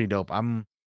pretty dope.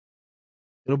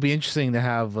 It'll be interesting to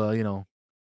have you know,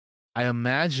 I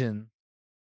imagine,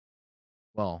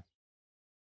 well,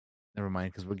 never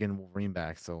mind, because we're getting Wolverine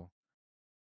back. So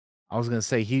I was gonna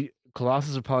say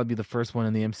Colossus would probably be the first one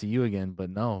in the MCU again, but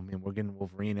no, I mean we're getting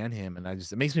Wolverine and him, and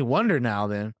it makes me wonder now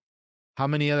then, how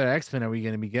many other X-Men are we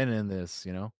gonna be getting in this,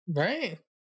 you know? Right.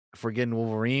 If we're getting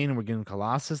Wolverine, we're getting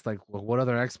Colossus, like, well, what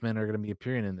other X-Men are gonna be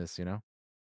appearing in this, you know?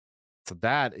 So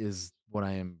that is what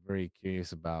I am very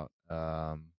curious about.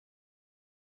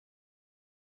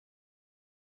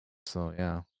 So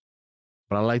yeah.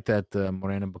 But I like that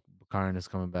Morena Baccarin is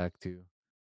coming back too.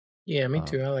 Yeah, me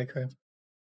too. I like her.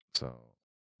 So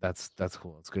that's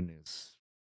cool. It's good news,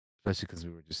 especially because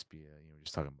we were just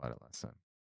talking about it last time.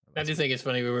 I do think it's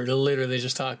funny. We were literally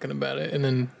just talking about it, and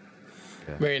then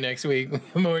very next week,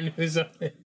 more news on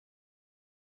it.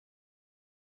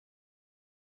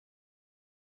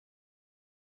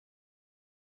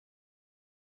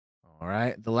 All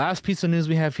right. The last piece of news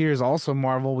we have here is also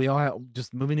Marvel. We all have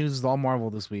just movie news is all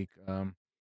Marvel this week.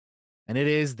 And it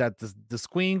is that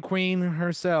the Queen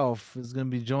herself is going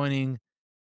to be joining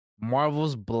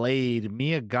Marvel's Blade,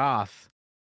 Mia Goth,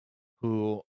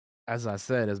 who, as I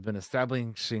said, has been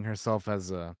establishing herself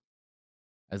as a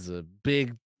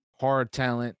big horror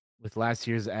talent with last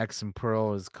year's X, and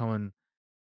Pearl is coming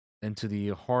into the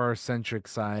horror centric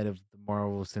side of the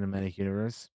Marvel Cinematic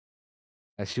Universe,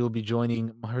 as she will be joining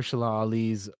Mahershala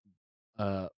Ali's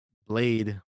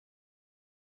Blade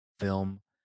film.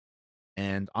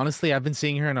 And honestly, I've been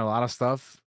seeing her in a lot of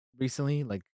stuff recently,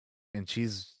 like, and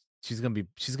she's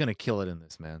gonna kill it in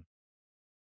this, man.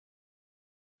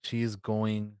 She is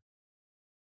going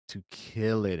to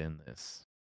kill it in this.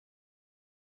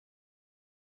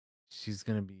 She's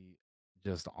gonna be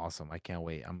just awesome. I can't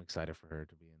wait. I'm excited for her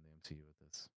to be in the MCU with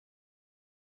this.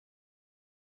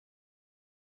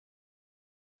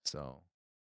 So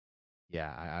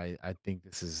yeah, I think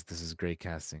this is great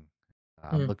casting.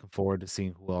 I'm looking forward to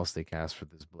seeing who else they cast for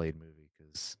this Blade movie,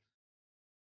 because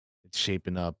it's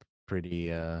shaping up pretty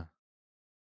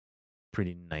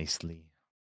nicely.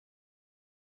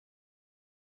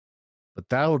 But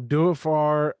that'll do it for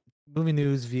our movie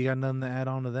news. If you got nothing to add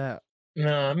on to that.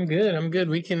 No, I'm good. I'm good.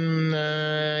 We can.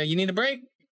 You need a break,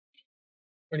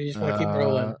 or do you just want to keep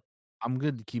rolling? I'm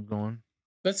good to keep going.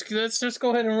 Let's just go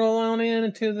ahead and roll on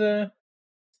into the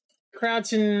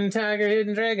Crouching Tiger,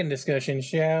 Hidden Dragon discussion,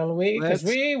 shall we? Because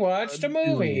we watched a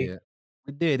movie.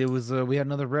 We did. It was we had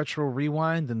another retro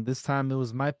rewind, and this time it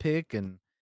was my pick, and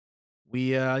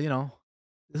we you know,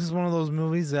 this is one of those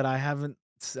movies that I hadn't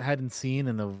seen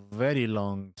in a very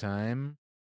long time.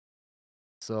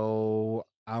 So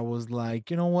I was like,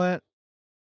 you know what?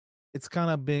 It's kind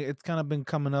of been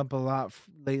coming up a lot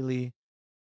lately.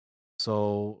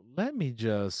 So let me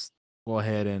just go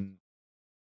ahead and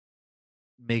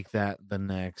make that the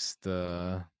next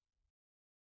you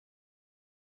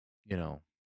know,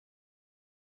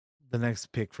 the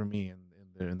next pick for me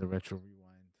in the retro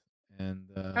rewind.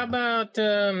 And how about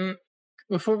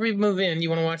before we move in, you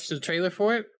want to watch the trailer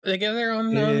for it together on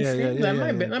stream?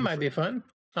 That might be fun.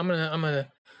 I'm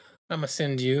gonna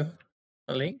send you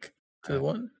a link to the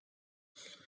one,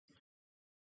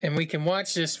 and we can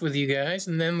watch this with you guys,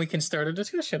 and then we can start a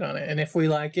discussion on it, and if we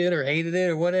like it or hated it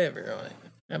or whatever on it.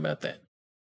 How about that?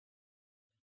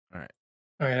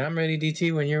 All right, I'm ready,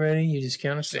 DT. When you're ready, you just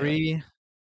count us down. 3,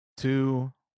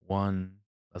 2, 1,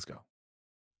 let's go.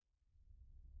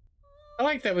 I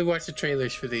like that we watch the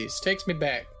trailers for these. Takes me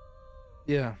back.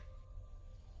 Yeah.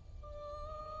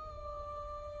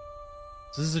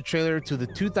 So this is a trailer to the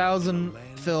 2000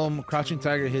 film Crouching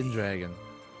Tiger, Hidden Dragon.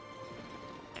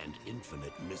 And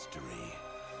infinite mystery.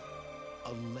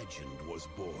 A legend was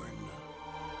born.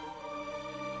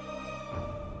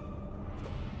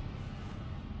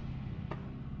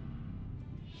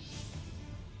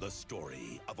 The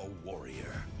story of a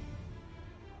warrior.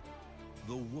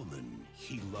 The woman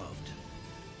he loved.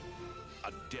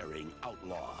 A daring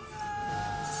outlaw.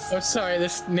 I'm sorry,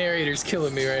 this narrator's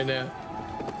killing me right now.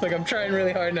 Like, I'm trying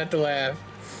really hard not to laugh.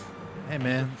 Hey,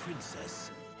 man. A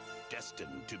princess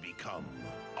destined to become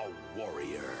a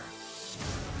warrior.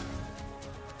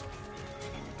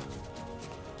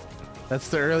 That's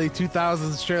the early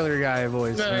 2000s trailer guy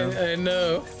voice, man. I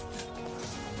know.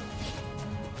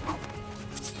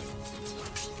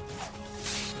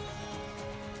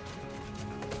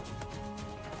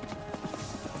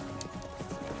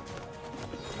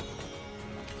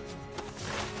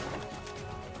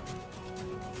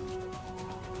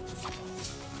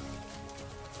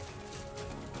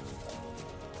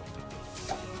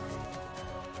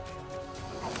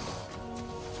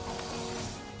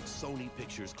 Sony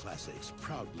Pictures Classics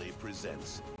proudly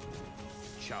presents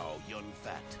Chow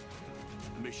Yun-Fat,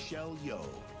 Michelle Yeoh,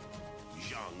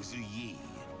 Zhang Ziyi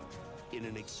in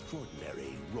an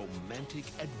extraordinary romantic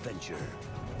adventure.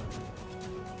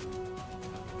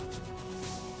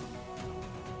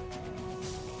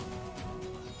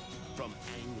 From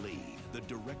Ang Lee, the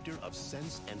director of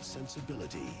Sense and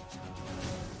Sensibility.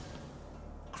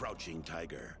 Crouching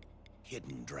Tiger,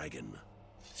 Hidden Dragon.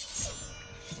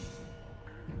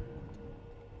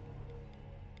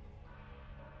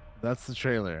 That's the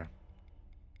trailer.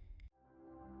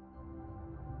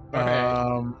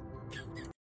 Okay.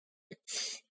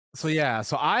 So yeah,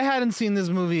 so I hadn't seen this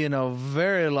movie in a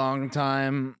very long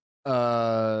time.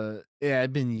 Yeah,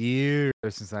 it'd been years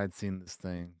since I'd seen this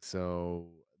thing. So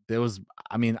there was,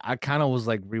 I mean, I kind of was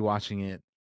like rewatching it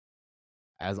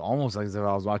as almost like as if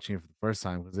I was watching it for the first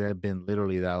time because it had been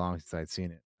literally that long since I'd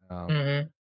seen it.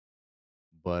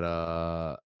 But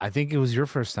I think it was your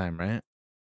first time, right?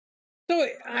 So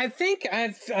I think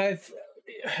I've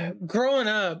growing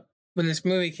up when this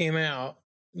movie came out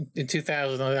in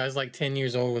 2000. I was like 10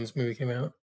 years old when this movie came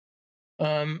out.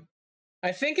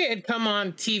 I think it had come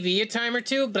on TV a time or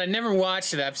two, but I never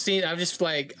watched it. I've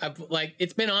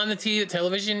it's been on the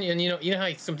television, and you know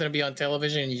how something will be on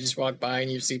television and you just walk by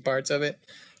and you see parts of it.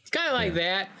 It's kind of like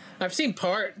that. I've seen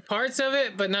parts of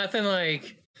it, but nothing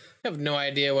like. I have no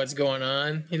idea what's going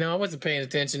on. You know, I wasn't paying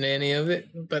attention to any of it.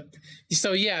 But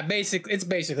so yeah, it's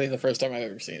basically the first time I've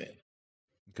ever seen it.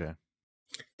 Okay.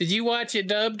 Did you watch it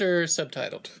dubbed or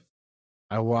subtitled?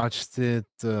 I watched it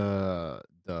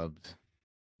dubbed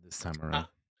this time around.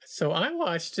 So I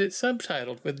watched it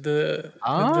subtitled with the.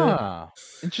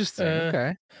 Interesting.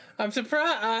 Okay. I'm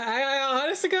surprised. I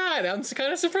honest to God, I'm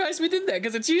kind of surprised we did that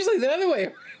because it's usually the other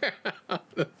way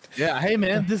around. Yeah. Hey,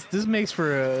 man, this makes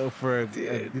for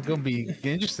it's gonna be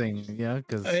interesting,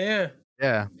 because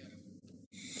yeah.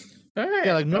 All right.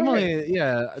 Yeah, like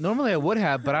normally I would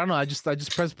have, but I don't know. I just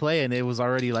pressed play and it was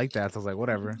already like that. So I was like,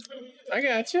 whatever. I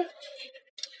got you.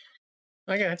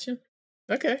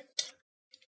 Okay.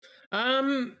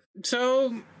 So,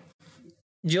 do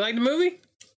you like the movie?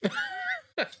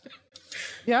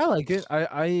 Yeah, I like it.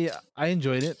 I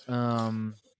enjoyed it.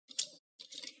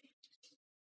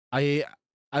 I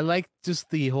like just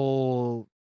the whole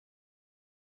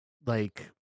like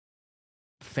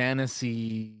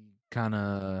fantasy kind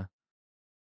of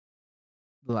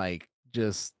like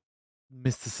just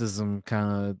mysticism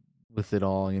kind of with it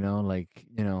all, like,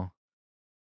 I don't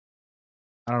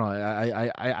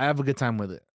know. I have a good time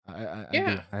with it. I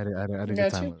do. I had a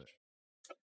good time with it.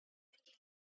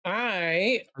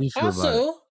 I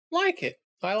also like it.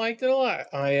 I liked it a lot.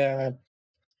 I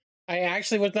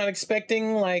actually was not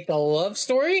expecting like a love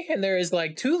story, and there is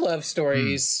like two love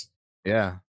stories.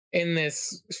 Yeah. In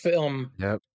this film.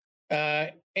 Yep.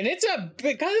 And it's a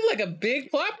big, kind of like a big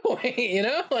plot point,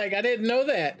 like I didn't know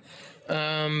that.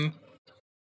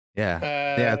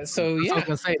 Yeah. So I was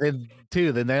gonna say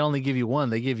two. Then they only give you one.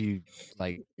 They give you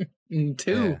like two.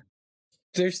 Yeah.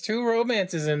 There's two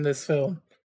romances in this film.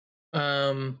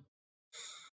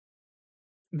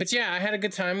 But yeah, I had a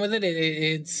good time with it.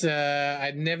 It's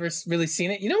I'd never really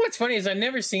seen it. You know what's funny is I've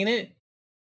never seen it,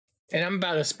 and I'm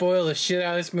about to spoil the shit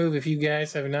out of this movie. If you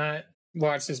guys have not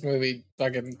watched this movie,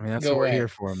 fucking that's go what we're away. here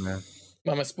for, man.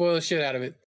 I'm gonna spoil the shit out of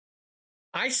it.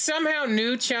 I somehow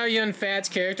knew Chow Yun-Fat's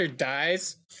character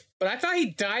dies, but I thought he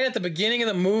died at the beginning of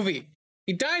the movie.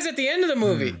 He dies at the end of the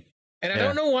movie. And I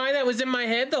don't know why that was in my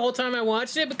head the whole time I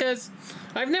watched it, because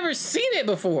I've never seen it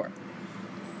before.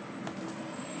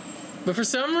 But for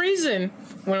some reason,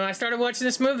 when I started watching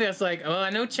this movie, I was like, oh, I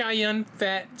know Chow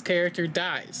Yun-Fat's character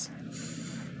dies.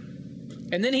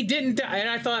 And then he didn't die, and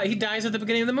I thought he dies at the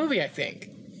beginning of the movie, I think.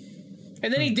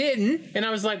 And then he didn't, and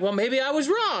I was like, well, maybe I was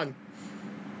wrong.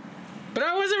 But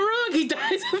I wasn't wrong. He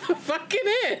dies at the fucking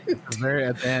end. At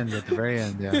the very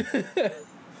end, yeah.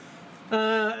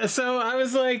 So I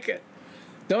was like,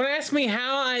 don't ask me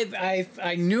how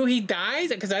I knew he dies,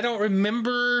 because I don't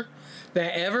remember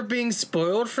that ever being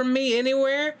spoiled from me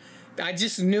anywhere. I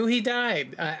just knew he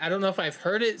died. I don't know if I've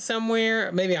heard it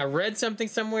somewhere. Maybe I read something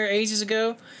somewhere ages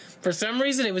ago. For some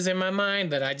reason, it was in my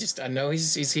mind that I know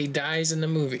he dies in the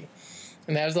movie.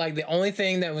 And that was like the only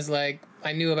thing that was like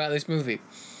I knew about this movie.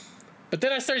 But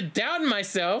then I started doubting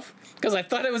myself because I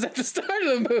thought it was at the start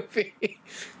of the movie.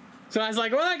 So I was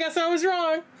like, well, I guess I was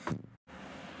wrong.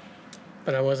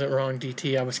 But I wasn't wrong,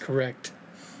 DT. I was correct.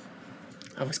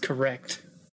 I was correct.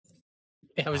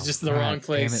 I was just in the wrong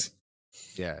place.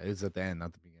 Yeah, it was at the end,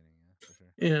 not the beginning. Yeah, for sure.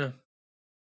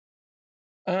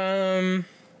 Yeah.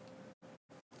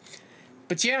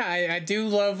 But yeah, I do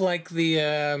love like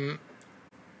the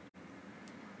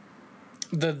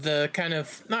kind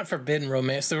of not forbidden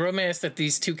romance, the romance that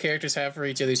these two characters have for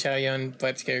each other, Chow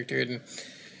Yun-Fat's character and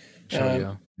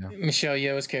Michelle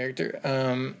Yeoh's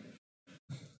character.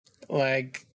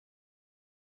 Like,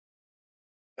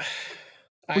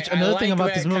 another thing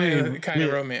about this movie, kind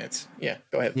of romance. Yeah,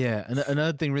 go ahead. Yeah,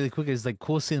 another thing really quick is like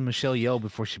cool seeing Michelle Yeoh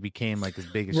before she became like as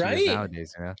big as she is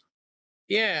nowadays. You know?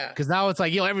 Yeah. Because now it's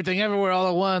like everything everywhere all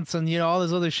at once and all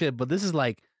this other shit. But this is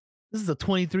a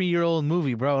 23-year-old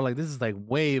movie, bro. Like this is like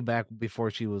way back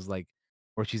before she was like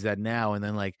where she's at now. And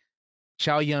then like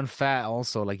Chow Yun-Fat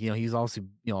also like he's also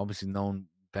obviously known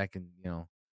back in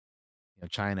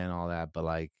China and all that. But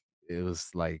like it was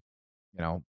like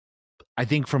I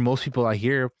think for most people I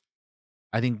think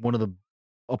one of the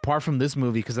apart from this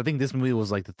movie, because I think this movie was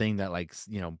like the thing that like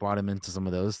brought him into some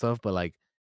of the other stuff. But like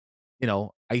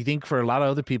I think for a lot of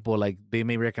other people, like they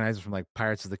may recognize him from like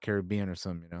Pirates of the Caribbean or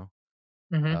something,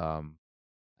 Mm-hmm.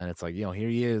 And it's like here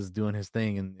he is doing his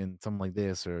thing in something like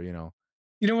this, or You know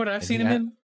what I've seen him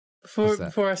in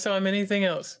before I saw him in anything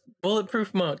else?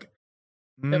 Bulletproof Monk.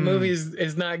 That movie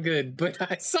is not good, but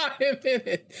I saw him in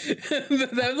it.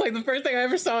 That was like the first thing I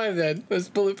ever saw him in was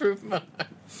Bulletproof Monk.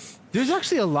 There's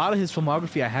actually a lot of his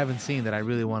filmography I haven't seen that I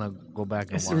really want to go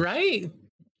back and watch. Right.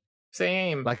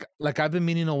 Same. Like I've been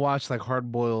meaning to watch like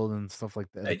Hard Boiled and stuff like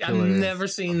that. I've never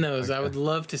seen those. I would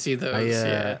love to see those.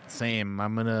 Yeah. Same.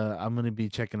 I'm gonna be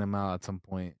checking them out at some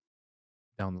point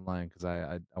down the line because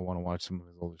I want to watch some of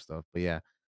his older stuff. But yeah.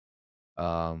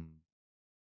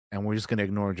 And we're just gonna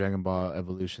ignore Dragon Ball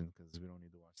Evolution because we don't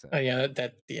need to watch that. Oh yeah,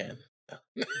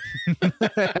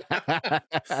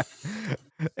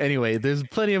 Anyway, there's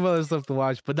plenty of other stuff to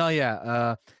watch, but no,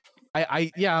 yeah.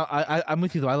 I'm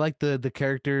with you though. I like the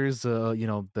characters, of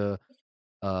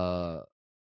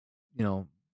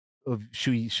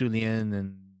Shu Lien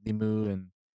and Limu, and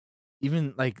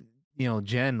even like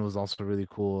Jen was also really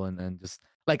cool, and just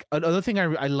like another thing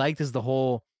I liked is the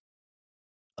whole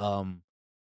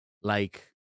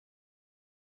like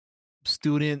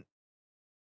student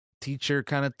teacher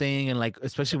kind of thing, and like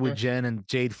especially with Jen and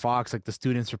Jade Fox, like the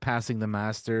students are passing the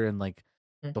master, and like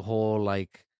the whole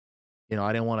like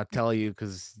I didn't want to tell you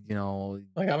because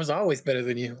like I was always better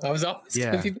than you. I was always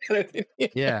gonna be better than you.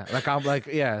 Yeah, like I'm like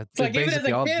it's like even as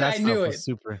a kid I knew it.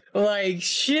 Super. Like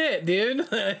shit, dude.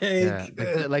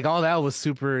 Like all that was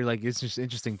super. Like it's just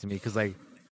interesting to me because like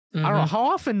I don't know how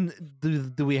often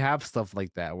do we have stuff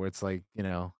like that where it's like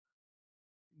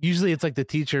usually it's like the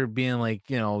teacher being like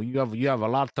you have a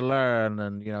lot to learn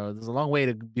and there's a long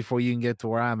way before you can get to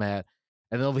where I'm at.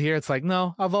 And over here, it's like,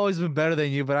 no, I've always been better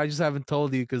than you, but I just haven't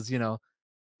told you because, I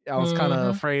was kind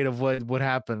of afraid of what would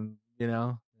happen,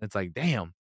 It's like,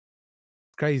 damn,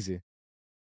 crazy.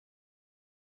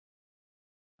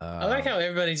 I like how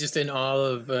everybody's just in awe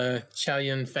of Chow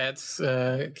Yun-Fat's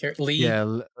character, Lee.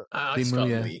 Yeah,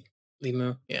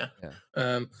 Limu, yeah.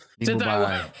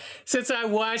 Since I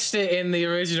watched it in the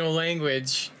original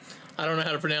language, I don't know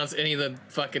how to pronounce any of the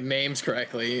fucking names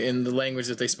correctly in the language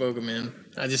that they spoke them in.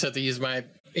 I just have to use my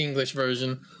English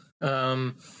version.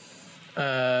 But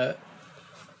yeah,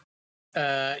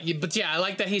 I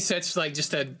like that he's such like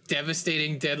just a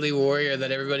devastating, deadly warrior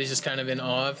that everybody's just kind of in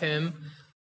awe of him.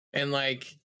 And like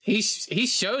he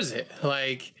shows it.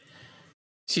 Like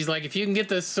she's like, if you can get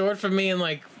the sword from me in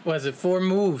like, was it 4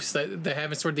 moves that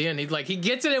happens toward the end? He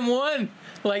gets it in 1.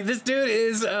 Like this dude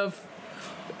is an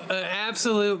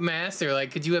absolute master.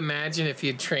 Like, could you imagine if he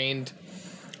had trained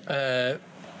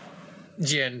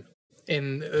Jen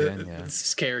in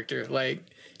this character? Like,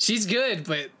 she's good,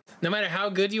 but no matter how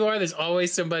good you are, there's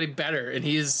always somebody better, and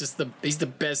he's the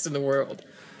best in the world.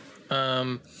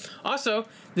 Also,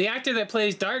 the actor that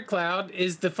plays Dark Cloud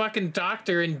is the fucking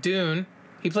doctor in Dune.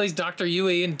 He plays Dr.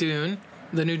 Yui in Dune,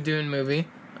 the new Dune movie.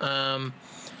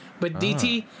 But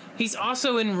DT, he's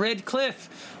also in Red Cliff,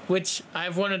 which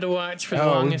I've wanted to watch for the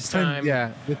longest time.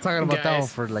 Yeah, we're talking about that one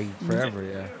for like forever.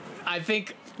 Yeah, I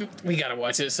think we gotta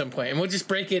watch it at some point, and we'll just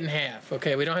break it in half.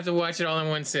 Okay, we don't have to watch it all in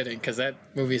one sitting because that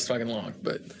movie is fucking long.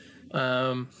 But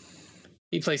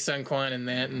he plays Sun Quan in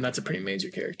that, and that's a pretty major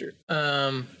character.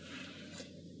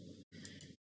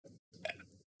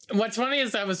 What's funny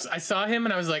is I saw him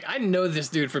and I was like, I know this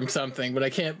dude from something, but I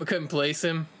couldn't place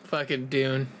him. Fucking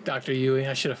Dune, Dr. Yui.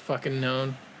 I should have fucking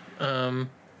known.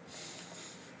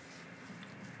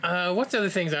 What's other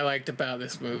things I liked about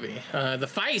this movie? The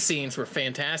fight scenes were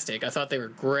fantastic. I thought they were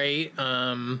great.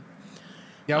 Yeah,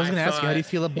 I was gonna ask you, how do you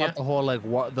feel about the whole like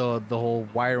the whole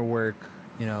wire work,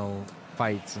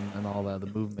 fights and all that, the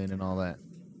movement and all that?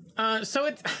 So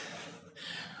it.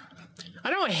 I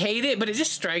don't hate it, but it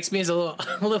just strikes me as a little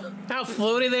how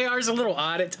floaty they are is a little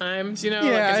odd at times,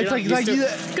 Yeah, it's like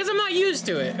because I'm not used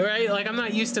to it, right? Like I'm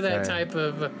not used to that type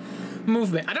of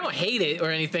movement. I don't hate it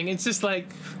or anything. It's just like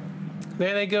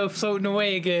there they go floating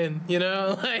away again,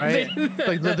 Like, right?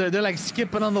 Like they're like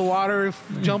skipping on the water,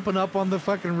 jumping up on the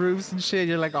fucking roofs and shit.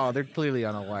 You're like, oh, they're clearly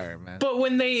on a wire, man. But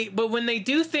when they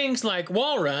do things like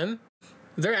wall run,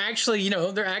 they're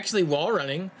actually wall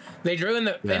running. They drew in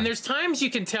and there's times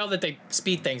you can tell that they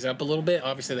speed things up a little bit.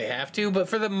 Obviously they have to, but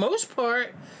for the most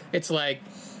part, it's like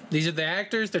these are the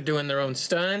actors. They're doing their own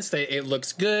stunts. It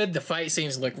looks good. The fight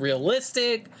scenes look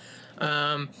realistic.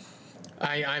 I'm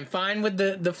fine with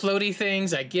the floaty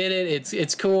things. I get it.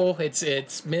 It's cool.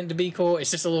 It's meant to be cool. It's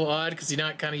just a little odd because you're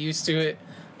not kind of used to it.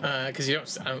 Because you don't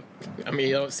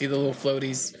see the little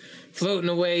floaties floating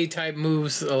away type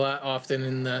moves a lot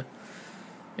often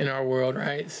in our world,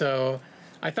 right? So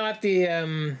I thought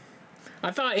the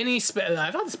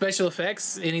special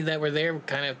effects, any that were there,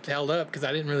 kind of held up because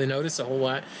I didn't really notice a whole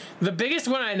lot. The biggest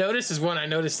one I noticed is one I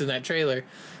noticed in that trailer,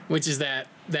 which is that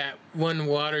one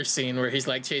water scene where he's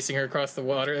like chasing her across the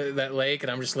water, that lake,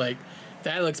 and I'm just like,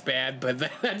 that looks bad, but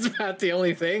that's about the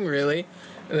only thing really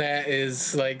that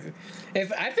is like,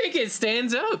 if I think it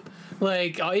stands up,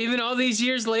 like even all these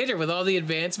years later with all the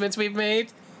advancements we've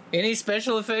made. Any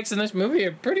special effects in this movie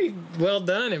are pretty well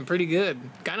done and pretty good.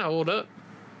 Kind of hold up.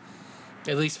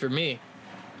 At least for me.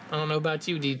 I don't know about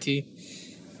you, DT.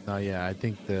 No, yeah, I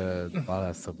think a lot of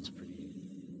that stuff is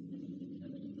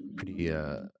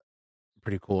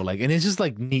pretty cool. Like, and it's just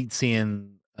like neat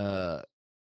seeing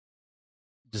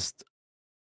just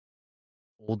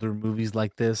older movies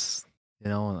like this,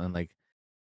 and like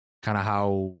kind of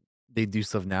how they do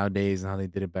stuff nowadays and how they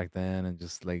did it back then, and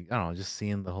just like I don't know, just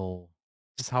seeing the whole.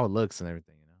 Just how it looks and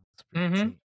everything, It's pretty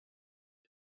neat.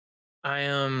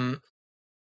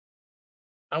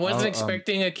 I wasn't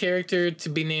expecting a character to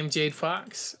be named Jade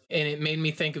Fox, and it made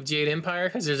me think of Jade Empire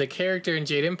because there's a character in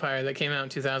Jade Empire that came out in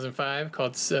 2005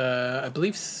 called I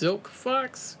believe Silk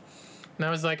Fox, and I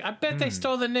was like, I bet they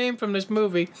stole the name from this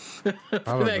movie for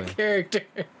that character.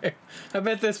 I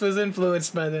bet this was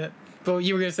influenced by that. But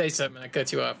you were gonna say something. I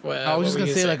cut you off. I was just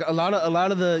gonna say like a lot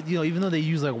of the even though they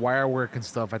use like wire work and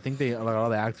stuff, I think all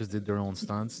the actors did their own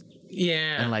stunts.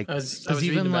 Yeah, and like because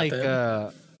even like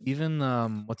what's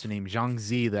her name, Zhang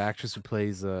Zi, the actress who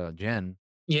plays Jen.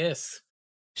 Yes,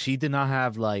 she did not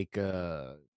have like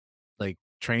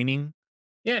training.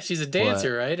 Yeah, she's a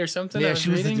dancer, right, or something. Yeah, she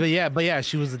was.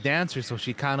 She was a dancer, so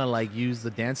she kind of like used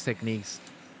the dance techniques.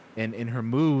 In her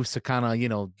moves to kind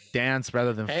of dance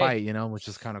rather than fight, which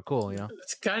is kind of cool.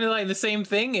 It's kind of like the same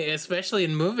thing, especially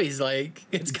in movies. Like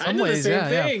it's kind of the same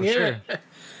thing. Yeah, for sure.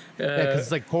 Because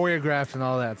it's like choreographed and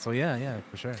all that. So yeah,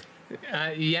 for sure.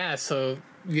 So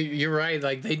you're right.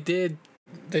 Like they did.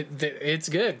 It's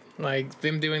good. Like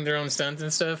them doing their own stunts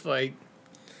and stuff. Like,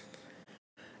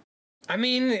 I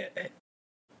mean,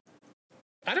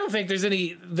 I don't think there's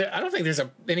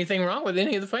anything wrong with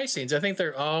any of the fight scenes. I think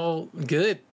they're all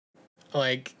good.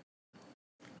 Like,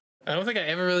 I don't think I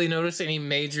ever really noticed any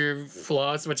major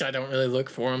flaws, which I don't really look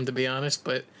for them, to be honest.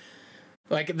 But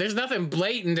like, there's nothing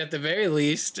blatant at the very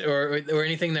least, or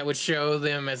anything that would show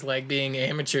them as like being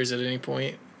amateurs at any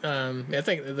point. I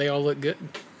think they all look good.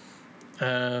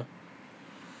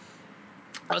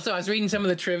 Also, I was reading some of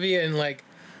the trivia and like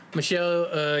Michelle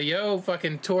Yeoh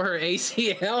fucking tore her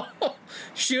ACL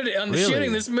shooting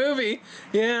this movie.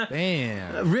 Yeah.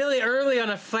 Damn. Really early on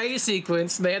a fight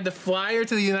sequence, they had to fly her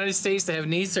to the United States to have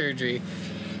knee surgery.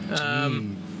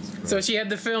 So she had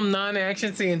to film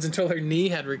non-action scenes until her knee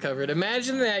had recovered.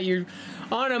 Imagine that you're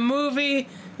on a movie,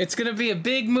 it's gonna be a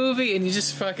big movie, and you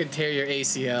just fucking tear your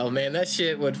ACL, man. That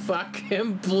shit would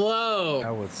fucking blow.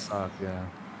 That would suck, yeah.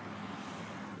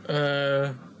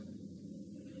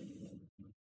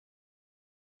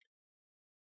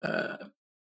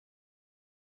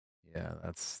 Yeah,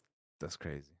 that's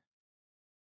crazy.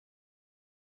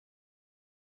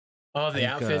 Oh, the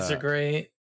outfits are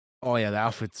great. Oh yeah, the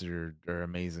outfits are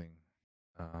amazing.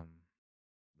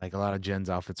 Like a lot of Jen's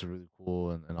outfits are really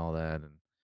cool and all that. And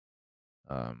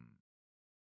um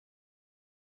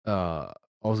I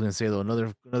was gonna say though,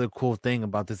 another cool thing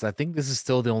about this, I think this is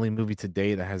still the only movie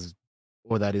today that has,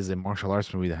 or that is a martial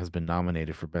arts movie that has been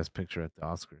nominated for Best Picture at the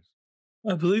Oscars.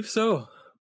 I believe so.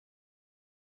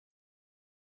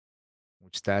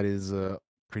 Which that is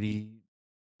pretty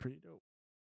dope,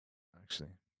 actually.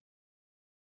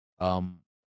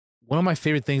 One of my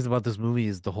favorite things about this movie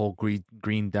is the whole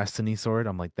green destiny sword.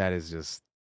 I'm like, that's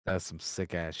some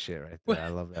sick ass shit right there. I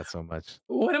love that so much.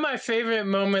 One of my favorite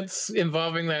moments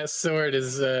involving that sword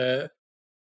is it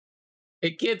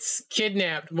gets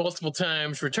kidnapped multiple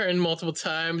times, returned multiple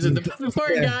times, and the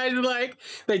poor guys are like,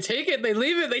 they take it, they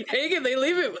leave it, they take it, they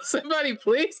leave it. Somebody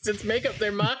please just make up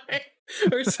their mind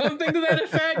or something to that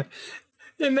effect.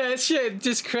 And that shit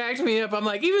just cracked me up. I'm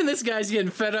like, even this guy's getting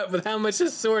fed up with how much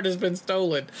his sword has been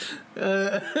stolen.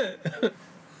 Yeah.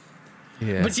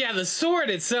 But yeah, the sword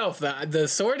itself, the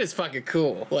sword is fucking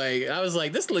cool. Like, I was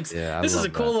like, this is a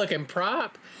cool looking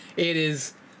prop. It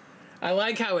is. I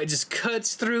like how it just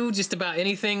cuts through just about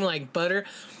anything like butter.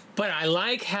 But I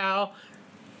like how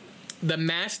the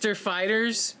master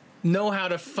fighters know how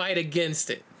to fight against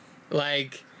it.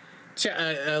 Like,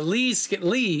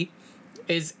 Lee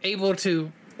is able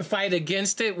to fight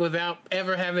against it without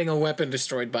ever having a weapon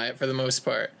destroyed by it for the most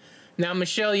part. Now,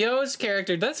 Michelle Yeoh's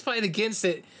character does fight against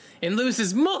it and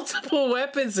loses multiple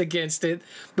weapons against it,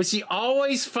 but she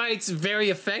always fights very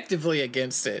effectively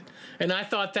against it. And I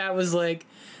thought that was like,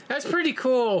 that's pretty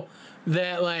cool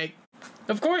that, like,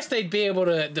 of course they'd be able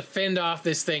to defend off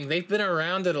this thing. They've been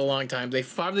around it a long time.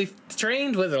 They've probably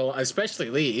trained with it a lot, especially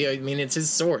Lee. I mean, it's his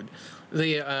sword.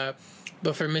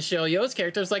 But for Michelle Yeoh's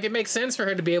character, it's like it makes sense for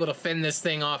her to be able to fend this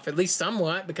thing off at least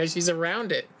somewhat because she's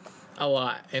around it a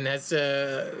lot and has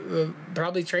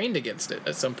probably trained against it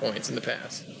at some points in the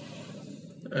past.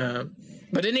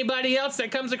 But anybody else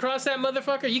that comes across that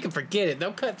motherfucker, you can forget it.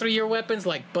 They'll cut through your weapons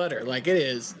like butter. Like, it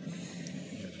is.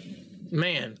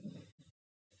 Man.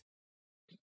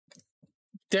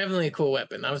 Definitely a cool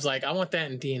weapon. I was like, I want that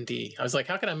in D&D. I was like,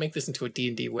 how can I make this into a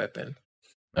D&D weapon?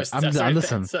 I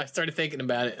started thinking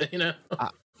about it, you know?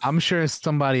 I'm sure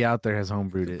somebody out there has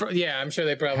homebrewed it. Yeah, I'm sure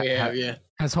they probably have, yeah.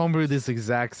 Has homebrewed this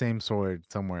exact same sword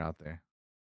somewhere out there.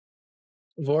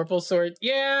 Vorpal sword?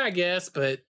 Yeah, I guess,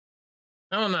 but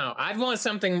I don't know. I'd want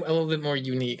something a little bit more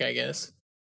unique, I guess.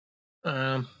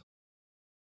 The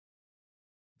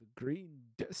Green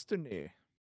Destiny.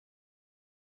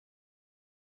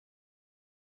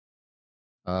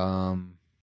 But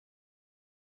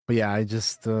yeah, I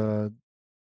just I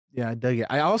dug it.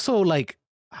 I also like,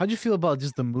 how'd you feel about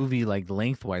just the movie like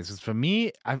lengthwise? Because for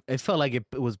me, it felt like it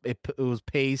was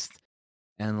paced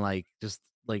and like just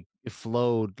like it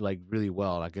flowed like really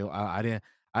well. Like for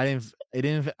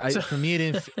me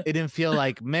it didn't feel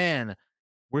like, man,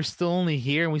 we're still only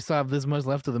here and we still have this much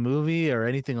left of the movie or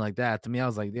anything like that. To me, I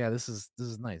was like, yeah, this is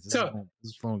nice. This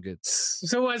is flowing good.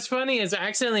 So what's funny is I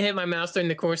accidentally hit my mouse during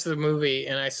the course of the movie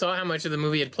and I saw how much of the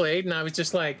movie had played and I was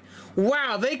just like,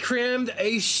 wow, they crammed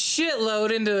a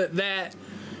shitload into that.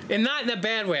 And not in a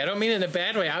bad way. I don't mean it in a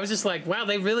bad way. I was just like, wow,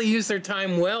 they really used their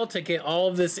time well to get all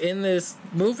of this in this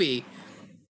movie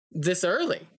this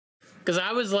early. Because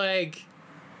I was like,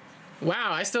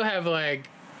 wow, I still have like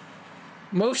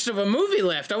most of a movie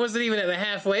left. I wasn't even at the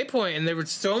halfway point, and there was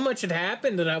so much had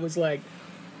happened that I was like,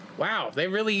 wow, they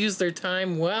really used their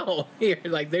time well here.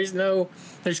 Like, there's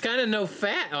kind of no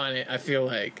fat on it, I feel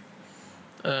like.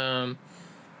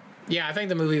 Yeah, I think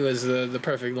the movie was the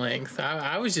perfect length.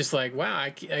 I was just like, wow,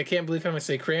 I can't believe how much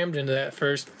they crammed into that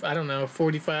first, I don't know,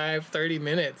 45, 30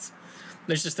 minutes.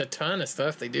 There's just a ton of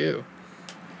stuff they do.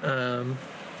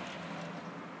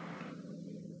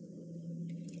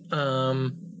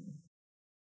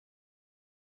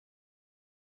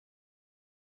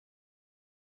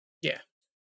 Yeah.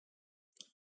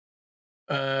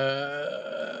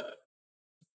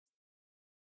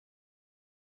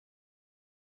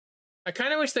 I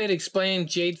kind of wish they'd explained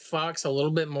Jade Fox a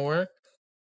little bit more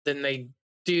than they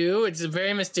do. It's a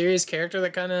very mysterious character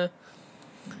that kind of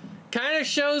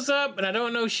shows up, and I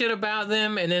don't know shit about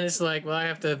them. And then it's like, well, I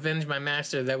have to avenge my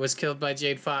master that was killed by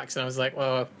Jade Fox. And I was like,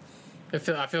 well, I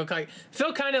feel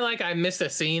kind of like I missed a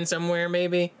scene somewhere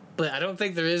maybe, but I don't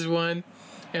think there is one,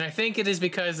 and I think it is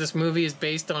because this movie is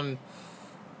based on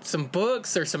some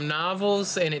books or some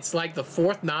novels, and it's like the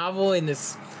fourth novel in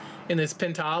this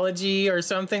pentology or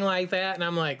something like that, and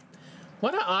I'm like,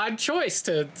 what an odd choice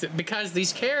to because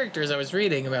these characters I was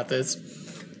reading about this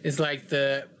is like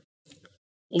the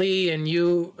Lee and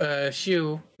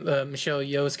Michelle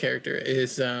Yeoh's character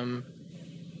is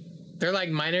they're like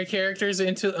minor characters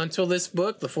until this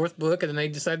book, the fourth book, and then they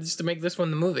decided just to make this one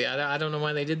the movie. I don't know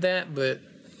why they did that, but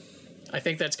I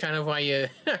think that's kind of why you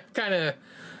kind of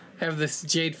have this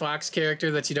Jade Fox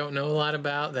character that you don't know a lot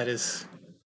about that is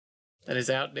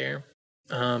out there.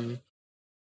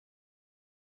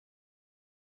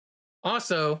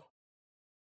 Also,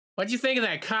 what'd you think of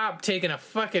that cop taking a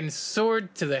fucking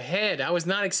sword to the head? I was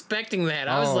not expecting that.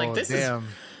 I was like,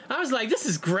 this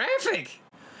is graphic.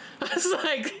 I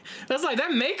was like,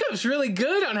 that makeup's really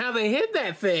good on how they hit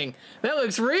that thing. That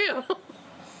looks real.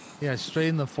 Yeah, straight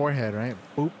in the forehead, right?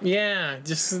 Boop. Yeah,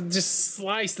 just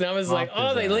sliced. And I was like,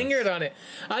 oh, they lingered on it.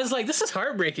 I was like, this is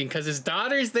heartbreaking because his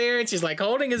daughter's there and she's like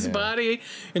holding his body.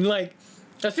 And like,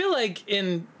 I feel like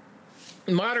in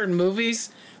modern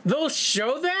movies, they'll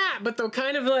show that, but they'll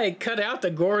kind of like cut out the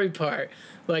gory part.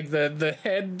 Like the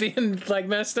head being like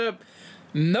messed up.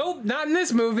 Nope, not in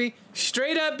this movie.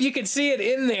 Straight up, you could see it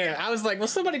in there. I was like, will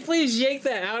somebody please yank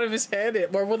that out of his head?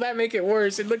 Or will that make it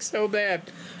worse? It looks so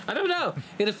bad. I don't know.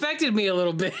 It affected me a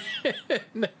little bit.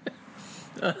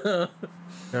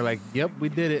 They're like, yep, we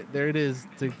did it. There it is.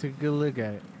 Take a good look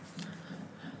at it.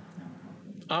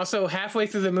 Also, halfway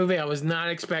through the movie, I was not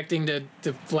expecting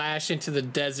to flash into the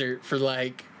desert for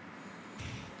like...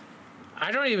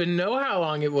 I don't even know how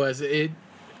long it was.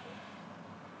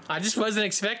 I just wasn't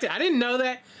expecting. I didn't know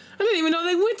that. I didn't even know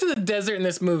they went to the desert in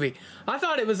this movie. I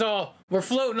thought it was all, we're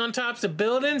floating on tops of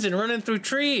buildings and running through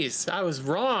trees. I was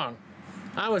wrong.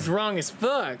 I was wrong as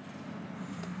fuck.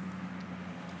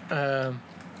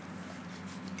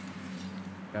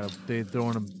 They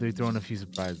throwing a few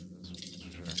surprises. For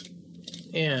sure.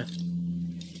 Yeah.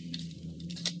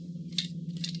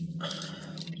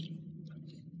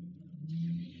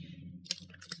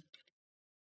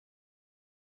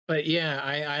 But yeah,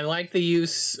 I like the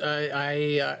use.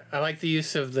 I like the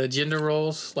use of the gender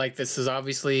roles. Like this is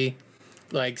obviously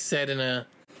like set in a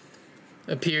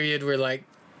period where like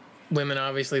women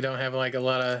obviously don't have like a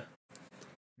lot of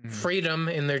freedom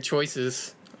in their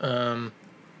choices. Or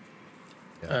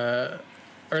at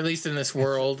least in this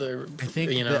world. I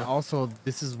think that also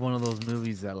this is one of those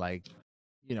movies that like,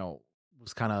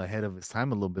 was kind of ahead of its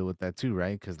time a little bit with that too,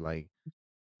 right? Because like.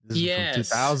 This is from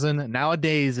 2000.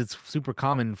 Nowadays, it's super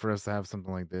common for us to have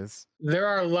something like this. There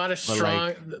are a lot of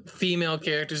strong female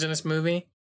characters in this movie.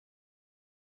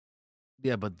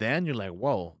 Yeah, but then you're like,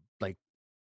 whoa, like,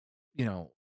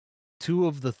 two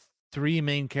of the three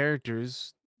main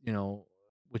characters,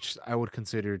 which I would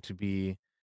consider to be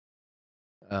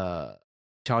Chow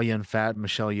Yun-fat,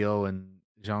 Michelle Yeoh, and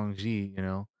Zhang Ji,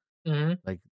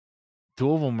 like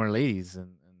two of them are ladies,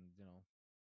 and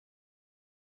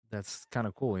that's kind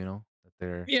of cool, that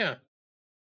they're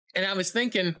And I was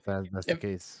thinking that's the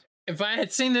case. If I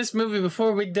had seen this movie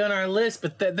before we'd done our list,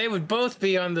 but they would both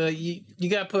be on the you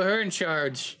got to put her in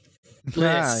charge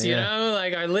list,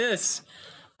 like our list.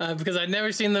 Because I'd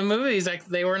never seen the movies, like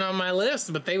they weren't on my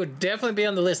list, but they would definitely be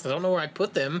on the list. I don't know where I'd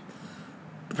put them.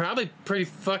 Probably pretty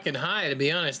fucking high, to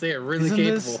be honest. They are really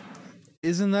capable.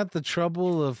 Isn't that the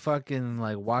trouble of fucking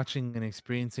like watching and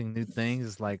experiencing new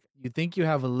things? Like you think you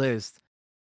have a list,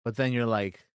 but then you're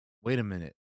like, wait a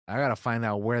minute. I gotta find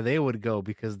out where they would go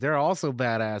because they're also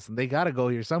badass and they gotta go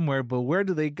here somewhere. But where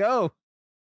do they go?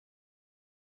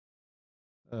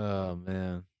 Oh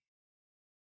man.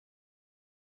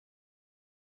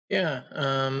 Yeah.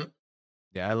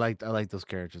 Yeah, I like those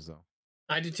characters though.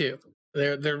 I do too.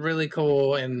 They're really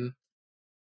cool and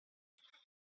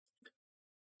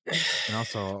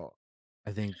also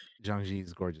I think Zhang Ji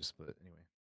is gorgeous. But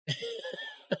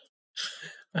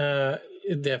anyway.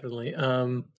 Definitely.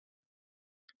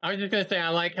 I was just gonna say I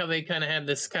like how they kind of had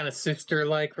this kind of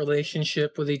sister-like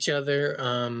relationship with each other.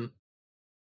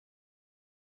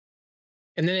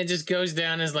 And then it just goes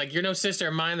down as like, you're no sister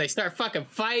of mine. They start fucking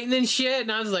fighting and shit.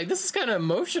 And I was like, this is kind of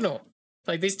emotional.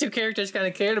 Like these two characters kind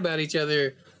of cared about each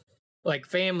other like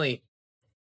family.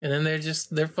 And then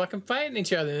they're fucking fighting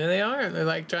each other. And they are. They're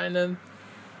like trying to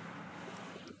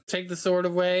take the sword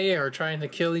away or trying to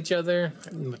kill each other.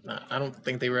 I don't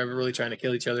think they were ever really trying to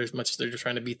kill each other as much as they're just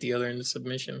trying to beat the other into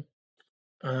submission.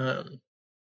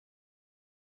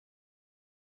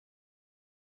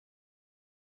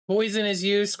 Poison is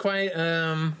used quite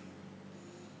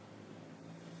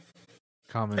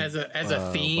common as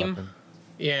a theme. weapon.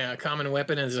 Yeah, a common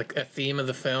weapon as a theme of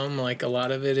the film. Like a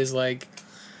lot of it is like,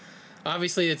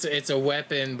 obviously it's a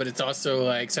weapon, but it's also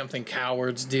like something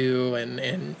cowards do, and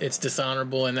it's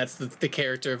dishonorable, and that's the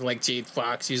character of like Jade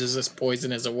Fox uses this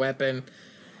poison as a weapon,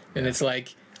 and it's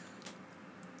like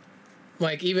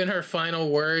even her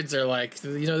final words are like,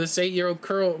 you know, this 8-year-old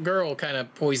girl kind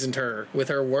of poisoned her with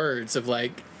her words of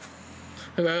like,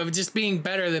 of just being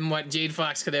better than what Jade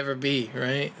Fox could ever be,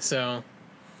 right? So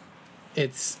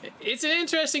it's an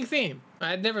interesting theme.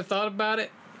 I'd never thought about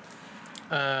it.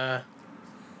 But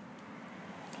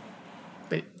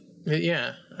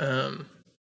yeah.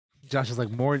 Josh is like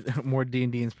more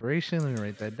D&D inspiration. Let me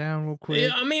write that down real quick.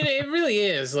 Yeah, I mean, it really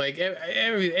is like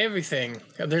everything.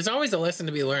 There's always a lesson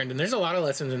to be learned, and there's a lot of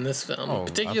lessons in this film,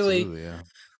 particularly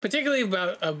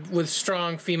about with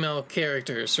strong female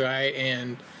characters, right?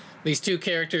 And these two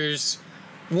characters,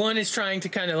 one is trying to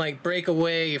kind of like break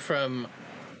away from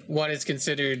what is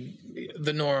considered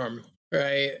the norm,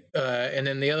 right? And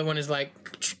then the other one is like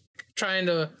trying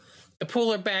to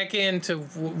pull her back into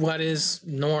what is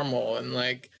normal, and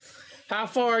like, how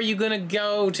far are you gonna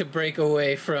go to break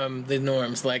away from the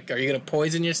norms? Like, are you gonna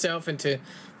poison yourself into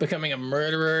becoming a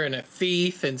murderer and a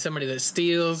thief and somebody that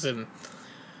steals and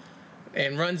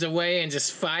runs away and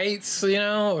just fights, you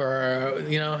know? Or,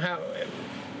 you know,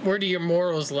 where do your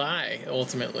morals lie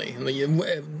ultimately?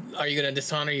 Are you gonna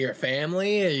dishonor your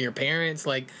family or your parents?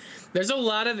 Like, there's a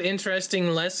lot of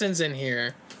interesting lessons in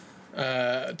here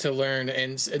to learn,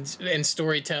 and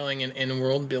storytelling and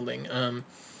world building.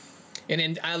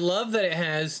 And I love that it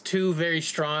has two very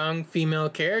strong female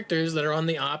characters that are on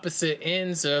the opposite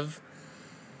ends of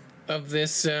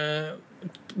this the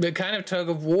kind of tug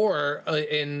of war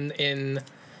in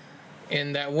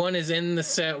that one is in the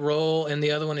set role and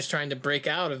the other one is trying to break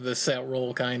out of the set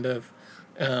role, kind of.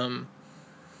 And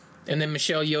then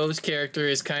Michelle Yeoh's character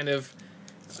is kind of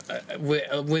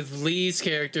with Lee's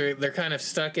character, they're kind of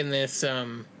stuck in this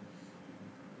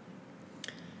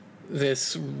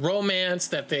this romance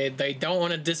that they don't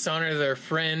want to dishonor their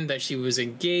friend that she was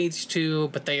engaged to,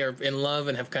 but they are in love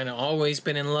and have kind of always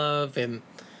been in love. And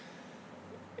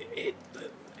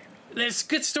there's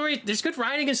good story, there's good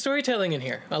writing and storytelling in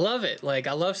here. I love it. Like,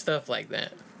 I love stuff like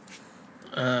that.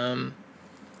 On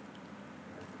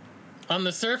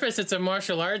the surface, it's a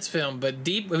martial arts film, but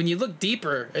when you look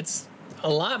deeper, it's a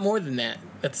lot more than that.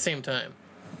 At the same time,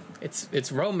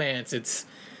 it's romance. It's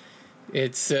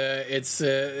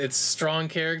strong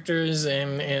characters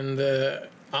and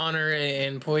honor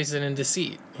and poison and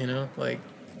deceit, you know, like.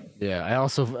 Yeah, I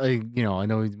also, you know, I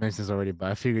know we mentioned this already, but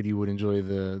I figured you would enjoy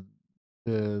the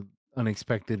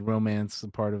unexpected romance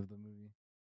part of the movie.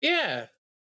 Yeah.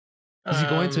 Because you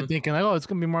go into it thinking like, oh, it's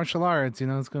gonna be martial arts, you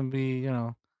know, it's gonna be, you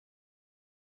know,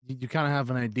 you kind of have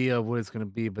an idea of what it's gonna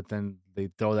be, but then they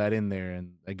throw that in there,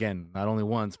 and again, not only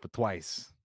once but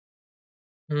twice.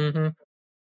 Mm-hmm.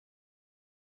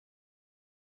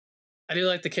 I do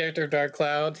like the character of Dark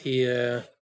Cloud. He's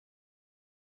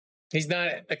not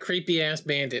a creepy ass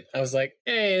bandit. I was like,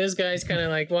 hey, this guy's kind of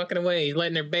like walking away. He's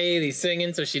letting her bathe. He's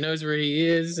singing so she knows where he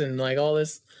is and like all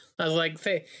this. I was like,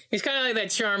 he's kind of like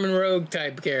that charming rogue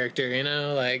type character, you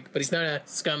know, like, but he's not a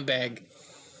scumbag.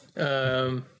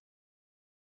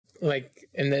 Like,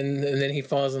 and then he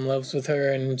falls in love with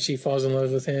her and she falls in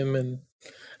love with him, and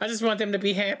I just want them to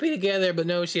be happy together. But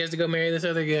no, she has to go marry this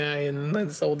other guy and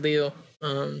this whole deal.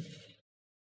 Do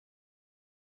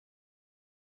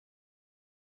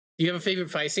you have a favorite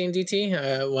fight scene, DT?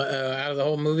 Out of the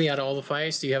whole movie, out of all the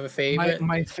fights, do you have a favorite?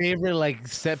 My favorite like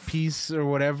set piece or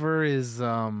whatever is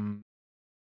the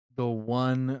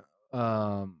one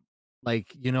like,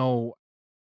 you know,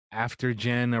 after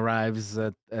Jen arrives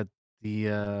at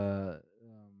the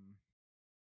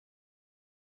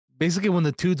basically when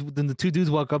the two dudes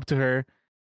walk up to her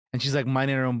and she's like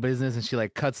minding her own business and she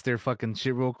like cuts their fucking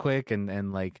shit real quick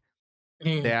and like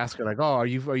they ask her like, oh, are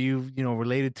you you know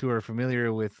related to or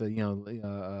familiar with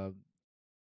Chow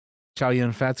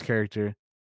Yun Fat's character,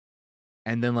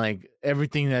 and then like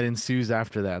everything that ensues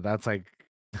after that, that's like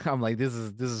I'm like, this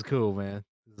is cool, man,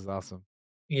 this is awesome.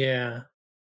 Yeah,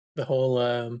 the whole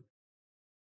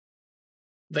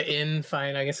the inn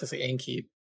fight, I guess it's the innkeep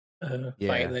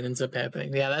fight that ends up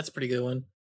happening. Yeah, that's a pretty good one.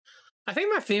 I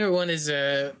think my favorite one is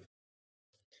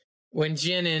when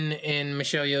Jin and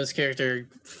Michelle Yeoh's character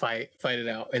fight it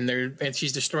out, and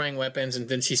she's destroying weapons, and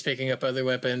then she's picking up other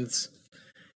weapons,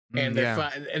 and they're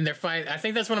fight. I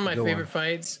think that's one of my favorite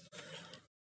fights.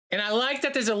 And I like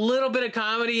that there's a little bit of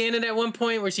comedy in it at one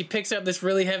point where she picks up this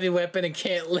really heavy weapon and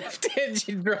can't lift it.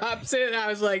 She drops it. I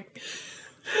was like,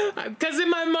 Because in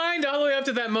my mind, all the way up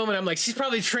to that moment, I'm like, she's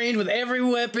probably trained with every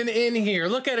weapon in here.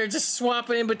 Look at her just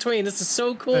swapping in between. This is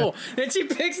so cool. Then she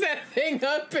picks that thing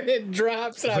up and it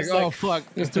drops. And I was like, oh fuck,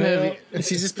 it's too heavy.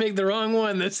 She just picked the wrong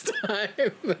one this time.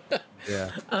 Yeah.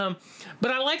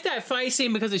 But I like that fight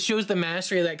scene because it shows the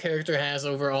mastery that character has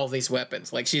over all these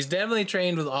weapons. Like, she's definitely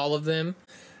trained with all of them.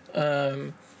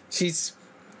 She's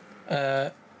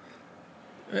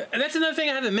and that's another thing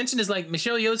I haven't mentioned is like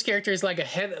Michelle Yeoh's character is like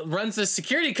runs a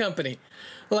security company.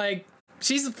 Like,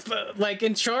 she's like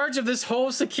in charge of this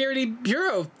whole security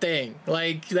bureau thing.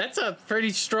 Like, that's a pretty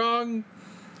strong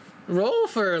role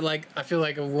for, like, I feel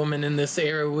like a woman in this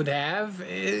era would have,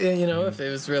 you know, if it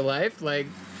was real life. Like,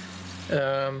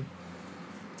 I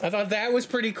thought that was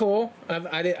pretty cool.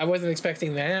 I wasn't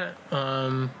expecting that.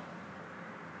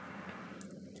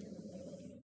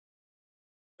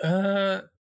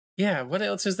 Yeah, what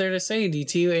else is there to say,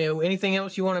 DT? Anything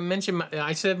else you want to mention?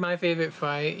 I said my favorite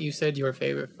fight. You said your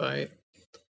favorite fight.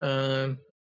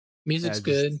 Music's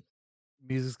good.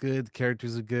 Music's good.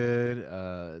 Characters are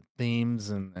good. Themes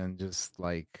and just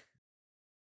like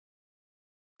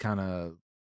kind of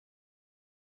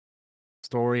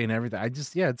story and everything.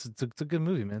 It's a good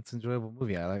movie, man. It's an enjoyable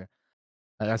movie. Like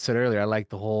I said earlier, I like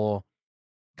the whole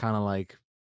kind of like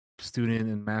student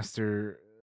and master,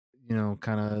 you know,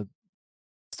 kind of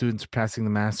students passing the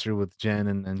master with Jen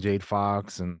and Jade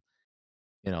Fox, and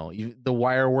you know, the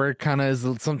wire work kind of is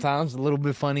sometimes a little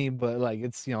bit funny, but like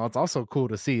it's, you know, it's also cool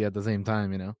to see at the same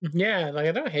time, you know. Yeah, like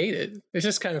I don't hate it. It's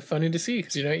just kind of funny to see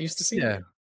because you're not used to seeing it.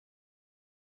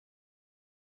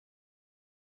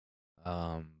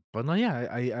 But no, yeah,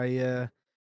 I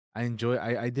enjoyed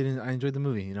the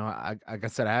movie. You know, I like I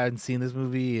said, I hadn't seen this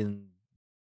movie and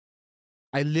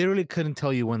I literally couldn't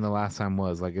tell you when the last time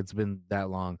was. Like, it's been that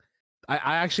long.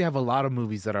 I actually have a lot of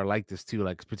movies that are like this too,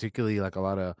 like particularly like a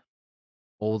lot of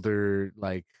older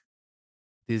like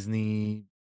Disney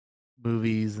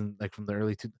movies and like from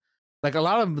the like a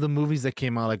lot of the movies that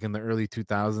came out like in the early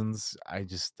 2000s. I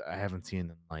haven't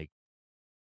seen in like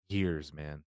years,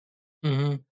 man.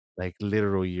 Mm-hmm. Like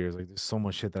literal years. Like there's so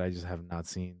much shit that I just have not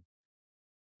seen.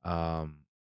 But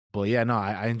yeah, no,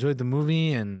 I enjoyed the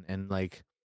movie and like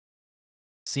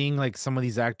seeing like some of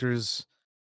these actors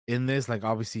in this, like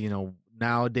obviously, you know,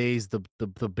 nowadays the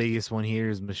biggest one here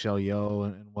is Michelle Yeoh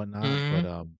and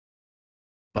whatnot.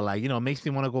 But like, you know, it makes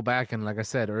me want to go back and like I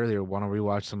said earlier, want to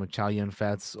rewatch some of Chow Yun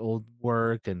Fat's old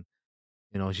work and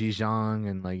you know, Ji Zhang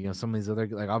and like, you know, some of these other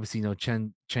like obviously, you know,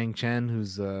 Chang Chen,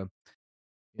 who's your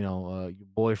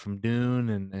boy from Dune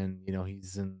and you know,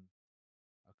 he's in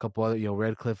a couple other, you know,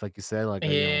 Redcliffe, like you said, like you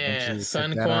know, Yeah, eventually check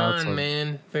Sun that out. Quan, So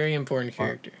man, very important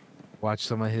character. watch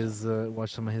some of his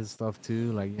stuff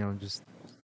too. Like, you know, just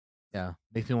yeah,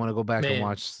 makes me want to go back and Man.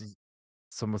 watch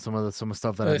some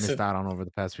stuff that I missed Listen, out on over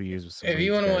the past few years with some if of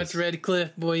you these want to guys. watch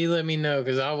Redcliffe, boy, you let me know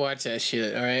because I'll watch that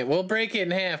shit. All right, we'll break it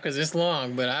in half because it's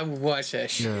long, but I will watch that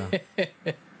shit.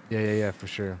 Yeah, for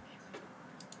sure.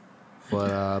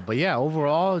 But yeah,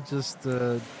 overall, just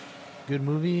a good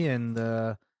movie and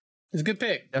it's a good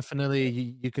pick. Definitely,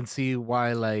 you can see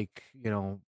why, like, you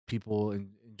know, people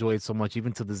enjoy it so much,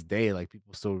 even to this day. Like,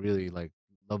 people still really like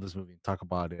love this movie and talk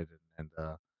about it, and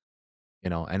you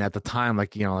know, and at the time,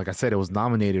 like, you know, like I said, it was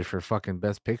nominated for fucking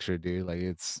Best Picture, dude. Like,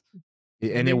 and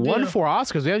it Big won deal. 4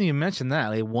 Oscars. We haven't even mentioned that.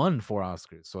 Like, it won 4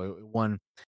 Oscars. So it won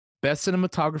Best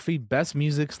Cinematography, Best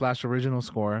Music / Original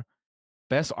Score,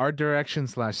 Best Art Direction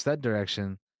 / Set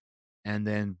Direction, and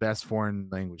then Best Foreign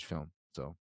Language Film.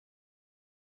 So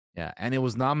yeah, and it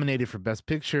was nominated for Best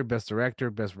Picture, Best Director,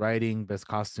 Best Writing, Best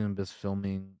Costume, Best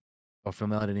Filming, or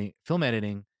film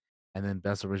editing, and then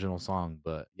Best Original Song.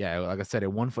 But yeah, like I said,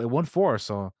 it won 4,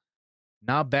 so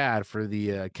not bad for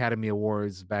the Academy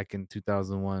Awards back in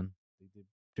 2001. They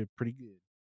did pretty good.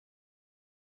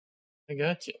 I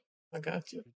got you.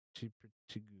 Pretty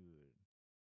good.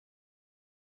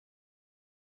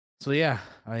 So yeah,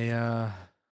 I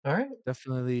all right,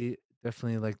 definitely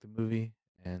like the movie,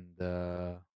 and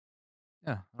yeah,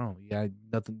 I don't know. Yeah,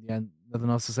 nothing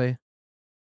else to say.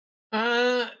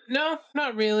 No,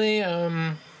 not really.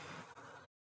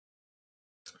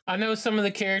 I know some of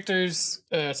the characters,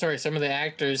 some of the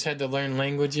actors had to learn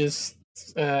languages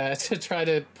to try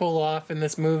to pull off in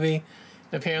this movie.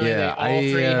 Apparently, they all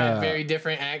three had very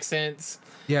different accents.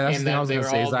 Yeah, that's the thing I was they gonna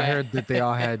were say. all Is I bad. heard that they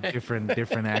all had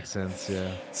different accents.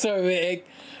 Yeah. So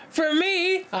for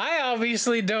me, I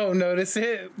obviously don't notice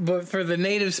it, but for the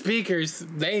native speakers,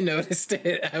 they noticed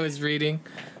it. I was reading,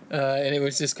 and it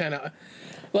was just kind of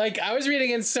like I was reading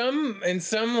in some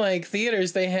like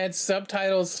theaters they had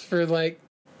subtitles for like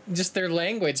just their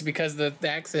language because the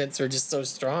accents are just so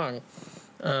strong.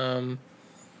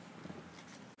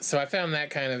 So I found that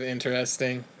kind of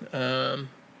interesting.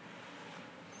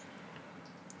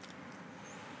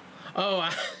 Oh,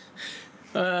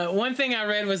 one thing I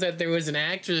read was that there was an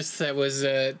actress that was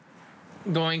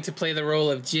going to play the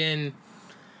role of Jin,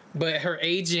 but her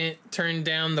agent turned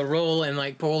down the role and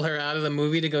like pulled her out of the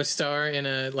movie to go star in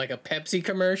a Pepsi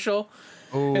commercial.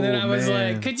 Oh, and then I was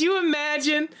man. like, could you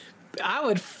imagine? I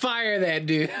would fire that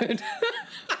dude.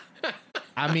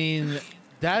 I mean,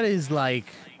 that is like,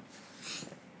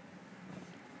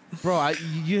 bro,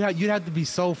 you'd have to be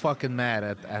so fucking mad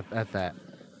at that.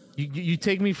 You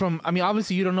take me from, I mean,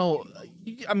 obviously you don't know.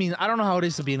 I mean, I don't know how it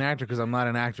is to be an actor because I'm not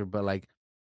an actor, but like,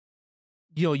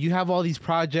 you have all these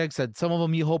projects that some of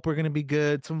them you hope are going to be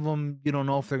good. Some of them you don't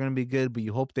know if they're going to be good, but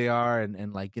you hope they are.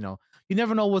 And like, you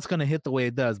never know what's going to hit the way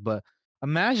it does. But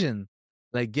imagine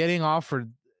like getting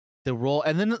offered the role,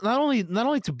 and then not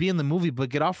only to be in the movie, but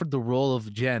get offered the role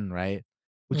of Jen, right?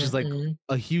 Which is like Mhm.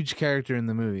 a huge character in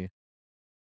the movie.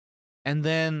 And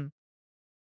then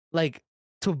like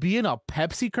to be in a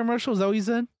Pepsi commercial, is that what you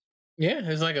said? Yeah, it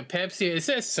was like a Pepsi. It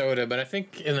says soda, but I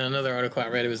think in another article I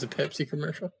read it was a Pepsi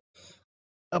commercial.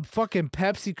 A fucking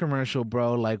Pepsi commercial,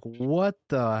 bro. Like, what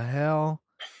the hell?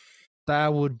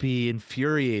 That would be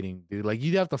infuriating, dude. Like,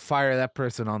 you'd have to fire that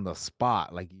person on the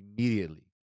spot, like immediately.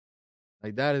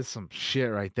 Like, that is some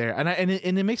shit right there. And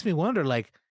it makes me wonder,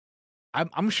 like,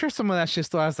 I'm sure some of that shit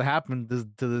still has to happen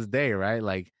to this day, right?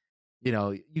 Like,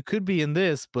 you could be in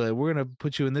this, but we're gonna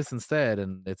put you in this instead.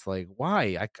 And it's like,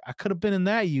 why? I could have been in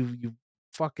that, you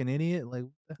fucking idiot. Like,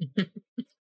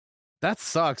 that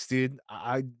sucks, dude.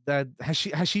 That has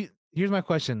she here's my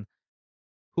question.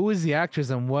 Who is the actress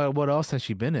and what else has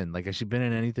she been in? Like, has she been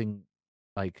in anything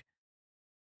like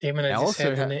Damn it! else,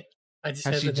 or I just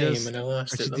has had she the name just, and I or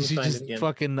lost it. Let did me she find it just again.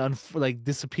 fucking like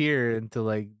disappear into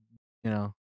like you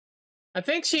know I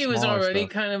think she was smaller already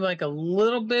stuff? kind of like a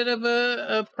little bit of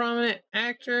a prominent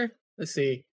actor. Let's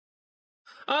see.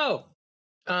 Oh,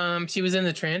 she was in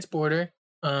the Transporter.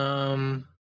 Um,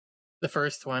 the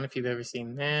first one, if you've ever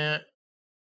seen that.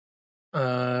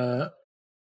 Uh,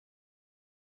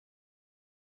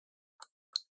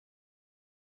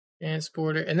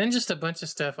 Transporter, and then just a bunch of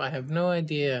stuff. I have no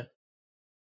idea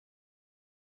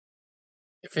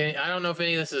if any. I don't know if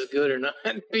any of this is good or not.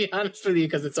 To be honest with you,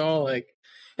 because it's all like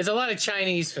it's a lot of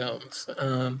Chinese films.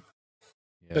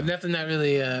 But nothing that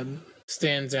really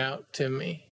stands out to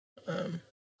me.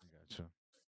 Gotcha.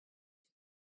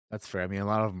 That's fair. I mean, a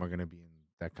lot of them are gonna be in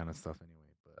that kind of stuff anyway.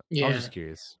 But I was Yeah. just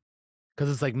curious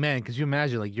because it's like, man, because you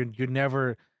imagine like you're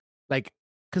never like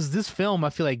because this film I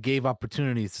feel like gave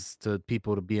opportunities to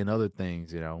people to be in other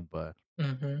things, but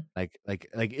Mm-hmm.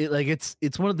 it's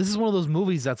this is one of those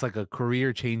movies that's like a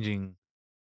career changing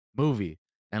movie,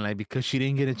 and like because she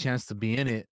didn't get a chance to be in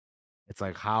it, it's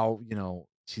like how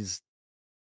she's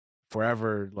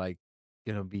forever like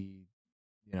gonna be,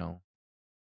 you know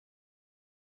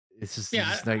it's Yeah,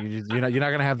 just like you're not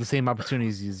gonna have the same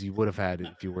opportunities as you would have had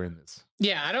if you were in this.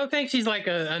 yeah. I don't think she's like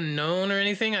a unknown or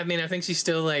anything. I mean, I think she's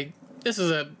still like this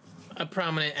is a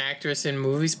prominent actress in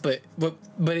movies, but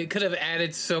it could have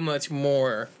added so much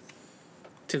more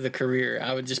to the career.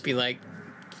 I would just be like,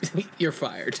 you're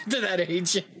fired to that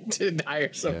agent to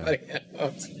hire somebody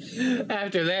else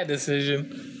after that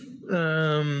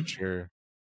decision. Sure.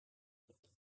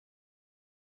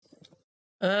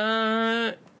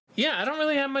 Yeah, I don't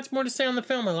really have much more to say on the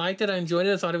film. I liked it. I enjoyed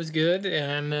it. I thought it was good,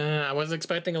 and I wasn't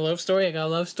expecting a love story. I got a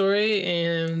love story,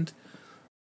 and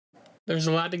there's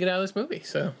a lot to get out of this movie.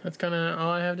 So that's kind of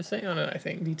all I have to say on it. I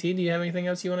think. DT, do you have anything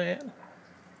else you want to add?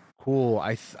 Cool.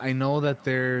 I know that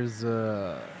there's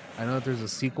a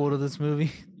sequel to this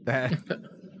movie that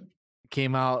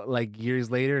came out like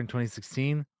years later in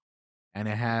 2016, and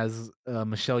it has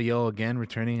Michelle Yeoh again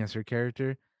returning as her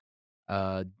character.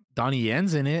 Donnie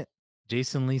Yen's in it.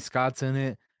 Jason Lee Scott's in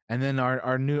it, and then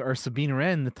our Sabine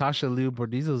Wren, Natasha Liu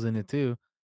Bordizzo's in it too.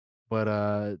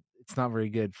 But it's not very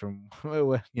good from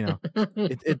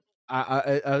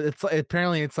it's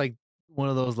apparently it's like one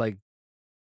of those like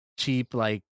cheap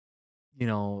like you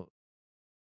know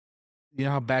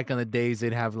how back in the days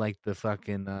they'd have like the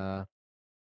fucking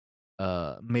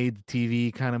made to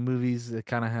TV kind of movies. It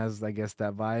kind of has, I guess,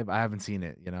 that vibe. I haven't seen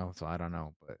it, so I don't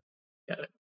know, but Got it.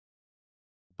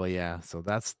 yeah, so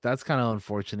that's kind of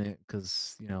unfortunate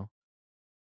because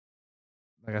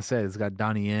like I said, it's got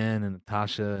Donnie Yen and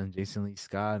Natasha and Jason Lee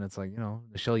Scott, and it's like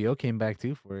Michelle Yeoh came back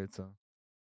too for it, so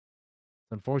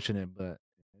it's unfortunate, but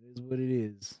it is what it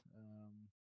is.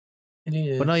 It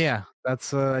is. But no, yeah,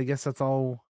 that's I guess that's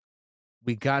all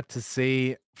we got to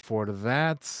say for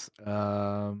that.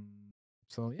 So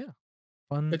yeah,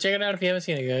 fun. But check it out if you haven't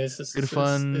seen it, guys. Good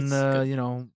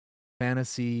fun,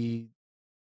 fantasy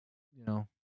you know,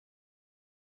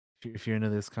 if you're into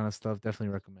this kind of stuff,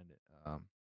 definitely recommend it.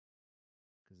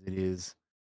 Because it is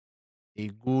a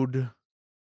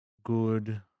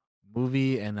good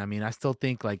movie, and I mean, I still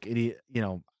think like you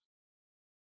know,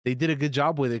 they did a good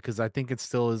job with it because I think it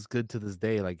still is good to this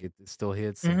day. Like it still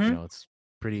hits, and you Mm-hmm. know, it's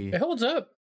pretty. It holds up.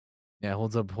 Yeah, it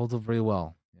holds up very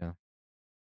well. Yeah,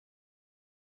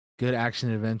 good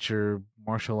action adventure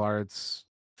martial arts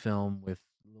film with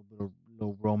a little bit of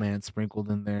little romance sprinkled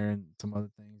in there and some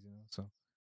other things. You know, so All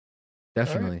right.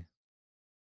 definitely.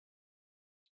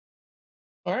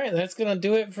 All right, that's gonna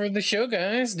do it for the show,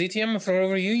 guys. DT, I'm gonna throw it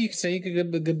over to you. You can say your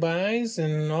goodbyes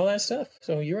and all that stuff.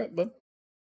 So you're up, bud.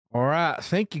 All right.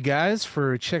 Thank you guys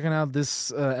for checking out this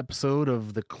episode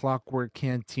of the Clockwork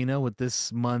Cantina with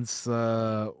this month's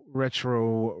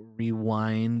retro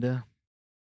rewind. It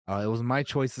was my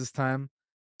choice this time.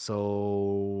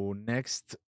 So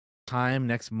next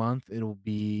month, it'll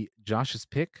be Josh's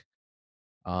pick.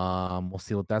 We'll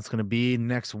see what that's going to be.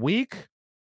 Next week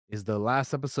is the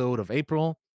last episode of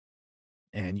April.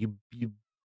 And you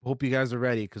hope you guys are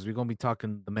ready because we're going to be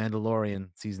talking The Mandalorian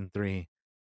season 3.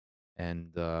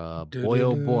 And boy,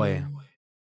 oh boy.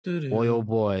 Boy, oh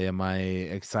boy, am I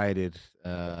excited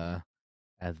at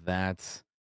that.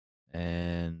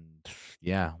 And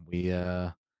yeah, we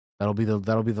that'll be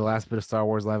the last bit of Star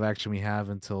Wars live action we have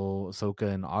until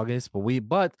Ahsoka in August. But we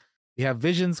have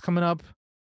Visions coming up,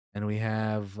 and we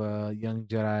have Young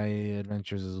Jedi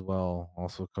Adventures as well,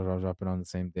 also dropping on the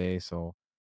same day. So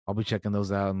I'll be checking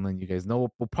those out and letting you guys know.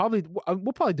 We'll probably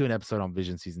do an episode on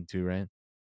Vision season 2, right?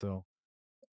 So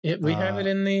Yeah, we have it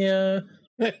in the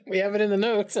we have it in the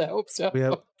notes. I hope so. we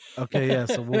have okay, yeah.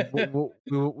 So we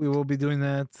will be doing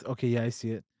that. Okay, yeah, I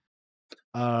see it.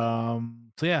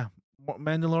 So yeah,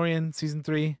 Mandalorian season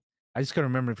 3. I just gotta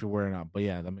remember if you were or not, but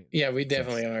yeah, Yeah, we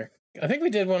definitely are. I think we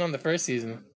did one on the first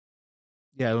season.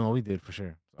 Yeah, no, we did for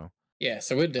sure. So yeah,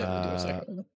 so we'd definitely do a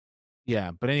second one.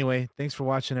 Yeah, but anyway, thanks for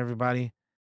watching, everybody.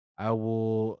 I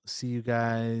will see you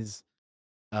guys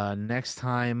next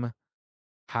time.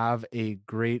 Have a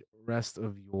great rest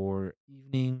of your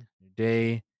evening, your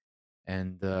day.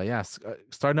 And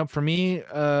starting up for me in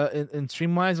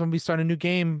Streamwise, I'm gonna be starting a new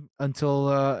game until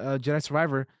Jedi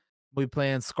Survivor. We'll be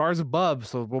playing Scars Above,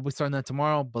 so we'll be starting that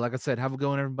tomorrow. But like I said, have a good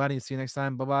one, everybody. See you next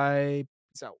time. Bye bye.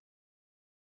 Peace out.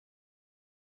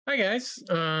 Hi guys.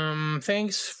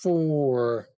 Thanks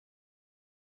for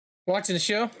watching the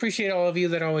show. Appreciate all of you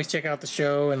that always check out the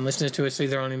show and listen to us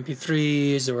either on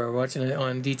MP3s or watching it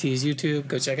on DT's YouTube.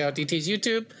 Go check out DT's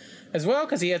YouTube as well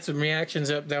because he had some reactions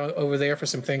up over there for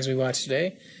some things we watched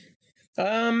today.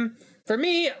 For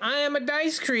me, I am a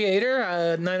dice creator.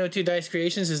 902 Dice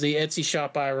Creations is the Etsy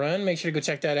shop I run. Make sure to go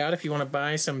check that out if you want to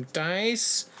buy some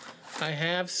dice. I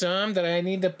have some that I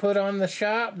need to put on the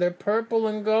shop. They're purple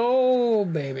and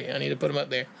gold, baby. I need to put them up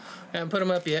there. I haven't put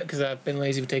them up yet because I've been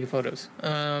lazy with taking photos.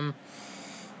 So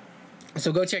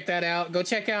go check that out. Go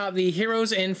check out the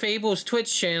Heroes and Fables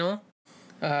Twitch channel.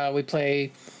 We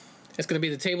play... It's going to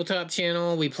be the tabletop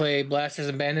channel. We play Blasters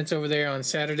and Bandits over there on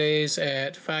Saturdays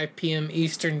at 5 p.m.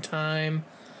 Eastern Time.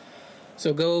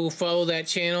 So go follow that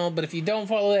channel. But if you don't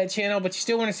follow that channel, but you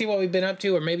still want to see what we've been up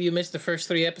to, or maybe you missed the first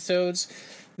 3 episodes,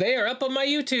 they are up on my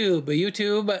YouTube.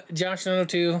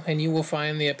 Josh902, and you will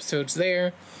find the episodes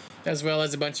there, as well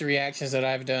as a bunch of reactions that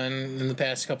I've done in the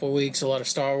past couple of weeks. A lot of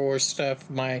Star Wars stuff.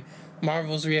 My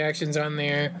Marvel's reactions on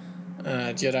there.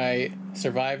 Jedi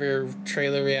Survivor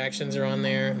trailer reactions are on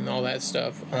there and all that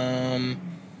stuff.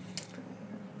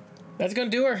 That's gonna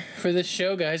do her for this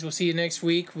show, guys. We'll see you next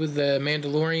week with the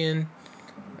Mandalorian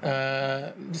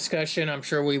discussion. I'm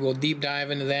sure we will deep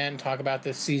dive into that and talk about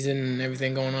this season and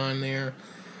everything going on there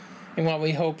and what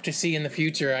we hope to see in the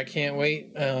future. I can't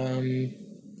wait.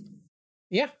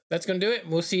 Yeah, that's gonna do it.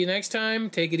 We'll see you next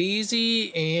time. Take it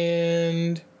easy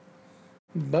and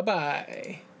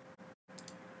bye-bye.